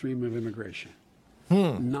unrelenting stream of immigration.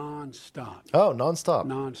 Non-stop. Oh, non-stop.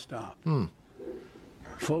 Non-stop.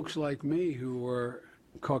 Folks like me who are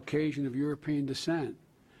Caucasian of European descent,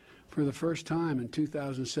 for the first time in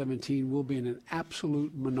 2017, will be in an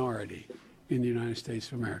absolute minority in the United States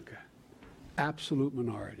of America. Absolute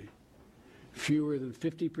minority. Fewer than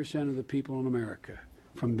 50% of the people in America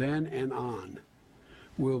from then and on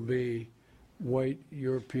will be white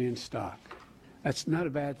European stock. That's not a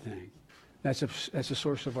bad thing. That's a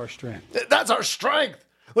source of our strength. That's our strength.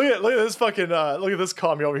 Look at this fucking look at this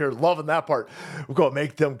commie over here, loving that part. We're gonna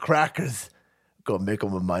make them crackers. We're gonna make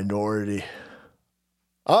them a minority.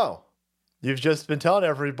 Oh, you've just been telling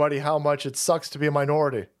everybody how much it sucks to be a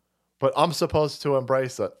minority, but I'm supposed to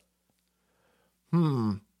embrace it.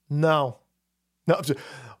 No,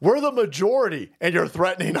 we're the majority, and you're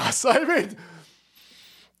threatening us. I mean,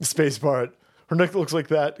 the space part. Her neck looks like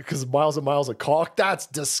that because miles and miles of caulk. That's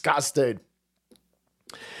disgusting.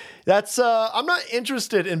 That's I'm not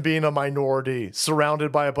interested in being a minority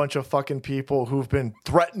surrounded by a bunch of fucking people who've been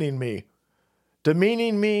threatening me,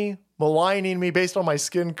 demeaning me, maligning me based on my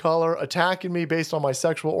skin color, attacking me based on my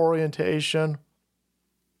sexual orientation.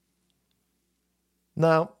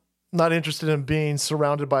 No, not interested in being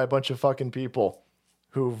surrounded by a bunch of fucking people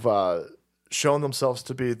who've shown themselves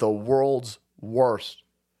to be the world's worst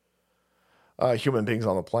human beings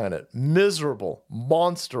on the planet. Miserable,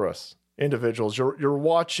 monstrous individuals. You're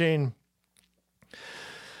watching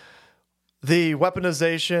the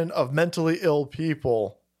weaponization of mentally ill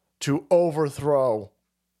people to overthrow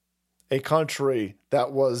a country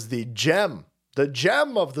that was the gem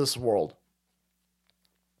of this world.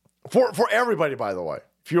 For everybody, by the way.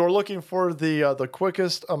 If you're looking for the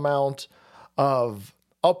quickest amount of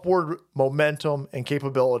upward momentum and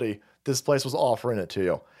capability, this place was offering it to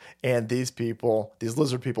you. And these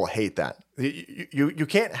lizard people hate that. You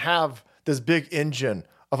can't have this big engine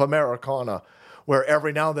of Americana where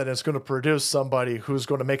every now and then it's going to produce somebody who's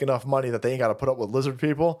going to make enough money that they ain't got to put up with lizard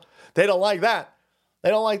people. They don't like that.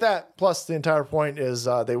 Plus, the entire point is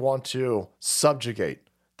they want to subjugate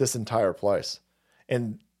this entire place.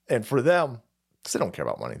 And for them, because they don't care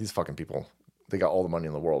about money. These fucking people, they got all the money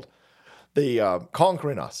in the world. They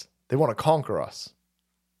conquering us. They want to conquer us.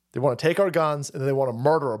 They want to take our guns, and then they want to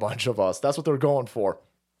murder a bunch of us. That's what they're going for.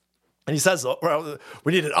 And he says, well,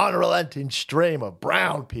 we need an unrelenting stream of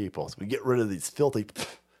brown people so we get rid of these filthy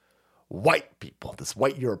white people. This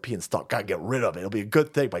white European stock, got to get rid of it. It'll be a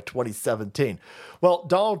good thing by 2017. Well,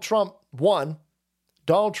 Donald Trump won.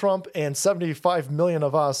 Donald Trump and 75 million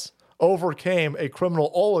of us overcame a criminal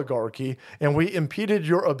oligarchy, and we impeded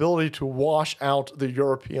your ability to wash out the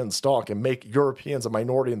European stock and make Europeans a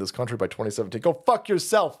minority in this country by 2017. Go fuck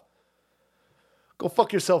yourself. Go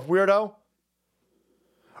fuck yourself, weirdo.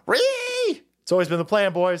 It's always been the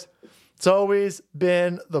plan, boys. It's always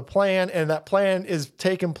been the plan, and that plan is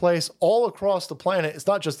taking place all across the planet. It's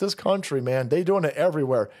not just this country, man. They're doing it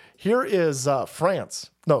everywhere. Here is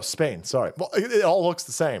Spain, sorry. Well, it all looks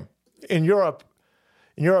the same. In Europe,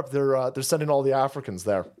 they're sending all the Africans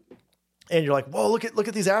there. And you're like, whoa, look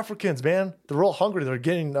at these Africans, man. They're real hungry. They're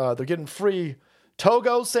getting free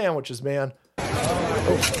Togo sandwiches, man.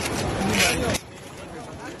 Oh.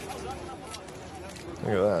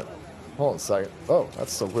 Look at that. Hold on a second. Oh,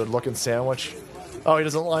 that's a weird looking sandwich. Oh, he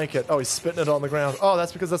doesn't like it. Oh, he's spitting it on the ground. Oh,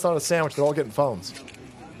 that's because that's not a sandwich. They're all getting phones.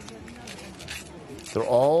 They're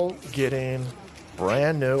all getting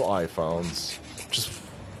brand new iPhones. Just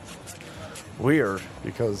weird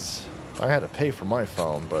because I had to pay for my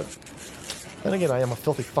phone, but then again, I am a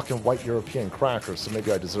filthy fucking white European cracker, so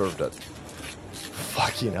maybe I deserved it.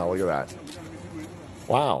 Fucking hell, look at that.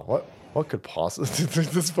 Wow, what could possibly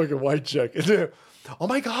this fucking white chick? Oh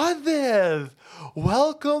my God, Viv!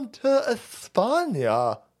 Welcome to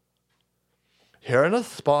España. Here in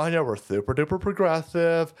España, we're super duper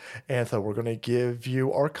progressive, and so we're gonna give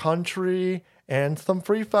you our country and some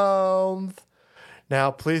free phones.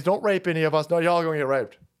 Now, please don't rape any of us. No, y'all gonna get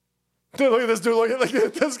raped. Dude, look at this dude. Look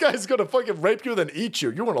at this guy's gonna fucking rape you, then eat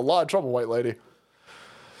you. You're in a lot of trouble, white lady.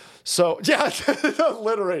 So yeah,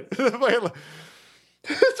 alliterate. They're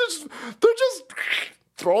just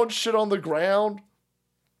throwing shit on the ground.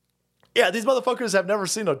 Yeah, these motherfuckers have never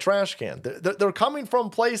seen a trash can. They're coming from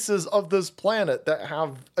places of this planet that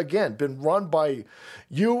have, again, been run by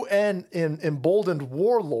UN emboldened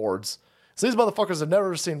warlords. So these motherfuckers have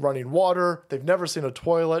never seen running water. They've never seen a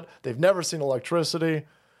toilet. They've never seen electricity.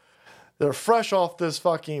 They're fresh off this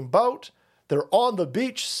fucking boat. They're on the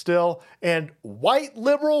beach still. And white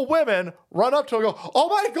liberal women run up to them and go, oh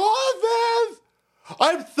my God, Viv!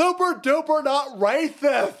 I'm super duper not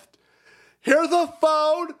racist. Here's a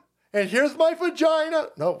phone. And here's my vagina.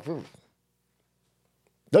 No.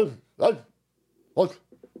 Look.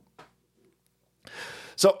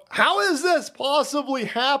 So how is this possibly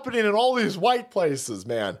happening in all these white places,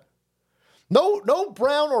 man? No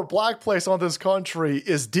brown or black place on this country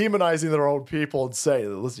is demonizing their own people and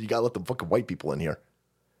saying, listen, you gotta let them fucking white people in here.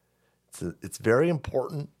 It's very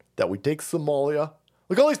important that we take Somalia.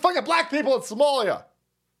 Look at all these fucking black people in Somalia.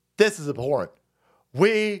 This is abhorrent.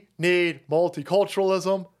 We need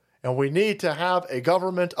multiculturalism. And we need to have a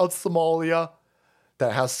government of Somalia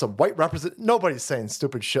that has some white representation. Nobody's saying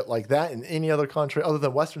stupid shit like that in any other country other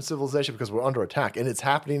than Western civilization because we're under attack. And it's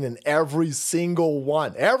happening in every single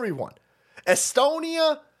one. Everyone.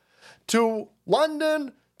 Estonia to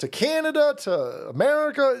London to Canada to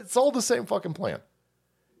America. It's all the same fucking plan.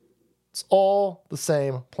 It's all the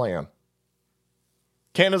same plan.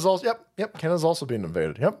 Canada's also, yep. Canada's also being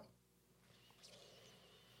invaded. Yep.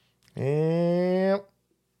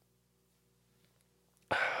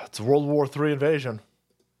 It's a World War III invasion.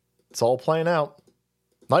 It's all playing out.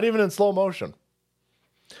 Not even in slow motion.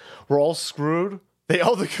 We're all screwed. They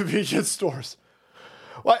own the convenience stores.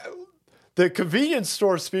 The convenience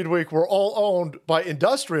stores, Speedweek, were all owned by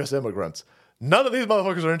industrious immigrants. None of these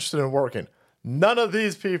motherfuckers are interested in working. None of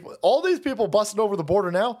these people, all these people busting over the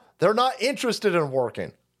border now, they're not interested in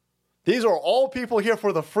working. These are all people here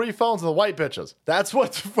for the free phones and the white bitches. That's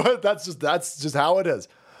just how it is.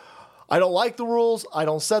 I don't like the rules. I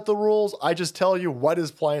don't set the rules. I just tell you what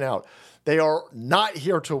is playing out. They are not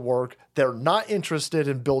here to work. They're not interested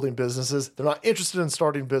in building businesses. They're not interested in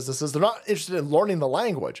starting businesses. They're not interested in learning the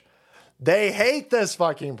language. They hate this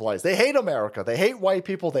fucking place. They hate America. They hate white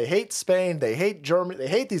people. They hate Spain. They hate Germany. They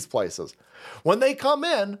hate these places. When they come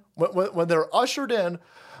in, when they're ushered in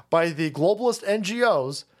by the globalist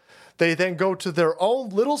NGOs, they then go to their own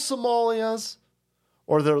little Somalias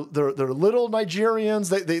or their little Nigerians.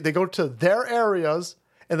 They go to their areas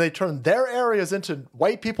and they turn their areas into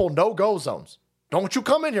white people no-go zones. Don't you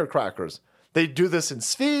come in here, crackers. They do this in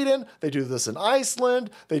Sweden. They do this in Iceland.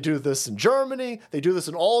 They do this in Germany. They do this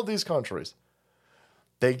in all of these countries.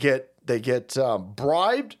 They get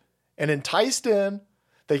bribed and enticed in.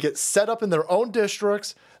 They get set up in their own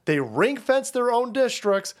districts. They ring fence their own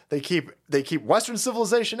districts. They keep Western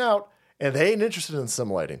civilization out, And they ain't interested in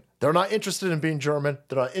assimilating. They're not interested in being German.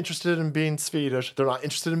 They're not interested in being Swedish. They're not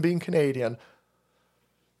interested in being Canadian.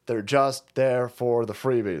 They're just there for the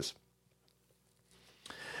freebies.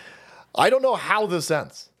 I don't know how this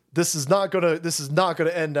ends. This is not gonna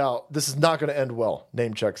end out. This is not gonna end well.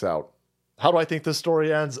 Name checks out. How do I think this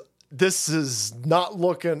story ends? This is not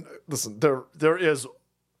looking. Listen, there is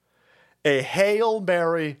a Hail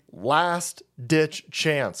Mary last ditch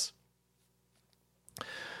chance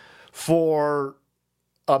for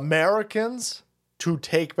Americans to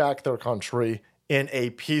take back their country in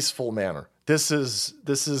a peaceful manner. This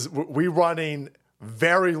is we running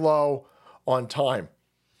very low on time.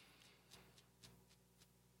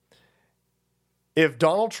 If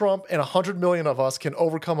Donald Trump and 100 million of us can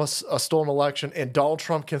overcome a stolen election, and Donald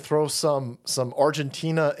Trump can throw some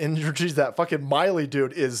Argentina energies, that fucking Miley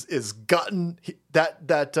dude is gutting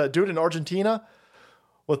that dude in Argentina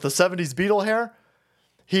with the 70s Beatle hair.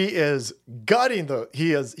 He is gutting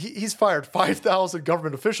he's fired 5,000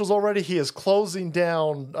 government officials already. He is closing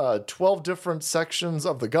down 12 different sections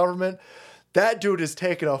of the government. That dude is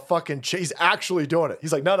taking a fucking he's actually doing it.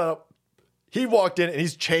 He's like, no. He walked in and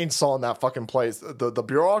he's chainsawing that fucking place. The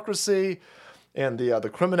bureaucracy and the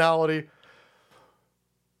criminality.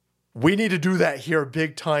 We need to do that here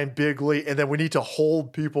big time, bigly, and then we need to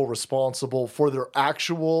hold people responsible for their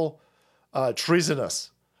actual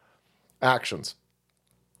treasonous actions.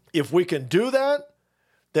 If we can do that,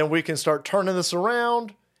 then we can start turning this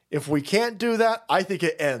around. If we can't do that, I think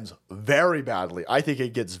it ends very badly. I think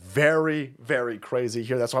it gets very, very crazy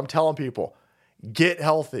here. That's what I'm telling people. Get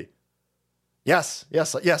healthy. Yes,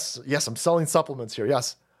 I'm selling supplements here,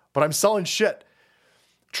 yes. But I'm selling shit.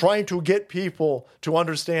 Trying to get people to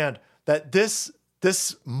understand that this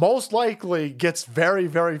most likely gets very,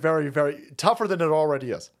 very, very, very tougher than it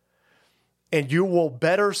already is. And you will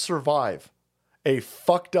better survive a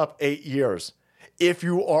fucked up 8 years if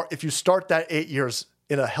you start that 8 years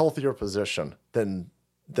in a healthier position than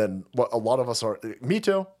what a lot of us are. Me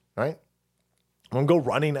too, right? I'm gonna go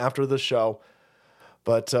running after this show.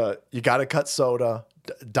 But you got to cut soda.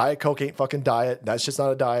 Diet Coke ain't fucking diet. That's just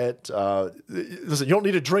not a diet. Listen, you don't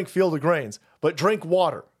need to drink Field of Grains, but drink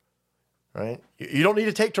water, right? You don't need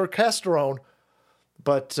to take testosterone,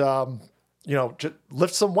 but just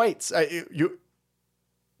lift some weights.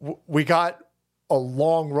 We got a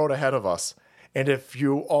long road ahead of us, and if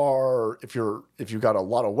you got a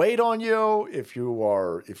lot of weight on you, if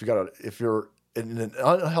you're in an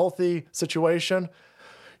unhealthy situation,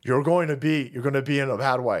 you're going to be in a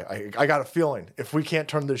bad way. I got a feeling if we can't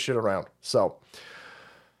turn this shit around. So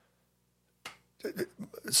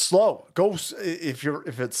slow. Go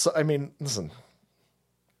listen.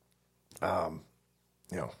 I'm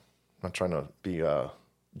not trying to be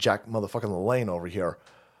Jack motherfucking LaLanne over here,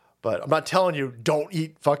 but I'm not telling you don't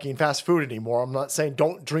eat fucking fast food anymore. I'm not saying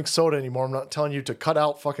don't drink soda anymore. I'm not telling you to cut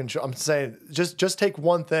out fucking I'm saying just take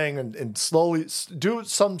one thing and slowly do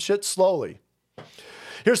some shit slowly.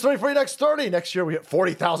 Here's 30 for your next 30. Next year we hit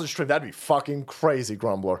 40,000 streams. That'd be fucking crazy,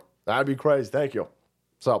 Grumbler. That'd be crazy. Thank you.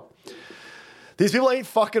 So these people ain't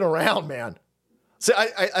fucking around, man. See,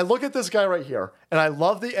 I look at this guy right here, and I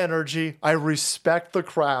love the energy. I respect the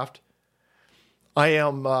craft.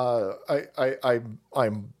 I'm like,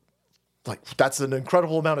 that's an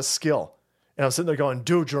incredible amount of skill. And I'm sitting there going,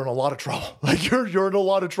 dude, you're in a lot of trouble. Like you're in a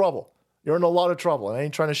lot of trouble. You're in a lot of trouble. And I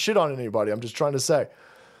ain't trying to shit on anybody. I'm just trying to say,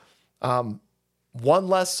 one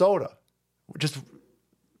less soda. Just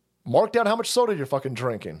mark down how much soda you're fucking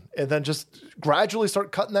drinking, and then just gradually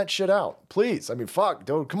start cutting that shit out. Please. I mean, fuck,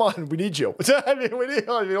 dude, come on. We need you.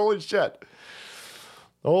 Holy shit.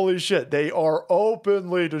 Holy shit. They are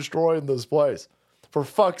openly destroying this place. For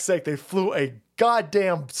fuck's sake, they flew a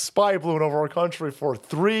goddamn spy balloon over our country for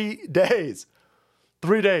 3 days.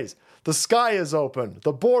 3 days. The sky is open.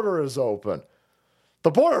 The border is open. The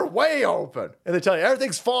border way open. And they tell you,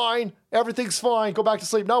 everything's fine. Everything's fine. Go back to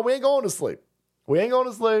sleep. No, we ain't going to sleep. We ain't going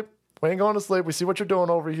to sleep. We ain't going to sleep. We see what you're doing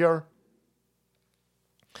over here.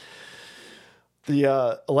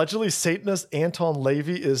 The allegedly Satanist Anton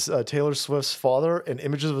Lavey is Taylor Swift's father, and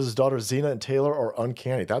images of his daughter Zena and Taylor are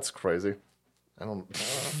uncanny. That's crazy. I don't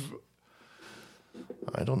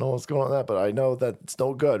know what's going on with that, but I know that it's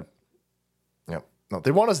no good. Yeah. No, they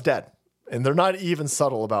want us dead. And they're not even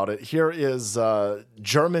subtle about it. Here is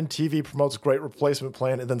German TV promotes great replacement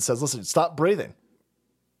plan and then says, listen, stop breathing.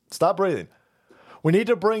 Stop breathing. We need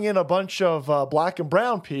to bring in a bunch of black and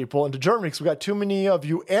brown people into Germany because we got too many of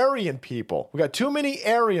you Aryan people. We got too many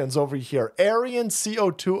Aryans over here. Aryan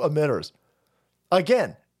CO2 emitters.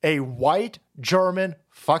 Again, a white German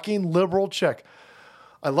fucking liberal chick.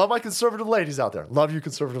 I love my conservative ladies out there. Love you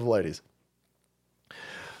conservative ladies.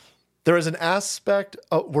 There is an aspect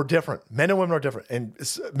of, we're different. Men and women are different, and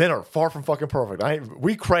men are far from fucking perfect.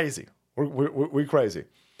 We crazy. We crazy.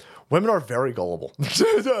 Women are very gullible.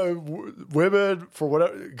 Women, for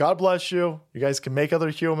whatever, God bless you. You guys can make other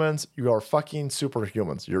humans. You are fucking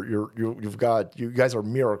superhumans. You guys are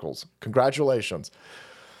miracles. Congratulations.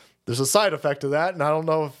 There's a side effect to that, and I don't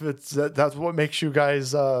know if that's what makes you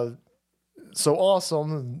guys so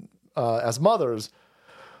awesome as mothers.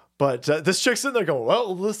 But this chick's sitting there going,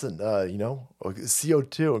 well, listen,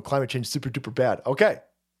 CO2 and climate change is super duper bad. Okay.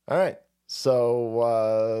 All right.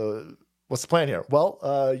 So what's the plan here? Well,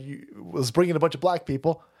 let's bring in a bunch of black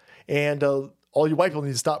people and all you white people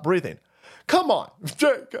need to stop breathing. Come on.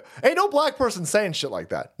 Ain't no black person saying shit like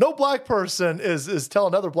that. No black person is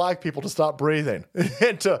telling other black people to stop breathing.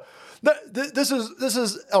 And this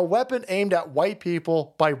is a weapon aimed at white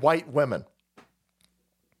people by white women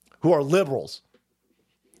who are liberals.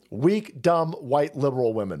 Weak, dumb, white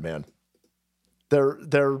liberal women, man.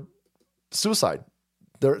 They're suicide.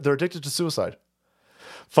 They're addicted to suicide.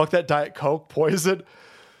 Fuck that Diet Coke poison.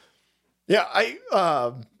 Yeah, I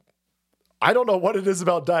don't know what it is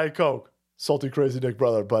about Diet Coke, salty crazy Nick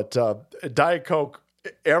brother, but Diet Coke,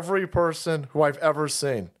 every person who I've ever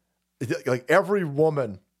seen, like every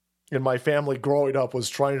woman in my family growing up was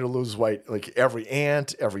trying to lose weight. Like every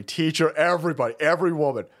aunt, every teacher, everybody, every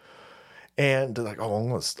woman. And they're like, oh,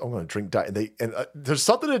 I'm gonna drink Diet. And there's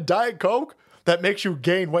something in Diet Coke that makes you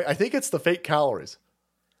gain weight. I think it's the fake calories.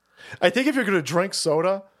 I think if you're gonna drink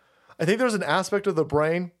soda, I think there's an aspect of the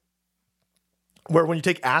brain where when you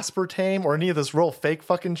take aspartame or any of this real fake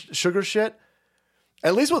fucking sugar shit,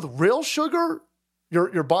 at least with real sugar,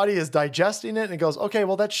 your body is digesting it and it goes, okay,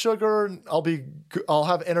 well that's sugar. I'll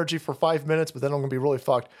have energy for 5 minutes, but then I'm gonna be really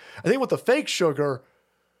fucked. I think with the fake sugar,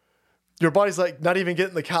 your body's like not even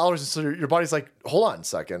getting the calories. So your body's like, hold on a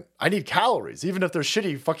second. I need calories. Even if they're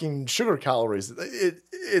shitty fucking sugar calories.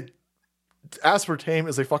 Aspartame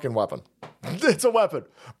is a fucking weapon. It's a weapon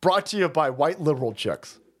brought to you by white liberal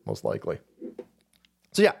chicks, most likely.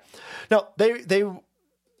 So yeah. Now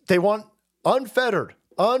they want unfettered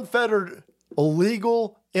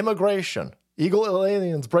illegal immigration, illegal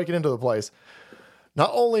aliens breaking into the place,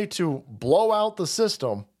 not only to blow out the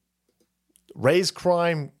system, raise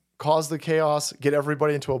crime, cause the chaos, get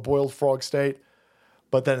everybody into a boiled frog state,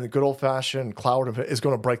 but then in the good old-fashioned cloud is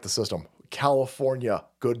going to break the system. California,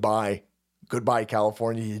 goodbye. Goodbye,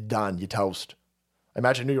 California. You're done. You toast. I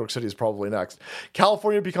imagine New York City is probably next.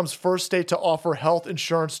 California becomes first state to offer health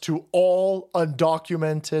insurance to all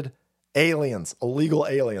undocumented aliens, illegal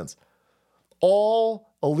aliens.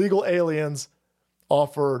 All illegal aliens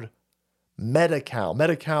offered Medi-Cal.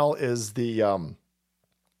 Medi-Cal is the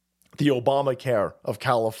Obamacare of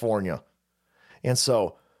California. And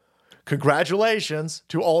so, congratulations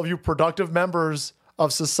to all of you productive members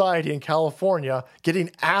of society in California getting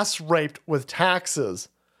ass raped with taxes.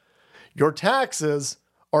 Your taxes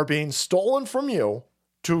are being stolen from you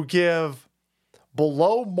to give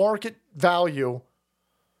below market value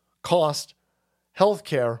cost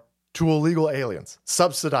healthcare to illegal aliens.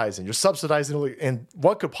 You're subsidizing. And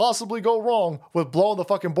what could possibly go wrong with blowing the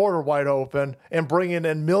fucking border wide open and bringing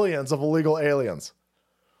in millions of illegal aliens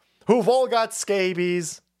who've all got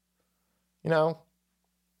scabies,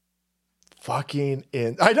 fucking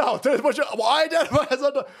in. I know. There's a bunch of, I identify as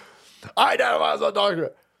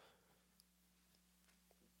undocumented.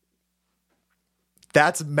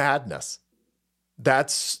 That's madness.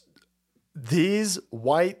 These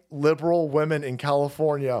white liberal women in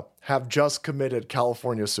California have just committed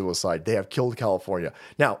California suicide. They have killed California.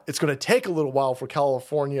 Now, it's going to take a little while for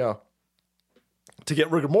California to get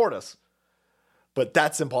rigor mortis, but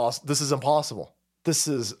that's impossible. This is impossible. This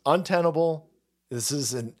is untenable. This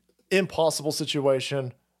is an impossible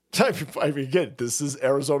situation. I mean, again, this is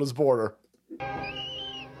Arizona's border.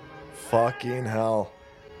 Fucking hell.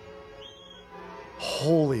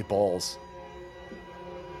 Holy balls.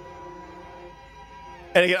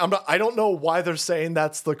 And again, I don't know why they're saying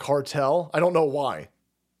that's the cartel. I don't know why.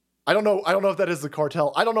 I don't know if that is the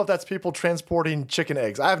cartel. I don't know if that's people transporting chicken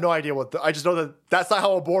eggs. I have no idea I just know that that's not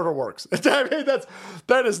how a border works. I mean,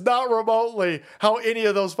 that is not remotely how any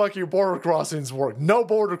of those fucking border crossings work. No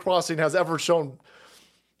border crossing has ever shown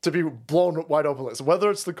to be blown wide open. So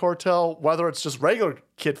whether it's the cartel, whether it's just regular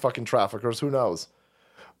kid fucking traffickers, who knows?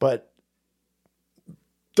 But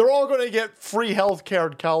they're all going to get free health care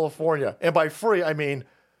in California. And by free, I mean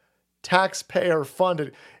taxpayer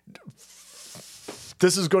funded.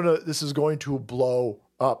 This is going to blow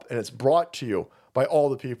up, and it's brought to you by all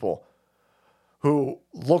the people who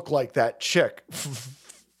look like that chick.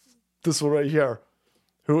 This one right here.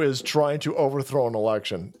 who is trying to overthrow an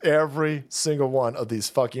election. Every single one of these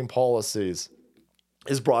fucking policies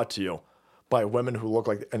is brought to you by women who look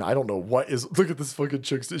like, and I don't know what is, look at this fucking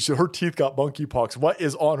chick. Her teeth got monkeypox. What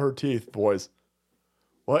is on her teeth, boys?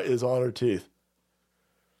 What is on her teeth?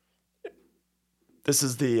 This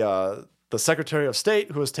is the Secretary of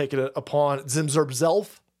State who has taken it upon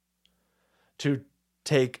Zimzerzelf to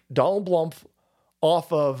take Donald Blump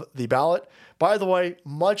off of the ballot. By the way,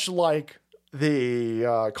 much like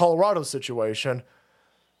the Colorado situation,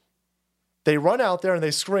 they run out there and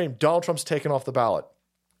they scream, Donald Trump's taken off the ballot.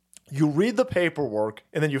 You read the paperwork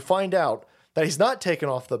and then you find out that he's not taken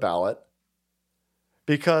off the ballot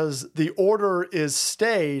because the order is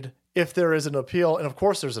stayed if there is an appeal. And of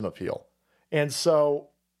course there's an appeal. And so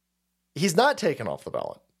he's not taken off the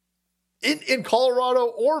ballot in Colorado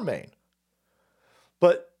or Maine.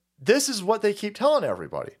 But this is what they keep telling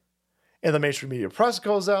everybody. And the mainstream media press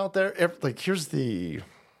goes out there. Here's the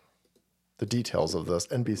details of this,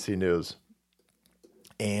 NBC News.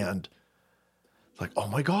 And like, oh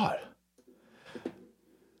my God.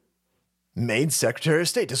 Maine Secretary of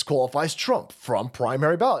State disqualifies Trump from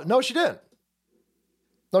primary ballot. No, she didn't.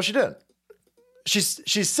 No, she didn't. She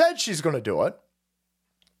said she's going to do it.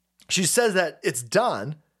 She says that it's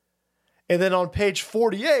done. And then on page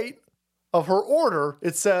 48 of her order,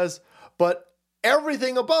 it says, but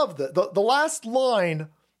everything above the last line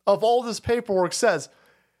of all this paperwork says,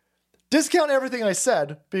 discount everything I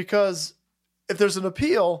said, because if there's an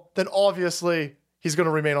appeal, then obviously he's going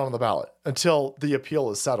to remain on the ballot until the appeal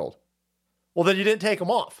is settled. Well, then you didn't take him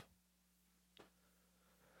off.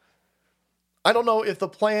 I don't know if the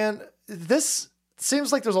plan, this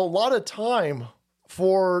seems like there's a lot of time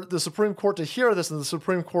for the Supreme Court to hear this and the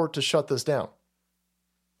Supreme Court to shut this down.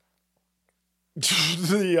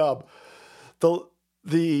 The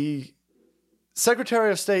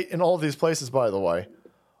Secretary of State in all of these places, by the way,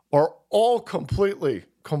 are all completely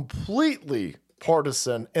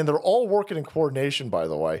partisan, and they're all working in coordination, by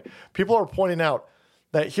the way. People are pointing out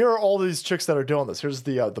that here are all these chicks that are doing this. Here's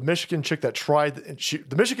the Michigan chick that tried.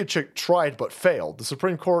 The Michigan chick tried but failed. The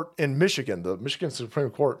Supreme Court in Michigan, the Michigan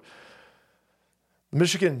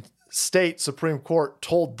State Supreme Court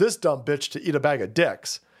told this dumb bitch to eat a bag of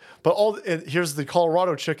dicks. But here's the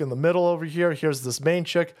Colorado chick in the middle over here. Here's this Maine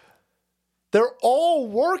chick. They're all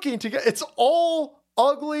working together. It's all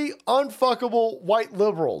ugly, unfuckable white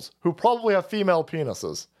liberals who probably have female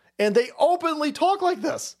penises. And they openly talk like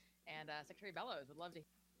this. And Secretary Bellows, would love to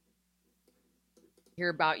hear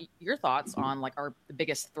about your thoughts on the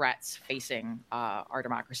biggest threats facing our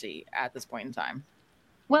democracy at this point in time.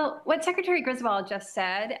 Well, what Secretary Griswold just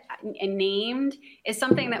said and named is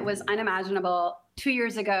something that was unimaginable 2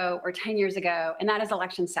 years ago or 10 years ago, and that is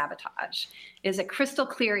election sabotage. It is a crystal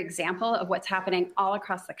clear example of what's happening all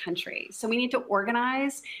across the country. So we need to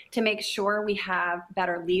organize to make sure we have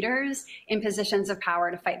better leaders in positions of power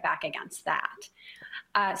to fight back against that.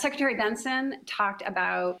 Secretary Benson talked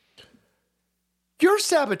about... You're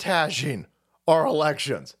sabotaging our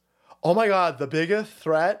elections. Oh my God, the biggest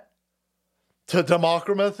threat to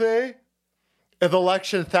democracy is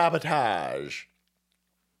election sabotage.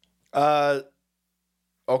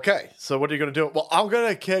 Okay, so what are you going to do? Well, I'm going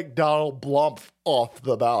to kick Donald Blump off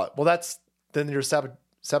the ballot. Well, then you're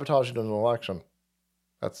sabotaging an election.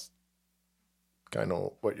 That's kind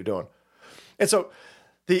of what you're doing. And so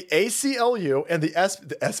the ACLU and the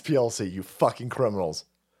SPLC, you fucking criminals,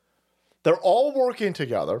 they're all working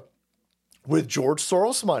together with George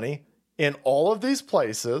Soros money in all of these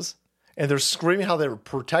places, and they're screaming how they're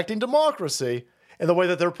protecting democracy. And the way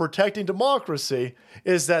that they're protecting democracy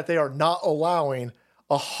is that they are not allowing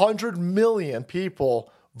 100 million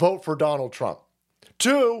people vote for Donald Trump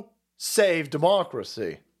to save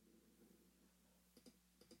democracy.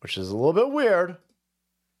 Which is a little bit weird,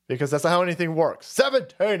 because that's not how anything works.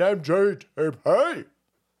 17 MGTP.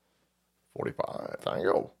 45, thank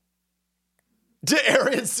you.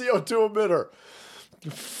 Aryan CO2 emitter.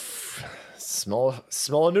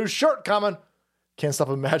 Smell a new shirt coming. Can't stop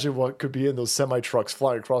imagining what could be in those semi-trucks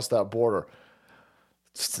flying across that border.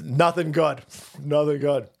 It's nothing good. Nothing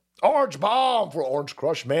good. Orange bomb for Orange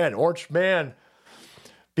Crush Man. Orange Man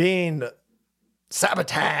being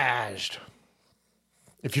sabotaged.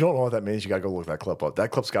 If you don't know what that means, you gotta go look that clip up.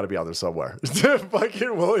 That clip's gotta be out there somewhere.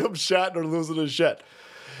 Fucking William Shatner losing his shit.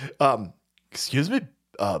 Excuse me,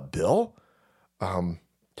 Bill? Can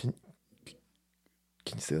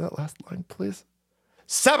you say that last line, please?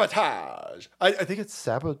 Sabotage. I think it's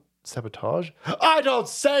sabotage. I don't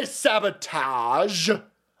say sabotage.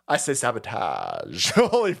 I say sabotage.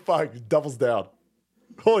 Holy fuck, doubles down.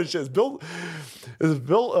 Holy shit, is William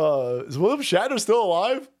Shatner still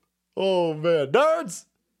alive? Oh man, nerds.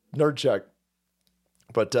 nerd check.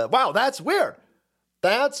 But wow, that's weird.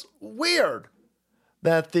 That's weird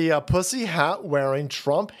that the pussy hat wearing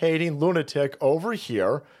Trump hating lunatic over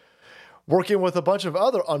here, working with a bunch of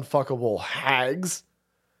other unfuckable hags,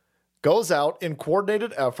 goes out in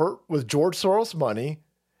coordinated effort with George Soros money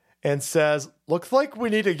and says, looks like we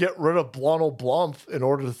need to get rid of Donald Trump in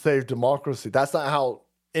order to save democracy. That's not how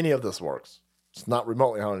any of this works. It's not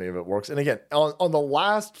remotely how any of it works. And again, on the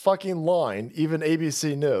last fucking line, even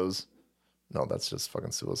ABC News, no, that's just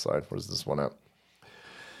fucking suicide. Where's this one at?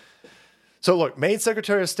 So look, Maine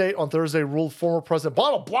Secretary of State on Thursday ruled former President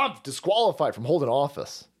Donald Trump disqualified from holding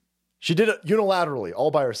office. She did it unilaterally, all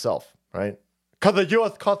by herself, right? Because the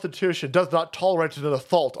U.S. Constitution does not tolerate an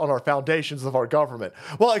assault on our foundations of our government.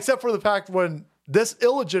 Well, except for the fact when this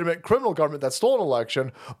illegitimate criminal government that stole an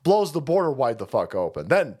election blows the border wide the fuck open.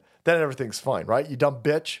 Then everything's fine, right? You dumb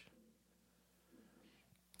bitch.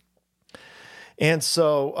 And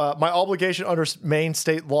so my obligation under Maine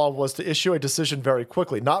state law was to issue a decision very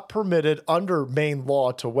quickly, not permitted under Maine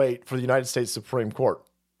law to wait for the United States Supreme Court.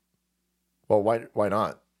 Well, why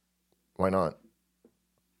not? Why not?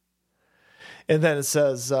 And then it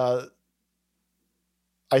says, I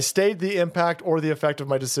stayed the impact or the effect of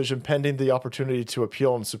my decision pending the opportunity to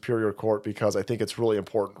appeal in Superior Court because I think it's really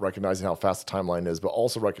important recognizing how fast the timeline is, but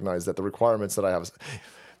also recognize that the requirements that I have,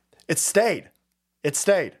 it stayed. It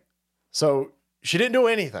stayed. So she didn't do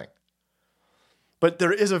anything. But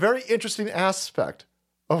there is a very interesting aspect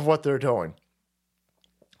of what they're doing.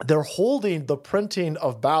 They're holding the printing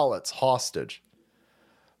of ballots hostage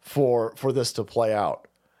for this to play out.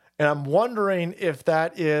 And I'm wondering if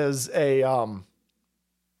that is a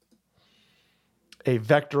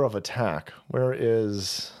vector of attack. Where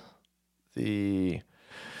is the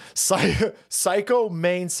Psycho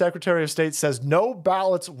Maine Secretary of State says no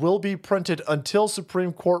ballots will be printed until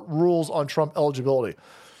Supreme Court rules on Trump eligibility.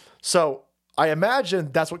 So I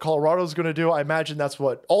imagine that's what Colorado is going to do. I imagine that's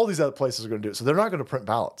what all these other places are going to do. So they're not going to print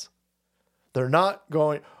ballots. They're not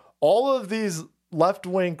going. All of these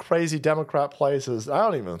left-wing crazy Democrat places, I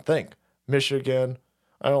don't even think. Michigan,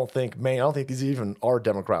 I don't think Maine, I don't think these even are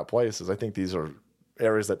Democrat places. I think these are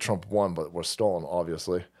areas that Trump won but were stolen,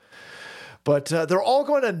 obviously. But they're all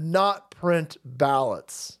going to not print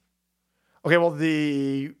ballots. Okay, well,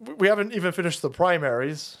 we haven't even finished the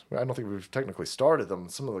primaries. I don't think we've technically started them.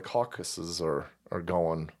 Some of the caucuses are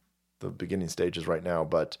going the beginning stages right now.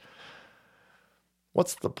 But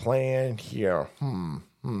what's the plan here?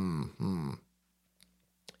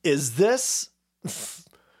 Is this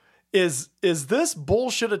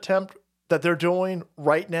bullshit attempt that they're doing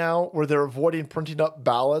right now where they're avoiding printing up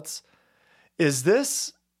ballots?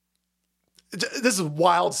 This is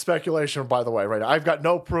wild speculation, by the way, right? I've got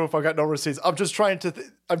no proof. I've got no receipts. I'm just trying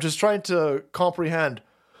to comprehend,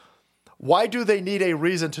 why do they need a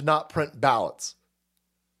reason to not print ballots?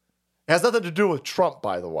 It has nothing to do with Trump,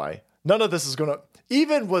 by the way. None of this is going to,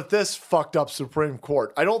 even with this fucked up Supreme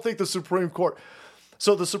Court, I don't think the Supreme Court,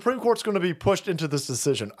 so the Supreme Court's going to be pushed into this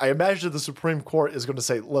decision. I imagine the Supreme Court is going to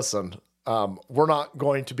say, listen, we're not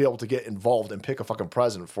going to be able to get involved and pick a fucking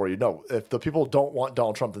president for you. No, if the people don't want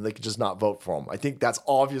Donald Trump, then they can just not vote for him. I think that's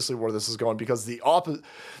obviously where this is going, because the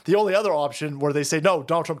only other option where they say, no,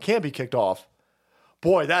 Donald Trump can be kicked off,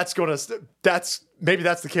 boy, maybe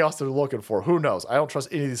that's the chaos they're looking for. Who knows? I don't trust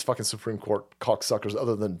any of these fucking Supreme Court cocksuckers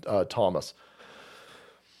other than Thomas.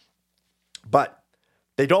 But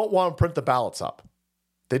they don't want to print the ballots up.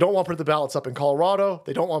 They don't want to print the ballots up in Colorado.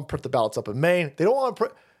 They don't want to print the ballots up in Maine. They don't want to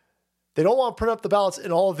print up the ballots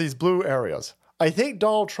in all of these blue areas. I think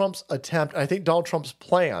Donald Trump's attempt, I think Donald Trump's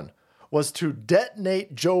plan was to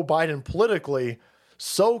detonate Joe Biden politically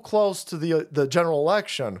so close to the general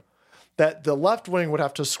election that the left wing would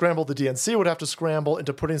have to scramble, the DNC would have to scramble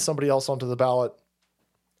into putting somebody else onto the ballot.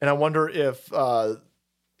 And I wonder if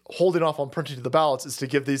holding off on printing the ballots is to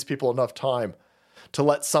give these people enough time to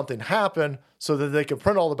let something happen so that they can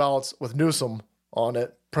print all the ballots with Newsom on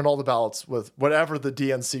it, print all the ballots with whatever the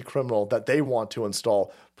DNC criminal that they want to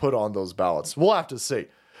install put on those ballots. We'll have to see.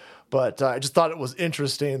 But I just thought it was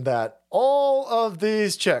interesting that all of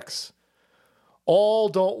these chicks all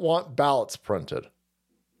don't want ballots printed.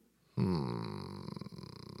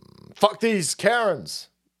 Fuck these Karens.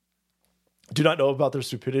 Do not know about their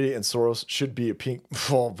stupidity, and Soros should be a pink.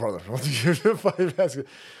 Oh, brother.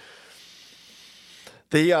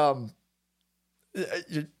 These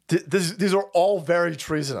are all very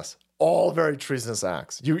treasonous. All very treasonous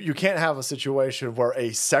acts. You can't have a situation where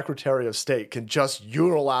a Secretary of State can just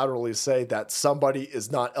unilaterally say that somebody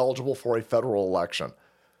is not eligible for a federal election.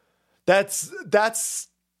 That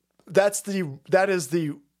is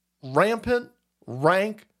the rampant,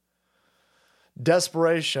 rank,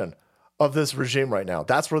 desperation of this regime right now.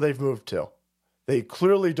 That's where they've moved to. They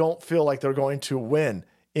clearly don't feel like they're going to win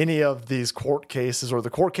any of these court cases, or the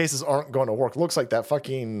court cases aren't going to work. It looks like that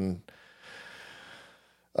fucking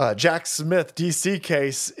Jack Smith DC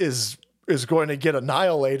case is going to get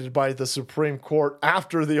annihilated by the Supreme Court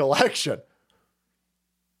after the election.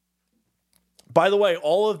 By the way,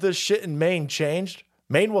 all of this shit in Maine changed.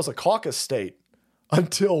 Maine was a caucus state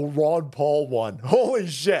until Ron Paul won. Holy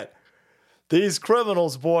shit. These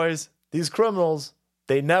criminals, boys, these criminals,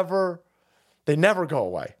 they never go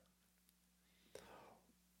away.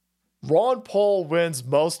 Ron Paul wins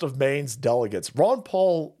most of Maine's delegates. Ron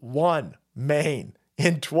Paul won Maine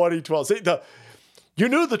in 2012. See, you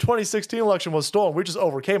knew the 2016 election was stolen. We just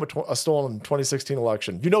overcame a stolen 2016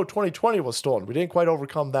 election. You know 2020 was stolen. We didn't quite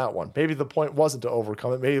overcome that one. Maybe the point wasn't to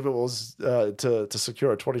overcome it. Maybe it was to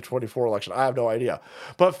secure a 2024 election. I have no idea.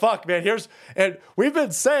 But fuck, man, and we've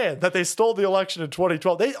been saying that they stole the election in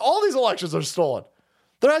 2012. All these elections are stolen.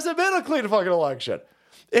 There hasn't been a clean fucking election.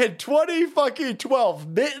 In 2012,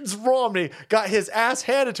 Mittens Romney got his ass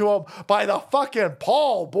handed to him by the fucking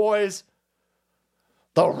Paul, boys.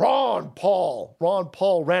 The Ron Paul. Ron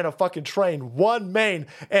Paul ran a fucking train, won Maine,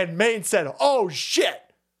 and Maine said, oh shit.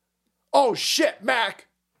 Oh shit, Mac.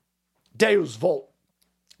 Deus Volt.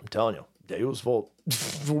 I'm telling you, Deus Volt.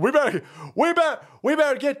 we better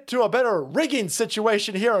get to a better rigging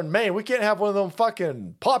situation here in Maine. We can't have one of them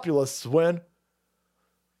fucking populists win.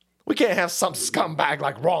 We can't have some scumbag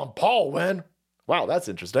like Ron Paul win. Wow, that's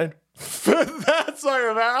interesting. That's like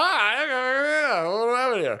what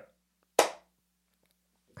happened here?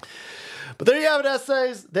 But there you have it,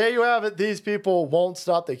 essays. There you have it. These people won't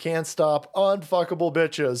stop. They can't stop. Unfuckable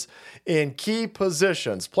bitches in key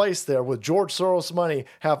positions placed there with George Soros money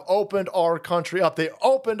have opened our country up. They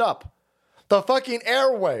opened up the fucking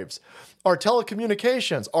airwaves. Our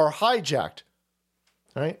telecommunications are hijacked.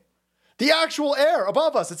 Right? The actual air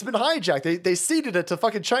above us, it's been hijacked. They ceded it to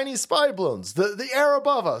fucking Chinese spy balloons. The air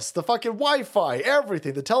above us, the fucking Wi-Fi,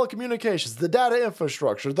 everything, the telecommunications, the data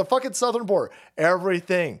infrastructure, the fucking southern border,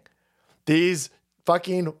 everything. These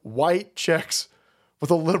fucking white chicks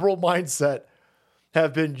with a liberal mindset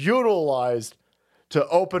have been utilized to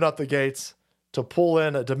open up the gates, to pull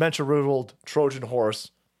in a dementia-riddled Trojan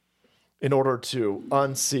horse in order to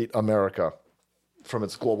unseat America from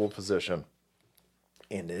its global position.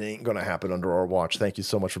 And it ain't going to happen under our watch. Thank you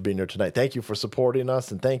so much for being here tonight. Thank you for supporting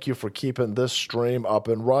us, and thank you for keeping this stream up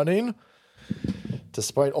and running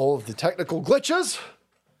despite all of the technical glitches.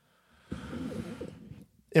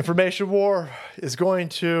 Information war is going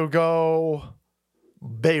to go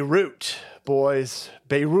Beirut, boys.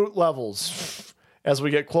 Beirut levels as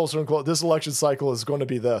we get closer and closer. This election cycle is going to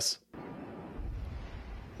be this.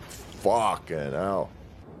 Fucking hell.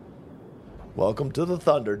 Welcome to the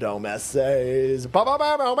Thunderdome essays.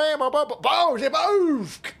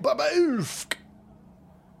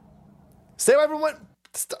 Stay away from what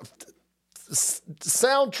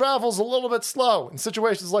sound travels a little bit slow in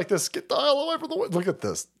situations like this. Get the hell away from the window. Look at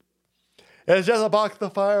this. It's just a box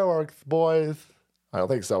of fireworks, boys. I don't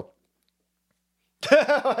think so.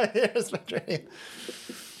 Here's my dream.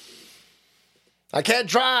 I can't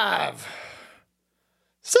drive.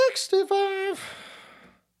 65.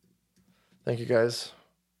 Thank you, guys.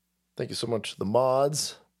 Thank you so much to the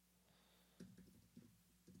mods.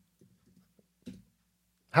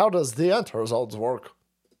 How does the enter results work?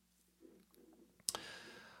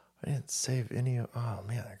 I didn't save any of... Oh,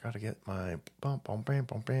 man, I got to get my... How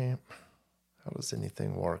does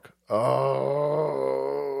anything work? Oh,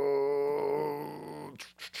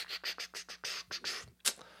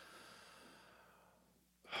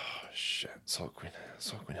 shit. Soul Queen,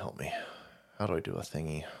 help me. How do I do a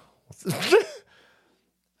thingy?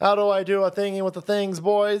 How do I do a thingy with the things,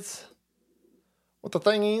 boys? With the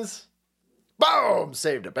thingies? Boom!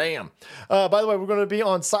 Saved it. Bam. By the way, we're going to be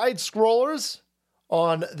on Side Scrollers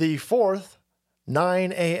on the 4th,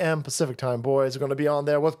 9 a.m. Pacific time, boys. We're going to be on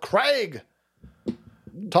there with Craig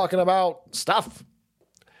talking about stuff.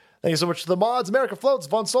 Thank you so much to the mods. America Floats,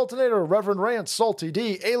 Von Sultanator, Reverend Rant, Salty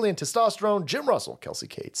D, Alien Testosterone, Jim Russell, Kelsey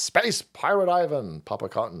Kate, Space Pirate Ivan, Papa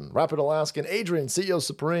Cotton, Rapid Alaskan, Adrian, CEO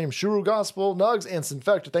Supreme, Shuru Gospel, Nugs, and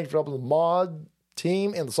Sinfector. Thank you for helping the mod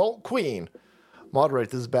team and the Salt Queen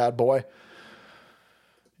moderate this bad boy.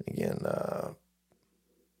 Again,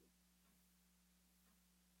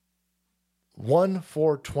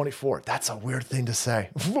 1/4/24. That's a weird thing to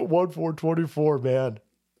say. 1/4/24, man.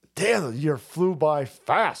 Damn, the year flew by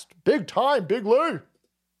fast. Big time, Big Lee.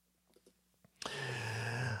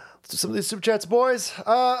 Let's do some of these super chats, boys.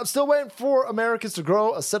 I'm still waiting for Americans to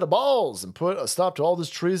grow a set of balls and put a stop to all this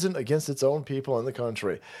treason against its own people in the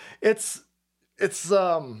country. It's it's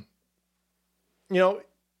you know,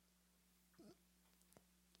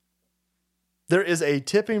 there is a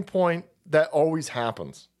tipping point that always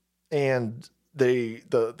happens, and the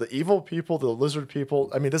evil people, the lizard people.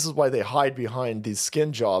 I mean, this is why they hide behind these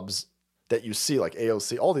skin jobs that you see, like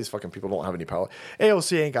AOC. All these fucking people don't have any power.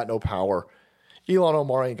 AOC ain't got no power. Ilhan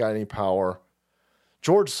Omar ain't got any power.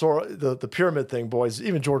 George Soros, the pyramid thing, boys.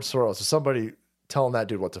 Even George Soros is somebody telling that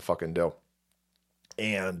dude what to fucking do.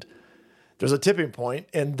 And there's a tipping point,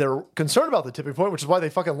 and they're concerned about the tipping point, which is why they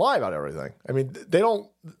fucking lie about everything. I mean, they're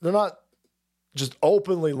not just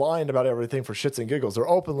openly lying about everything for shits and giggles. They're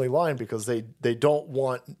openly lying because they don't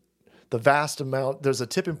want the vast amount. There's a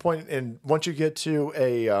tipping point, and once you get to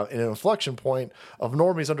an inflection point of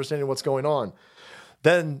normies understanding what's going on,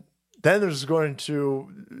 then there's going to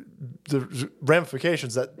the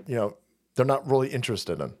ramifications that, you know, they're not really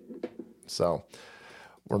interested in. So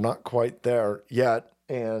we're not quite there yet.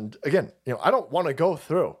 And again, you know, I don't want to go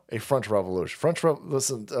through a French Revolution.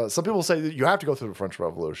 Listen, some people say that you have to go through the French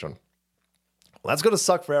Revolution. Well, that's going to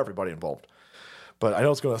suck for everybody involved. But I know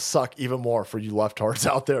it's going to suck even more for you leftards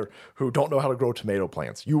out there who don't know how to grow tomato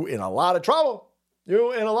plants. You in a lot of trouble.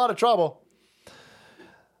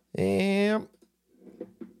 And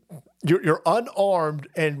you're unarmed,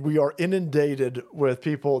 and we are inundated with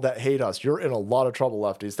people that hate us. You're in a lot of trouble,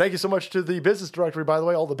 lefties. Thank you so much to the business directory, by the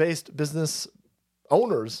way, all the based business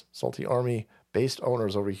owners, Salty Army based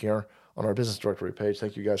owners over here on our business directory page.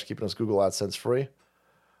 Thank you guys for keeping us Google AdSense free.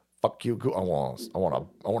 Fuck you. I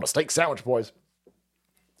want a steak sandwich, boys.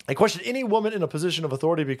 I question any woman in a position of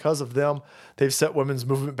authority because of them. They've set women's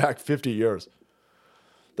movement back 50 years.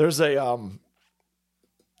 There's a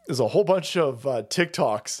whole bunch of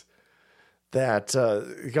TikToks that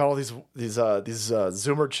got all these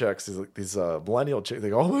Zoomer chicks, these millennial chicks. They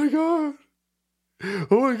go, oh my god,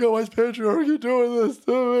 why is patriarchy doing this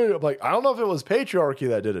to me? I'm like, I don't know if it was patriarchy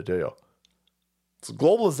that did it to you. It's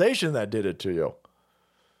globalization that did it to you.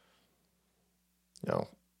 You know,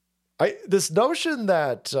 this notion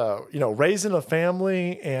that you know, raising a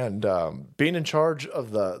family and being in charge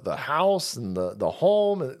of the house and the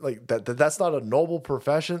home, and like that's not a noble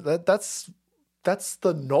profession. That's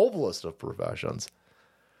the noblest of professions.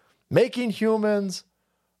 Making humans,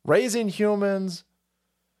 raising humans,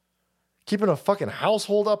 keeping a fucking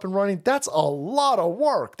household up and running, that's a lot of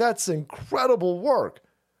work. That's incredible work.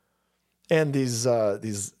 And these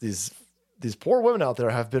poor women out there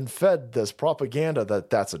have been fed this propaganda that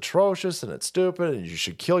that's atrocious and it's stupid and you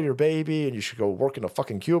should kill your baby and you should go work in a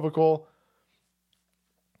fucking cubicle.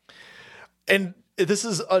 And this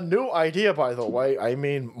is a new idea, by the way. I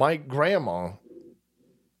mean, my grandma,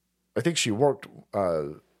 I think she worked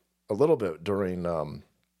a little bit during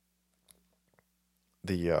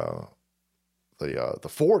the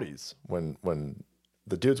 40s when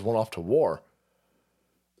the dudes went off to war.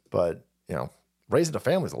 But, you know, raising a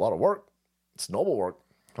family is a lot of work. It's noble work.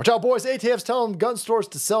 Watch out, boys. ATF's telling gun stores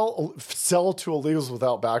to sell to illegals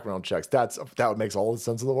without background checks. That makes all the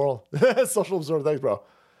sense in the world. Social observer, thanks, bro.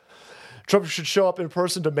 Trump should show up in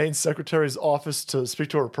person to Maine's secretary's office to speak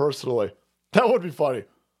to her personally. That would be funny.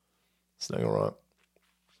 Snag around.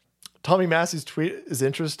 Tommy Massey's tweet is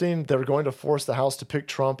interesting. They're going to force the House to pick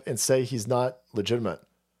Trump and say he's not legitimate.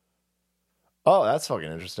 Oh, that's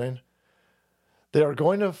fucking interesting. They are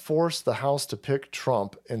going to force the House to pick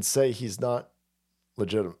Trump and say he's not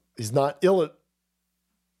legitimate. He's not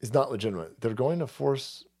legitimate. They're going to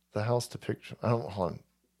force the House to pick. Hold on.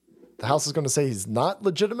 The House is going to say he's not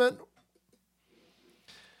legitimate.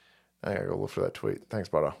 I gotta go look for that tweet. Thanks,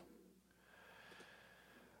 brother.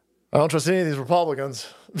 I don't trust any of these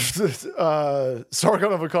Republicans.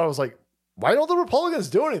 Sargon Avocado was like, why don't the Republicans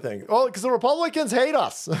do anything? Well, because the Republicans hate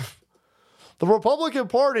us. The Republican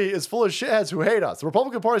Party is full of shitheads who hate us. The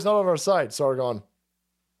Republican Party is not on our side, Sargon.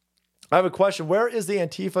 I have a question. Where is the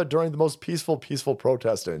Antifa during the most peaceful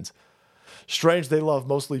protestings? Strange they love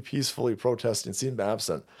mostly peacefully protesting seem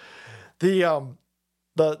absent. The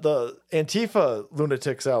Antifa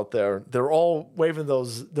lunatics out there, they're all waving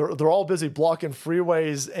those, they're all busy blocking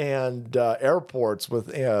freeways and airports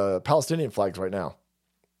with Palestinian flags right now.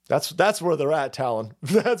 That's where they're at, Talon.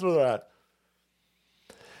 That's where they're at.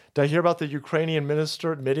 Did I hear about the Ukrainian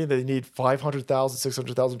minister admitting they need 500,000,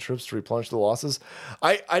 600,000 troops to replenish the losses?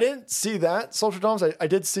 I didn't see that, Soldier Doms. I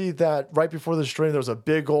did see that right before the stream, there was a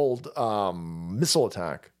big old missile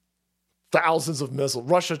attack. Thousands of missiles.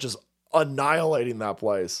 Russia just annihilating that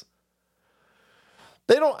place.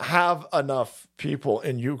 They don't have enough people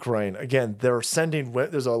in Ukraine. Again, they're sending,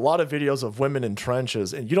 there's a lot of videos of women in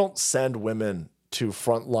trenches, and you don't send women to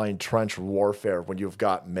frontline trench warfare when you've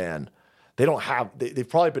got men. They don't have, they've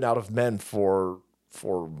probably been out of men for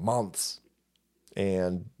months.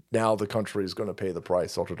 And now the country is going to pay the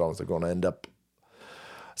price. Ultra dogs are going to end up.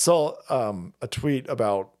 So a tweet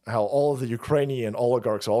about how all of the Ukrainian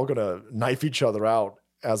oligarchs are all going to knife each other out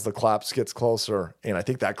as the collapse gets closer. And I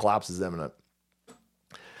think that collapse is imminent.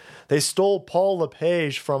 They stole Paul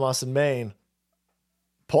LePage from us in Maine.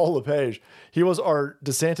 Paul LePage. He was our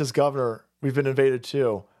DeSantis governor. We've been invaded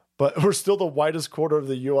too. But we're still the whitest quarter of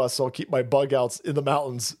the U.S., so I'll keep my bug outs in the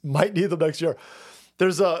mountains. Might need them next year.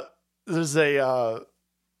 There's a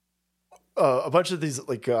bunch of these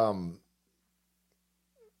like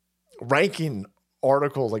ranking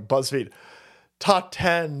articles like BuzzFeed. Top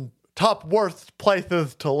 10, top worst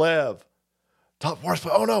places to live. Top worst.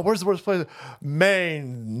 Oh no, where's the worst place?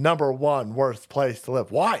 Maine, number 1 worst place to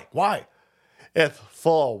live. Why? Why? It's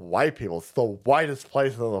full of white people. It's the whitest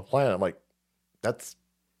place on the planet. I'm like, that's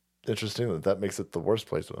interesting that makes it the worst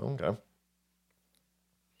place. Okay.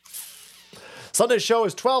 Sunday's show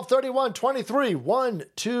is 12/31/23. 1,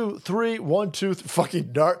 2, 3, 1, 2, 3.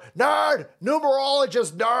 Fucking nerd,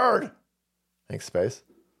 numerologist nerd. Thanks, Space.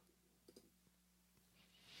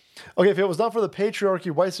 Okay, if it was not for the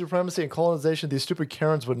patriarchy, white supremacy, and colonization, these stupid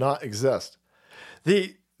Karens would not exist.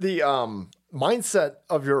 The mindset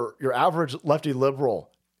of your average lefty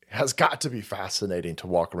liberal has got to be fascinating to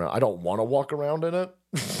walk around. I don't want to walk around in it.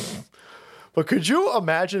 But could you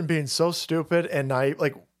imagine being so stupid and naive?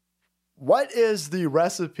 Like, what is the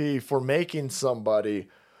recipe for making somebody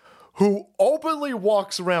who openly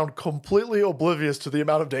walks around completely oblivious to the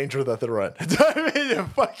amount of danger that they're in? I mean,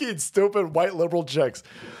 fucking stupid white liberal chicks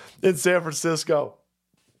in San Francisco,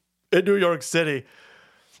 in New York City.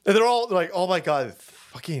 And they're all like, oh my God,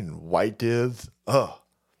 fucking white dudes. I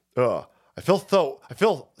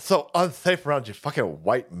feel so unsafe around you, fucking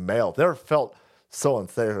white male. Never felt so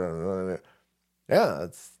unsafe. Yeah,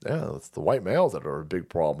 it's the white males that are a big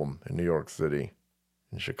problem in New York City,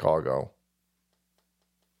 in Chicago,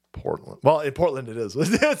 Portland. Well, in Portland it is. It's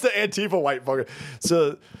the Antifa white fucker.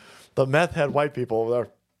 So the meth head white people over there.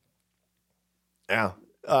 Yeah.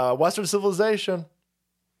 Western civilization.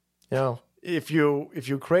 You know, if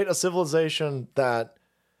you create a civilization that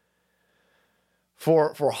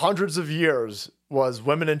for hundreds of years was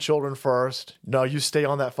women and children first. No, you stay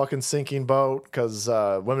on that fucking sinking boat because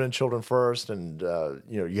women and children first, and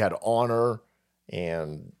you had honor,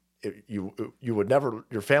 and you would never,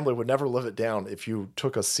 your family would never live it down if you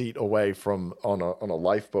took a seat away from on a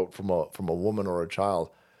lifeboat from a woman or a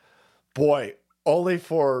child. Boy, only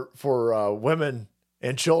for women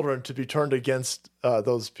and children to be turned against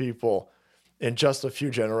those people in just a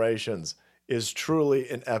few generations is truly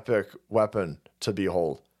an epic weapon to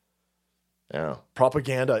behold. Yeah.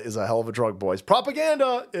 Propaganda is a hell of a drug, boys.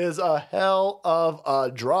 Propaganda is a hell of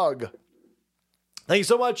a drug. Thank you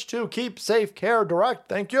so much to Keep Safe Care Direct.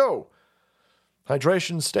 Thank you.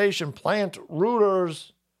 Hydration Station, Plant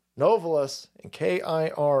Rooters, Novalis, and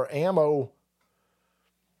KIR Ammo.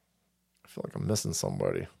 I feel like I'm missing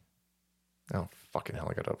somebody. Oh, fucking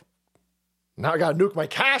hell. Now I gotta nuke my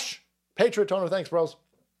cash. Patriot Toner, thanks, bros.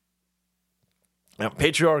 Now,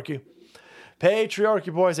 patriarchy.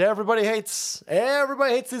 Patriarchy, boys. Everybody hates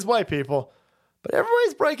these white people, but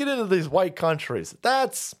everybody's breaking into these white countries.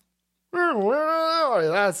 That's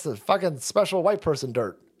the fucking special white person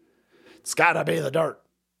dirt. It's gotta be the dirt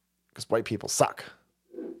because white people suck.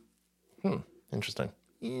 Interesting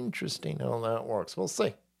how that works. We'll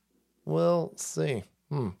see.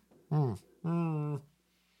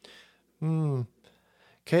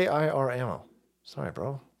 KIR Ammo. Sorry,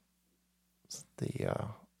 bro. It's the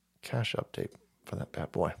cache update for that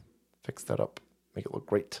bad boy. Fix that up. Make it look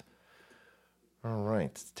great. All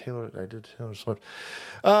right. I did Taylor Swift.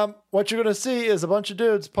 What you're going to see is a bunch of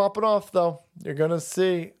dudes popping off, though. You're going to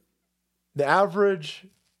see the average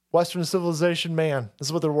Western civilization man. This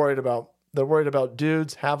is what they're worried about. They're worried about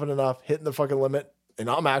dudes having enough, hitting the fucking limit, and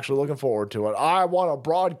I'm actually looking forward to it. I want to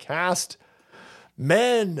broadcast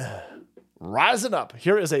men rising up.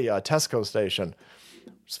 Here is a Tesco station.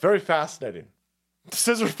 It's very fascinating.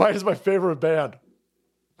 Scissor Fight is my favorite band.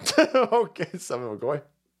 Okay, Seven McCoy.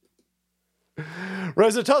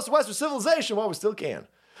 Raise a toast to Western civilization while we still can.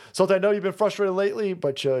 So I know you've been frustrated lately,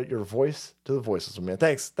 but your voice to the voices, man.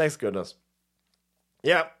 Thanks goodness.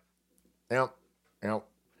 Yep. It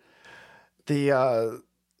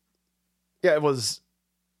was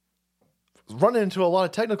running into a lot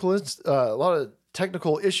of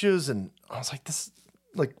technical issues, and I was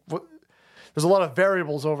like, what? There's a lot of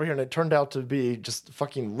variables over here, and it turned out to be just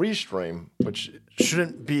fucking restream, which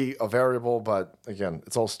shouldn't be a variable, but again,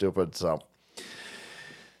 it's all stupid. So,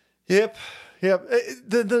 yep. Yeah,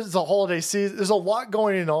 there's a holiday season. There's a lot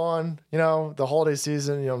going on, you know, the holiday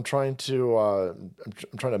season. You know, I'm trying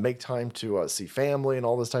to make time to see family and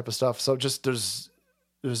all this type of stuff. So just there's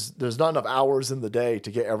not enough hours in the day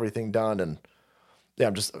to get everything done, and yeah,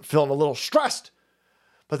 I'm just feeling a little stressed.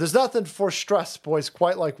 But there's nothing for stress, boys,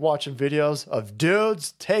 quite like watching videos of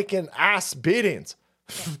dudes taking ass beatings.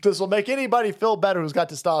 This will make anybody feel better who's got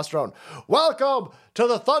testosterone. Welcome to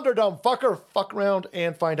the Thunderdome, fucker. Fuck around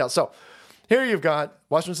and find out. So here you've got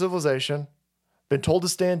Western civilization, been told to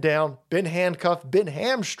stand down, been handcuffed, been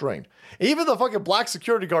hamstringed. Even the fucking black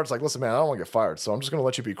security guard's like, listen, man, I don't want to get fired, so I'm just going to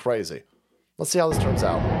let you be crazy. Let's see how this turns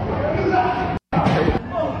out.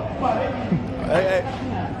 Hey.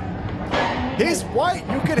 He's white.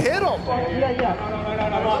 You can hit him.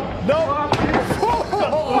 No.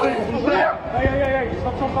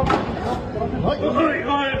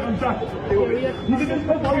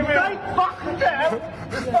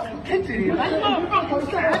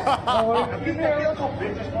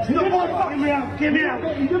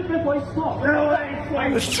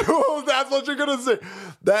 That's what you're going to see.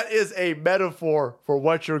 That is a metaphor for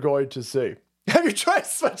what you're going to see. Have you tried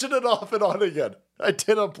switching it off and on again? I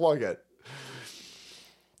did unplug it.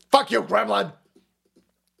 Fuck you, gremlin.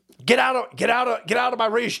 Get out of my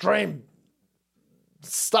restream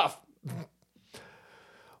stuff.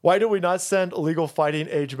 Why do we not send illegal fighting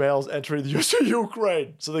age males entering the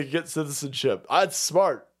Ukraine so they can get citizenship? That's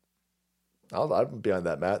smart. I'm behind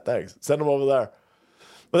that, Matt. Thanks. Send them over there.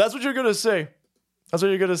 But that's what you're going to see. That's what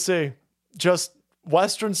you're going to see. Just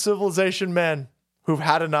Western civilization men who've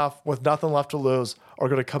had enough with nothing left to lose are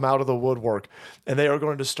going to come out of the woodwork, and they are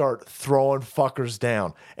going to start throwing fuckers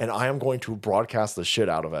down, and I am going to broadcast the shit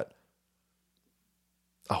out of it.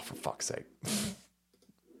 Oh, for fuck's sake.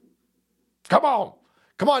 Come on,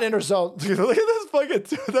 Inner Zone. Look at this fucking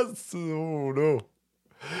dude. That's, oh no.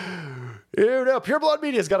 Here now, Pure Blood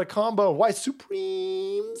Media's got a combo. White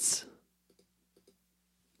Supremes.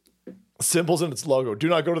 Symbols in its logo. Do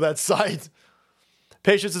not go to that site.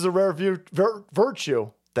 Patience is a rare virtue.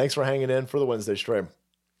 Thanks for hanging in for the Wednesday stream.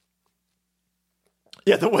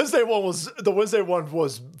 Yeah, the Wednesday one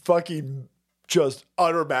was fucking just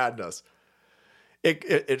utter madness.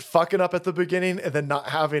 It fucking up at the beginning, and then not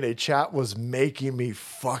having a chat was making me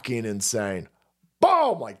fucking insane.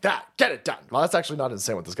 Boom, like that. Get it done. Well, that's actually not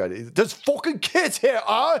insane what this guy did. There's fucking kids here,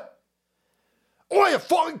 huh? Oh, you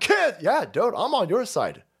fucking kids. Yeah, dude, I'm on your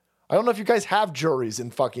side. I don't know if you guys have juries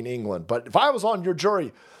in fucking England, but if I was on your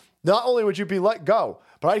jury, not only would you be let go,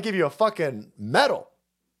 but I'd give you a fucking medal.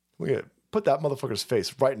 We could put that motherfucker's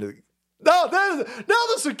face right into the... Now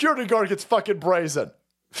the security guard gets fucking brazen.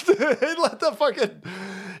 He let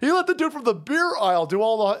the dude from the beer aisle do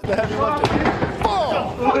all the heavy lifting.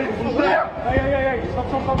 Oh!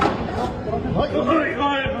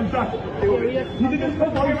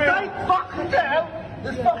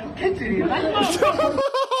 There's fucking kids in here.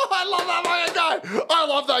 I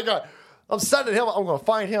love that guy. I'm sending him. I'm going to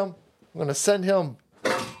find him. I'm going to send him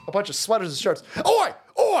a bunch of sweaters and shirts. Oi!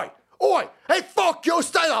 Hey, fuck you.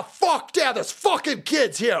 Stay the fuck down. There's fucking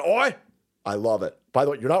kids here, oi. I love it. By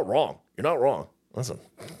the way, you're not wrong. Listen,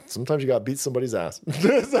 sometimes you got to beat somebody's ass.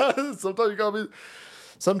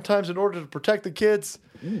 Sometimes in order to protect the kids,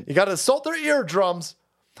 you got to assault their eardrums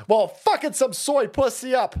while fucking some soy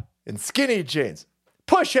pussy up in skinny jeans.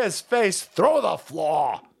 Push his face through the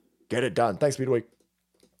floor. Get it done. Thanks, Speedweek.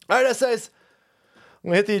 All right, essays. I'm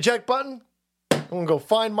going to hit the eject button. I'm going to go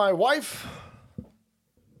find my wife.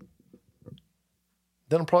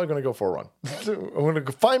 Then I'm probably going to go for a run. I'm going to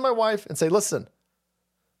go find my wife and say, listen,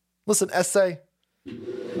 essay.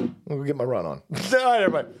 I'm going to get my run on. All right,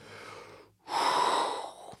 everybody.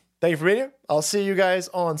 Thank you for being here. I'll see you guys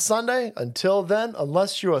on Sunday. Until then,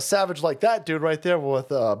 unless you're a savage like that dude right there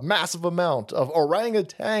with a massive amount of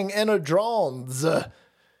orangutan drones,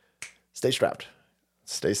 stay strapped,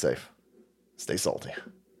 stay safe, stay salty.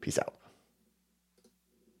 Peace out.